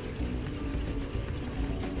someplace.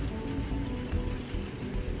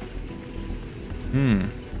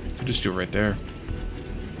 I'll just do it right there.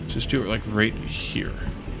 Just do it like right here.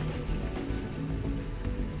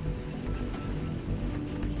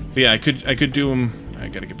 But yeah, I could do them. I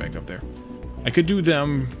gotta get back up there. I could do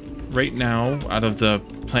them right now out of the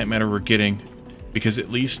plant matter we're getting, because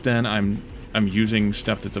at least then I'm using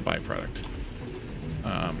stuff that's a byproduct.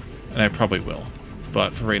 And I probably will,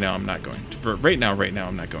 but for right now I'm not going to. For right now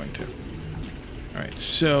I'm not going to. All right,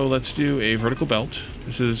 so let's do a vertical belt.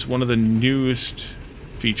 This is one of the newest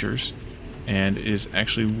features, and is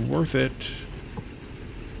actually worth it.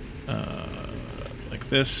 Like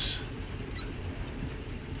this.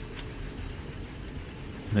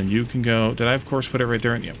 And then you can go... Did I, of course, put it right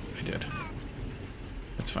there? Yep, I did.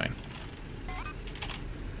 That's fine.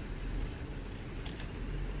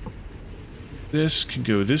 This can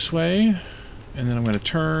go this way. And then I'm going to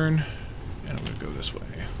turn. And I'm going to go this way.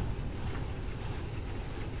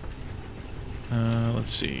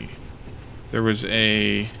 Let's see. There was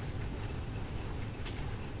a...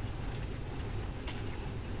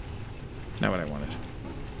 Not what I wanted.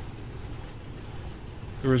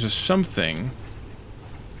 There was a something...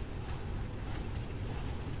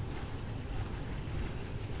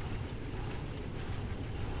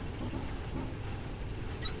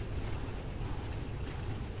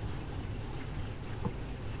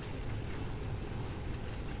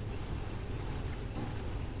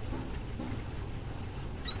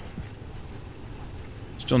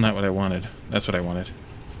 Still not what I wanted. That's what I wanted.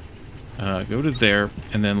 Go to there,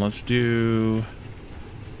 and then let's do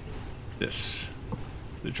this.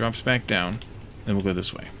 It drops back down, then we'll go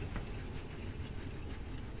this way.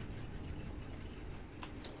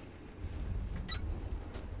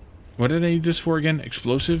 What did I need this for again?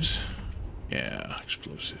 Explosives? Yeah,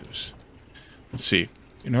 explosives. Let's see.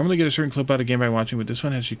 You normally get a certain clip out of game by watching, but this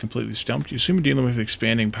one has you completely stumped. You assume you're dealing with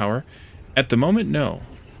expanding power. At the moment, no.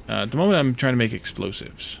 At the moment, I'm trying to make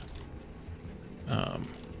explosives.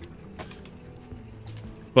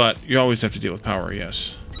 But you always have to deal with power,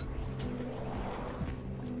 yes.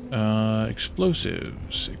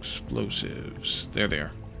 Explosives. Explosives. There they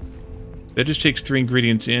are. That just takes 3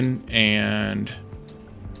 ingredients in and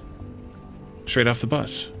straight off the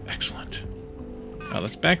bus. Excellent.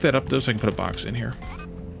 Let's back that up, though, so I can put a box in here.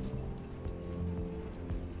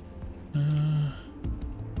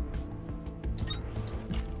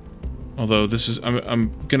 Although this is...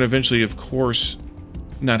 I'm going to eventually, of course,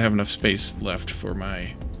 not have enough space left for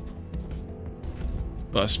my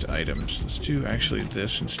bust items. Let's do actually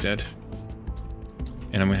this instead.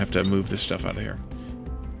 And I'm going to have to move this stuff out of here.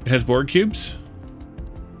 It has board cubes?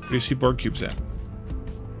 Where do you see board cubes at?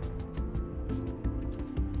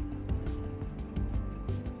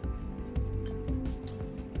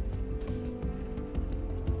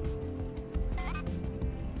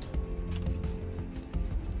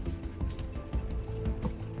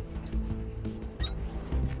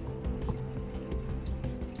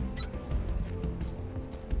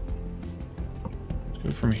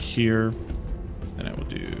 Go from here, and I will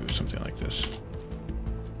do something like this.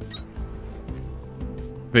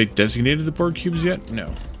 Have I designated the board cubes yet?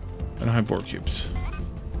 No. I don't have board cubes.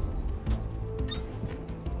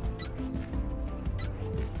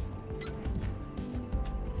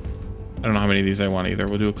 I don't know how many of these I want either.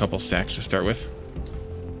 We'll do a couple stacks to start with.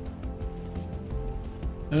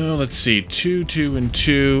 Oh, let's see. 2, 2, and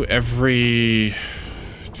 2 every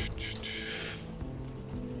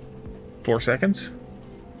 4 seconds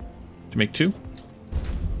to make 2.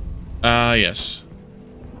 Yes.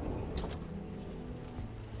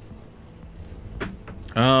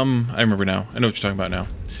 I remember now. I know what you're talking about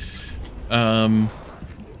now.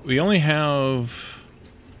 We only have...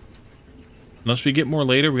 Unless we get more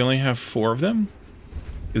later, we only have 4 of them.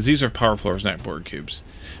 Because these are power floors, not board cubes.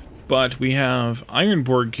 But we have iron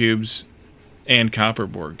board cubes and copper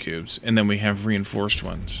board cubes. And then we have reinforced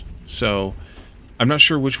ones. So, I'm not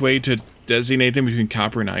sure which way to designate them between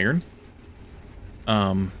copper and iron.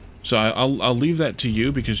 So I'll leave that to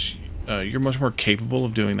you because you're much more capable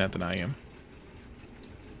of doing that than I am.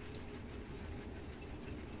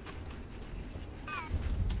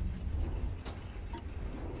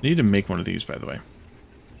 I need to make one of these, by the way.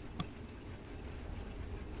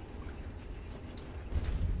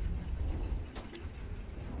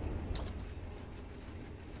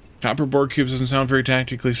 Copper board cubes doesn't sound very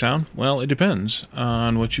tactically sound. Well, it depends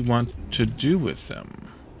on what you want to do with them,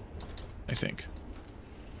 I think.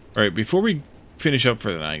 Alright, before we finish up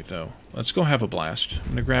for the night, though, let's go have a blast. I'm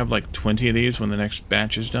going to grab like 20 of these when the next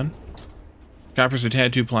batch is done. Copper's a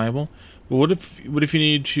tad too pliable. But what if you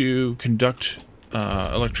need to conduct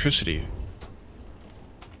electricity?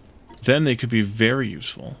 Then they could be very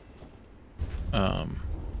useful. Well,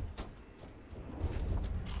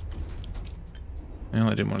 I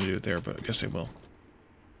didn't want to do it there, but I guess I will.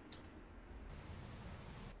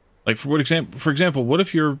 Like for example, what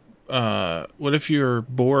if your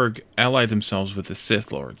Borg ally themselves with the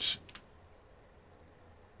Sith Lords?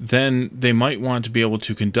 Then they might want to be able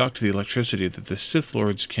to conduct the electricity that the Sith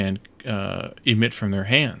Lords can emit from their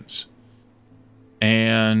hands.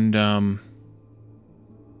 And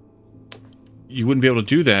you wouldn't be able to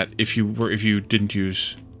do that if you didn't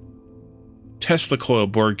use Tesla coil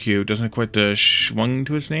board cube. Doesn't it quite the schwung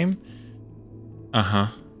to its name? Uh-huh.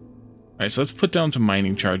 Alright, so let's put down some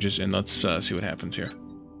mining charges and let's see what happens here.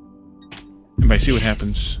 And by see what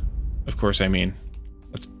happens, of course I mean,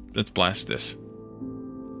 let's blast this.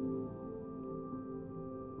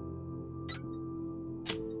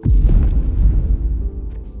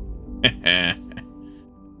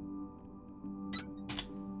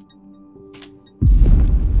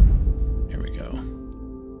 Here we go.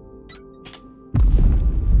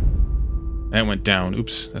 That went down.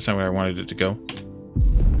 Oops, that's not where I wanted it to go.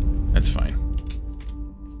 That's fine.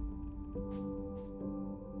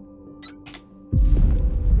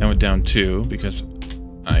 That went down too, because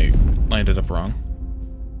I lined it up wrong.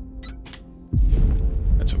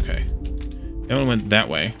 That's okay. That one went that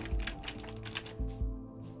way.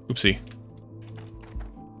 Oopsie.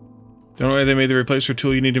 Don't know why they made the replacer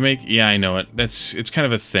tool you need to make? Yeah, I know it. It's kind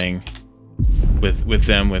of a thing with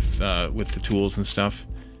them with the tools and stuff.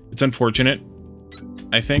 It's unfortunate,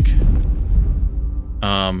 I think.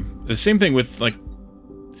 The same thing with like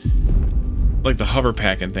the hover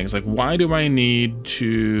pack and things. Like, why do I need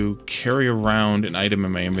to carry around an item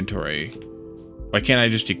in my inventory? Why can't I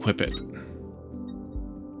just equip it?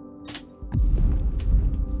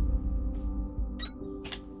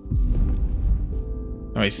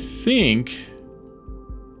 Now, I think...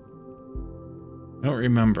 I don't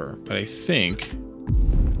remember, but I think...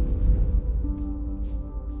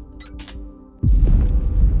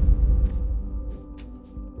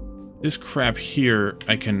 this crap here,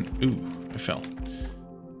 I can... Ooh, I fell.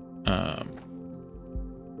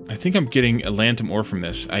 I think I'm getting Atlantum ore from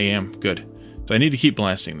this. I am. Good. So I need to keep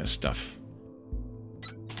blasting this stuff.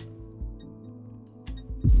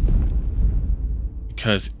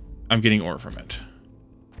 Because I'm getting ore from it.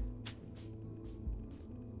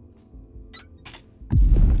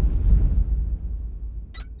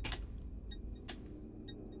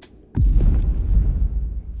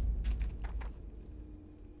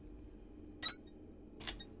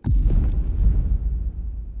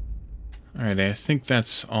 Alright, I think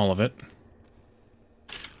that's all of it.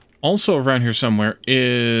 Also around here somewhere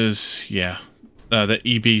is, yeah, the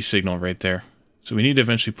EB signal right there. So we need to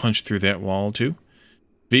eventually punch through that wall too.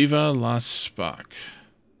 Viva la Spock.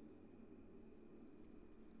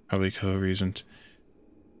 Probably co-reasons.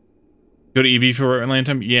 Go to EB for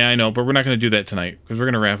Atlantum? Yeah, I know, but we're not going to do that tonight because we're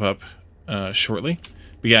going to wrap up shortly.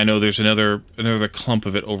 But yeah, I know there's another clump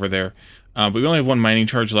of it over there. But we only have one mining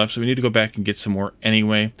charge left, so we need to go back and get some more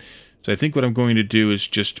anyway. So I think what I'm going to do is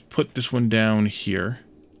just put this one down here.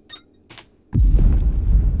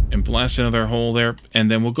 And blast another hole there. And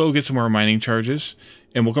then we'll go get some more mining charges.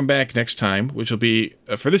 And we'll come back next time, which will be,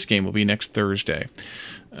 for this game, will be next Thursday.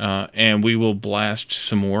 And we will blast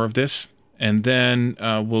some more of this. And then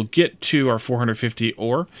we'll get to our 450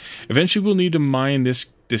 ore. Eventually we'll need to mine this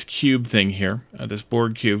cube thing here. This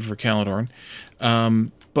board cube for Calidorn.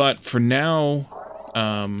 But for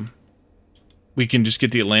now... we can just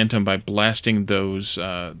get the Atlantum by blasting those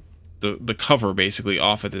the cover basically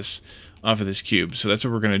off of this cube. So that's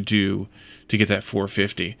what we're gonna do to get that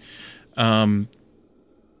 450.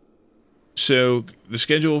 So the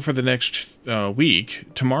schedule for the next week,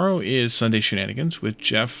 tomorrow is Sunday Shenanigans with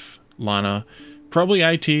Jeff, Lana, probably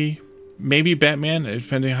IT, maybe Batman,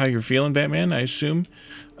 depending on how you're feeling, Batman, I assume.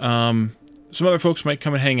 Some other folks might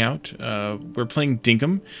come and hang out. We're playing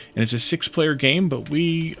Dinkum, and it's a 6-player game, but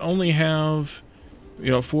we only have,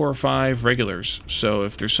 4 or 5 regulars. So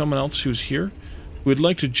if there's someone else who's here who would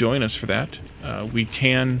like to join us for that, we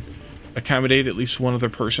can accommodate at least one other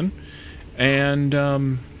person.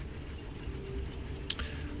 And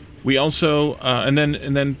we also, and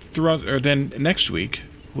then throughout, or then next week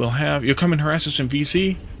we'll have, you'll come and harass us in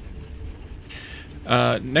VC.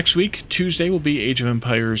 Next week, Tuesday, will be Age of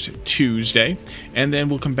Empires Tuesday, and then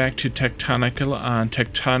we'll come back to Techtonica on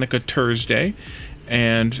Techtonica Thursday,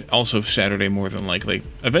 and also Saturday more than likely.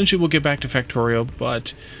 Eventually we'll get back to Factorio,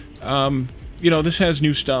 but, this has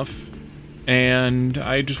new stuff, and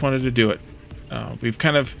I just wanted to do it. We've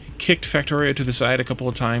kind of kicked Factorio to the side a couple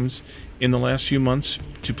of times in the last few months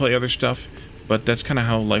to play other stuff, but that's kind of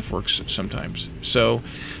how life works sometimes. So,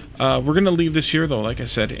 we're going to leave this here, though, like I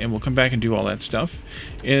said, and we'll come back and do all that stuff.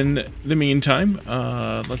 In the meantime,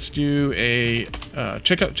 let's do a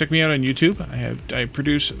check me out on YouTube. I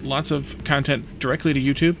produce lots of content directly to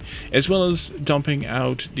YouTube, as well as dumping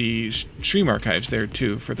out the stream archives there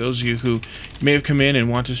too. For those of you who may have come in and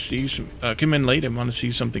want to see some, come in late and want to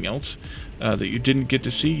see something else that you didn't get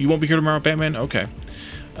to see, you won't be here tomorrow, Batman. Okay.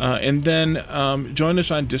 And then join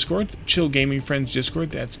us on Discord, Chill Gaming Friends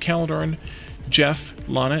Discord. That's Calidorn, Jeff,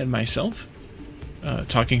 Lana, and myself.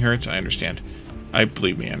 Talking Hertz, I understand. I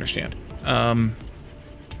believe me, I understand.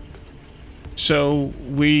 So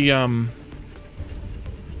we come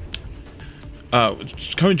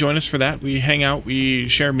and join us for that. We hang out, we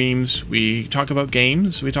share memes, we talk about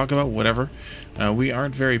games, we talk about whatever. We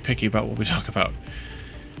aren't very picky about what we talk about.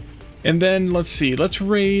 And then let's see, let's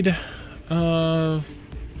raid High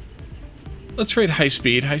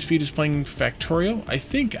Speed. High Speed is playing Factorio. I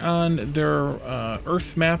think on their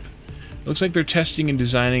Earth map, it looks like they're testing and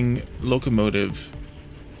designing locomotive.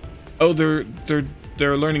 Oh, they're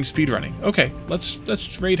learning speedrunning. Okay,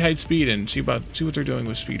 let's raid High Speed and see what they're doing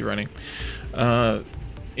with speedrunning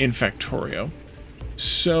in Factorio.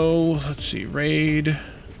 So let's see, raid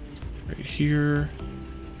right here.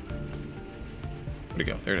 Where'd it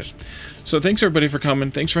go? There it is. So thanks everybody for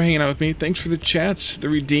coming. Thanks for hanging out with me. Thanks for the chats, the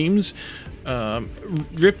redeems.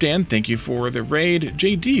 Rip Dan, thank you for the raid.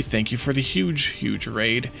 JD, thank you for the huge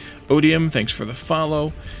raid. Odium, thanks for the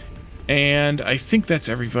follow. And I think that's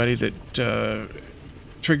everybody that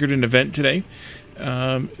triggered an event today.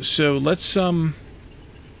 So let's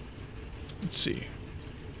Let's see.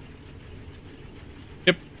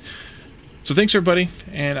 Yep. So thanks, everybody,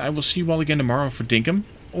 and I will see you all again tomorrow for Dinkum,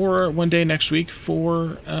 or one day next week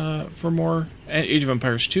for more Age of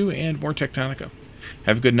Empires 2 and more Techtonica.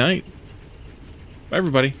 Have a good night. Bye,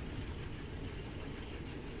 everybody.